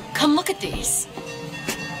 Come look at these.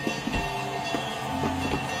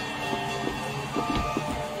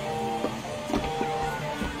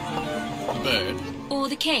 Bird. Or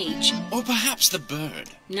the cage. Or perhaps the bird.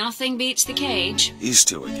 Nothing beats the cage. These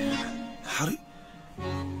two again. How do you...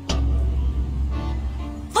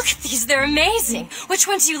 Look at these, they're amazing. Which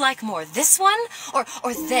one do you like more, this one or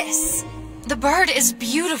this? The bird is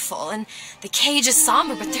beautiful and the cage is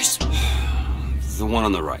somber, but there's... The one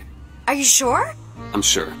on the right. Are you sure? I'm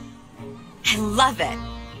sure. I love it.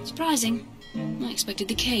 Surprising. I expected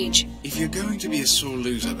the cage. If you're going to be a sore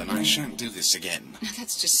loser, then I shan't do this again. Now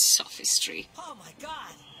that's just sophistry. Oh my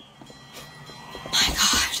God! My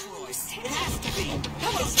God. It has to be.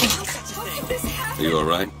 How could this happen? Are you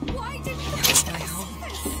alright? Why did It's my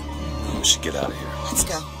home. We should get out of here. Let's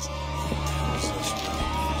go.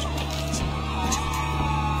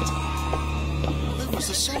 There was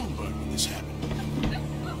a songbird when this happened.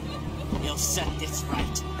 He'll set this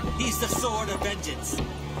right. He's the sword of vengeance.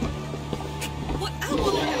 What I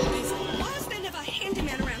want to know is, why is there never a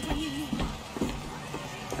handyman around when you need one?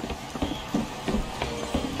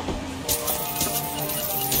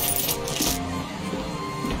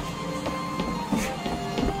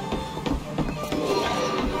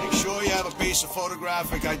 Make sure you have a piece of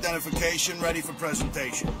photographic identification ready for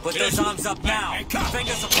presentation. Put those arms up now. Hey, come.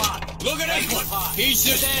 Fingers apart. Look at that Fingers one. apart. He's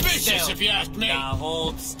Stand suspicious, still. if you ask me. Now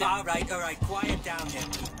hold still. All right, quiet down here.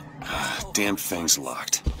 Damn thing's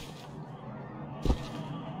locked.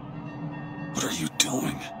 What are you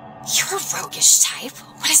doing? You're a roguish type.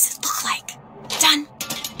 What does it look like? Done.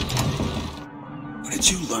 Where did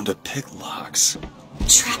you learn to pick locks?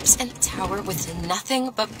 Trapped in a tower with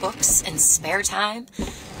nothing but books and spare time?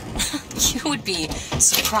 You would be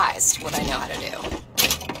surprised what I know how to do.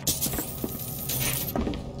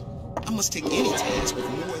 I must take any task with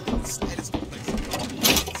more than the slightest pleasure.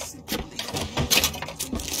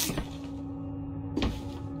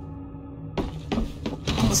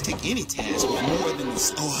 I must take any task with more than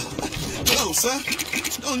the... Oh, hello, sir.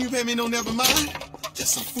 Don't you pay me no never mind.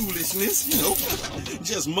 Just some foolishness, you know.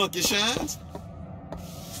 Just monkey shines.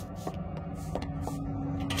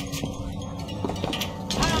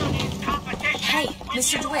 Hey,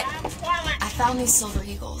 Mr. DeWitt. I found these silver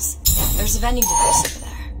eagles. There's a vending device over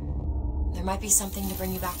there. There might be something to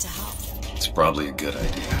bring you back to health. It's probably a good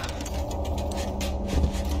idea.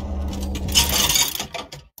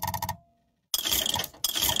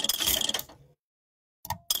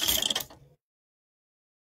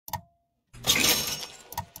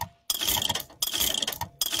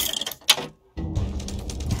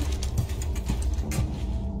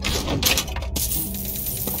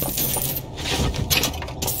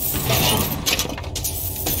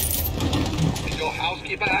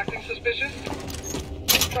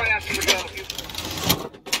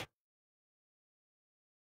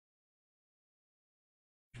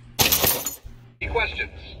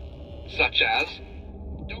 Questions, such as,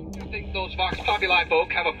 don't you think those Vox Populi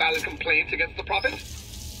folk have a valid complaint against the Prophet?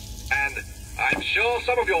 And I'm sure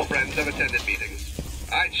some of your friends have attended meetings.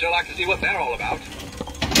 I'd sure like to see what they're all about.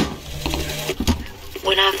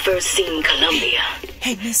 When I first seen Columbia,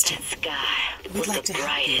 hey, mister, that sky was like the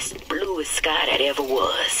brightest, bluest sky that ever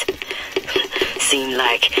was. Seemed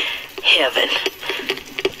like heaven.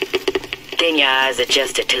 Then your eyes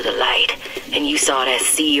adjusted to the light, and you saw that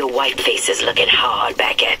sea of white faces looking hard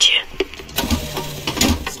back at you.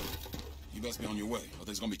 You best be on your way, or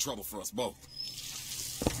there's gonna be trouble for us both.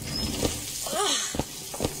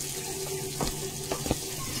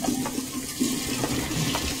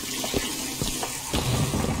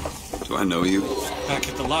 Do I know you? Back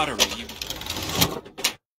at the lottery, you...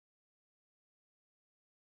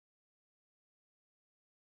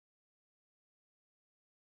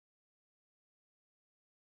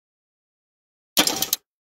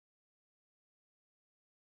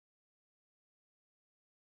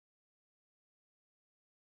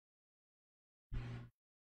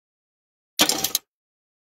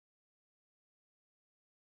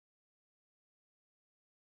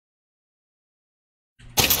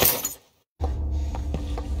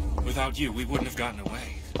 Without you, we wouldn't have gotten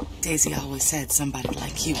away. Daisy always said somebody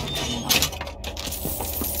like you would come along.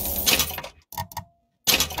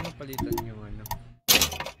 Ano palitan yung ano?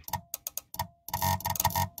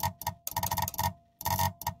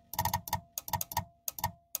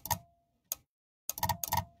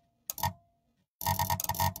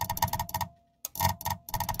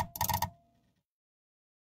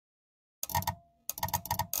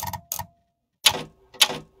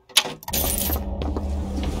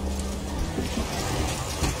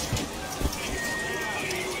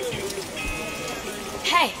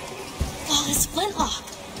 Hey, flawless flintlock.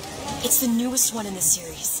 It's the newest one in the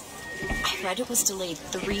series. I read it was delayed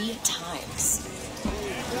 3 times.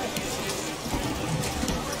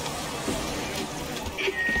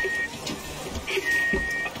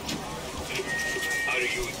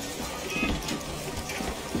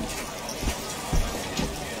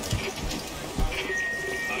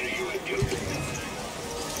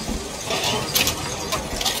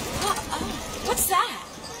 What's that?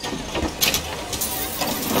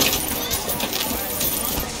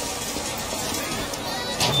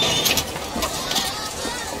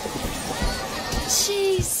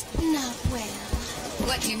 She's not well.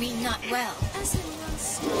 What do you mean, not well? As in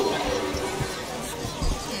once.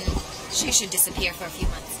 She should disappear for a few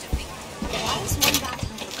months, don't we? Why is one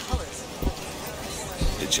bathroom for colors?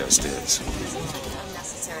 It just is. Seems like an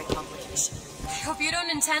unnecessary complication. I hope you don't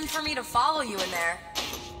intend for me to follow you in there.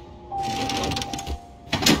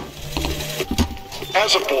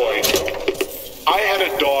 As a boy, I had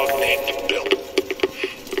a dog named Bill.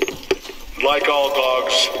 Like all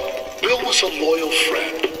dogs, Bill was a loyal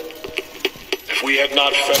friend. If we had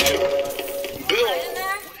not fed him, Bill...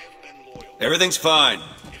 Everything's fine.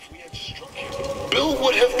 Bill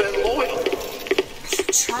would have been loyal. Are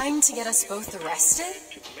you trying to get us both arrested?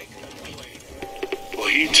 Will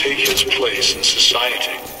he take his place in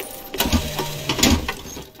society?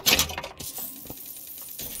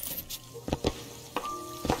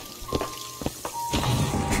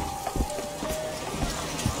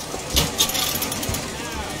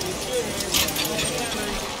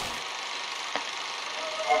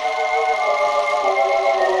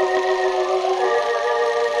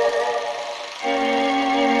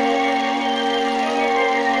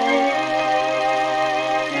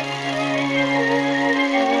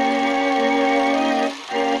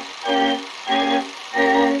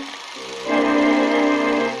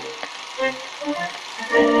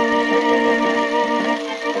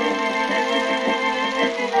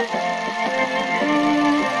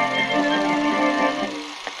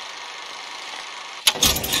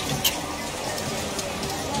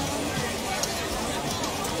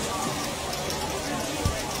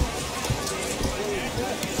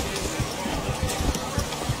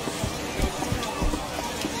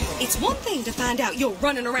 It's one thing to find out you're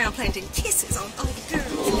running around planting kisses on all the girls.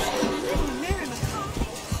 Oh, Mary McCarthy.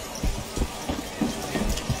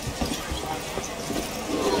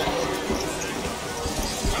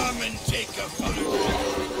 Come and take a photograph.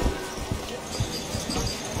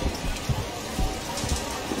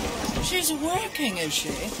 She's working, is she?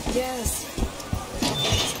 Yes.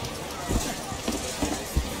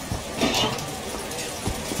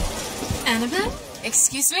 Annabelle?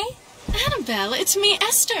 Excuse me? Annabelle, it's me,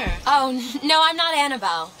 Esther. Oh, no, I'm not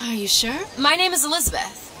Annabelle. Are you sure? My name is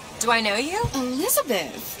Elizabeth. Do I know you?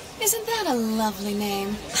 Elizabeth? Isn't that a lovely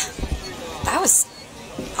name? That was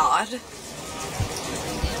odd.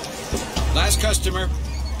 Last customer.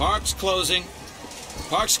 Park's closing.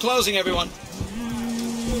 Park's closing, everyone.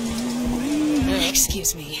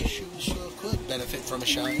 Excuse me. You sure could benefit from a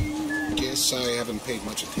shine. Guess I haven't paid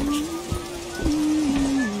much attention.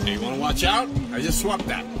 Hey, you want to watch out? I just swapped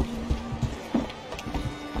that.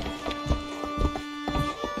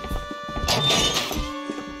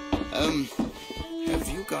 Have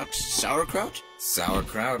you got sauerkraut?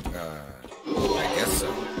 Sauerkraut? I guess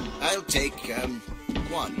so. I'll take,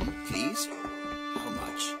 one, please. How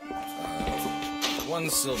much? 1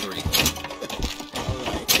 silver each.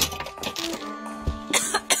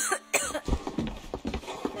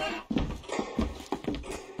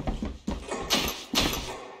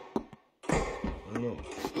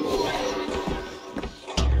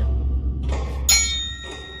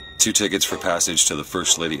 Two tickets for passage to the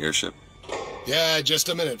First Lady airship. Yeah, just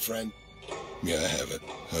a minute, friend. Yeah, I have it.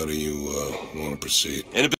 How do you, want to proceed?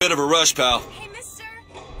 In a bit of a rush, pal. Hey, mister,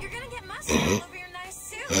 you're gonna get mustard all over your nice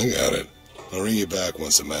suit. I got it. I'll ring you back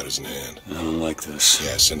once the matter's in hand. I don't like this.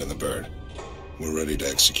 Yeah, send in the bird. We're ready to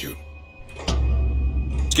execute.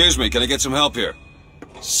 Excuse me, can I get some help here?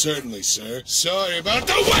 Certainly, sir. Sorry about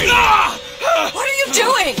the wait! Ah! What are you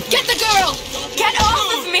doing? Get the girl! Get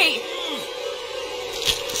off of me!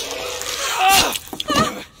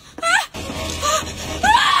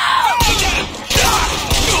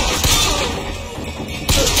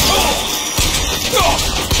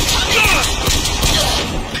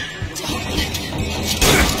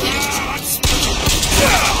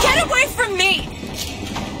 Get away from me!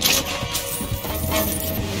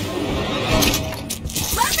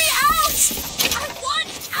 Let me out! I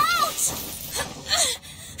want out!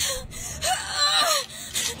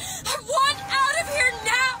 I want out of here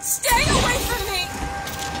now! Stay away from me!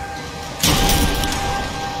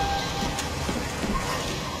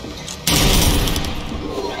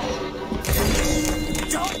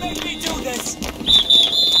 Don't make me do this!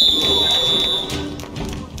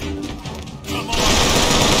 Come on!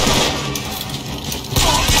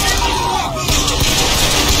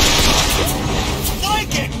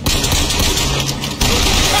 Like it!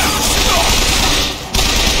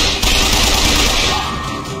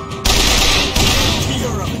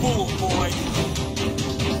 You're a fool, boy!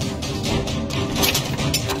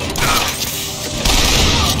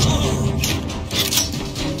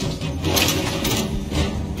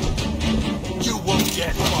 You won't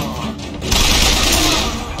get far.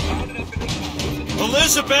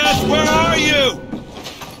 Elizabeth, where are you?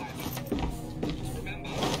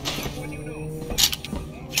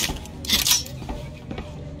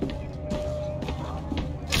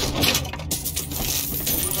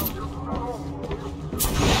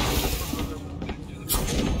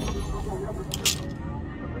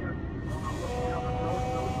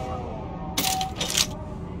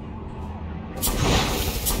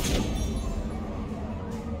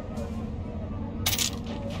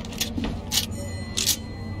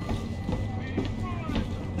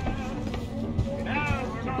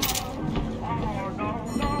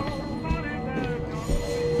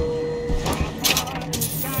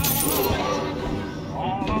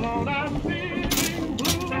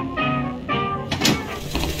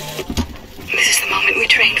 This is the moment we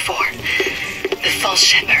trained for. The false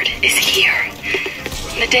shepherd is here.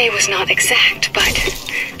 The day was not exact, but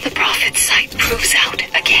the prophet's sight proves out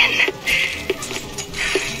again.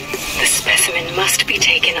 The specimen must be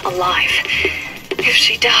taken alive. If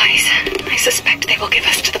she dies, I suspect they will give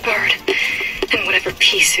us to the bird, and whatever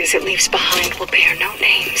pieces it leaves behind will bear no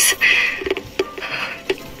names.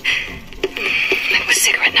 And with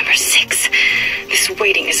cigarette number 6, this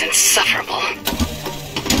waiting is insufferable.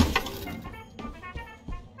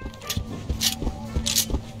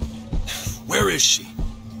 Where is she?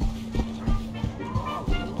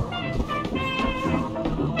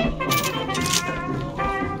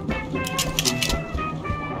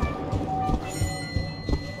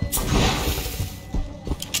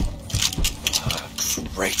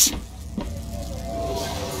 Great.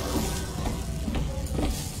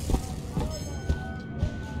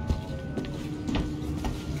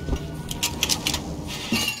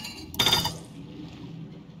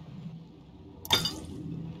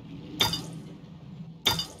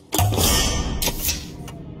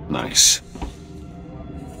 Nice.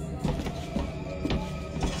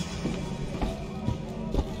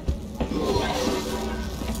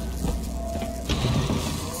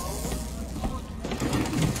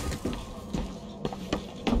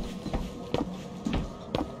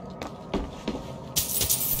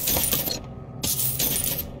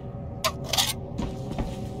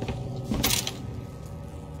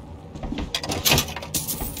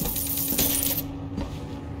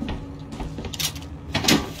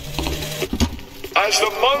 As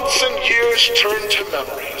the months and years turned to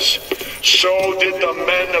memories, so did the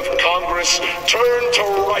men of Congress turn to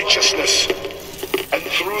righteousness. And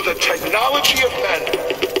through the technology of men,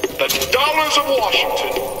 the dollars of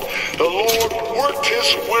Washington, the Lord worked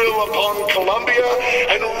his will upon Columbia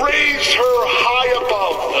and raised her high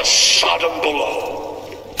above the Sodom below.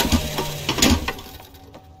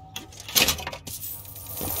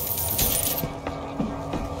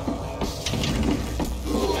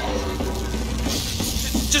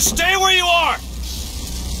 Just stay where you are!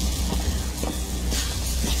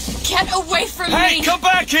 Get away from me! Hey, come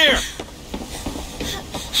back here!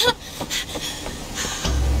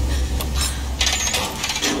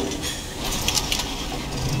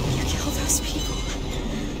 You killed those people.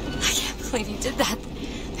 I can't believe you did that.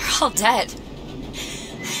 They're all dead.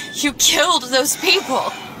 You killed those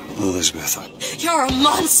people. Elizabeth, You're a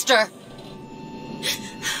monster.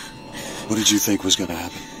 what did you think was gonna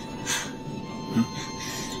happen?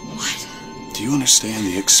 Do you understand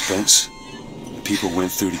the expense that people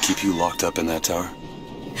went through to keep you locked up in that tower?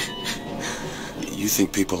 You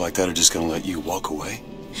think people like that are just gonna let you walk away?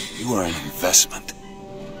 You are an investment,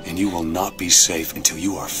 and you will not be safe until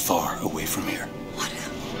you are far away from here.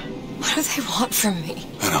 What do they want from me?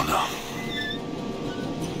 I don't know.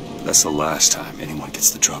 That's the last time anyone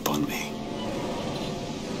gets the drop on me.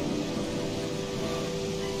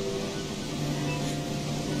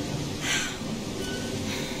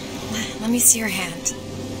 Let me see your hand.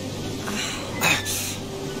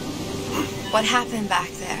 What happened back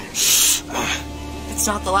there? It's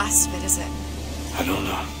not the last of it, is it? I don't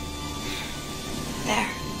know. There.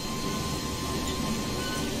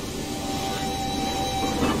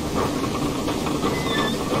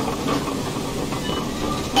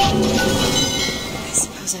 I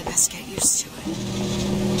suppose I best get used to it.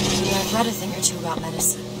 I've read a thing or two about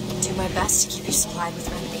medicine. Do my best to keep you supplied with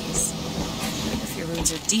remedies. If your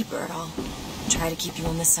wounds are deeper, I'll try to keep you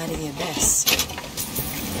on this side of the abyss.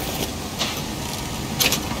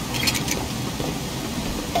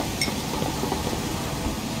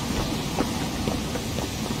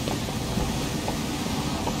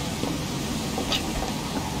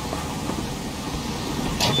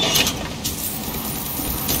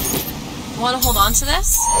 Want to hold on to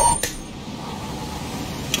this?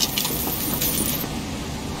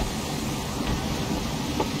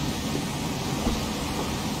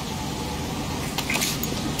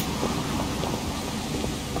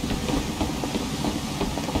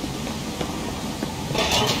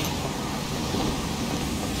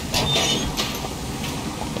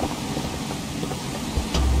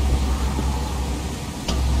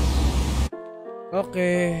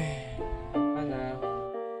 Okay.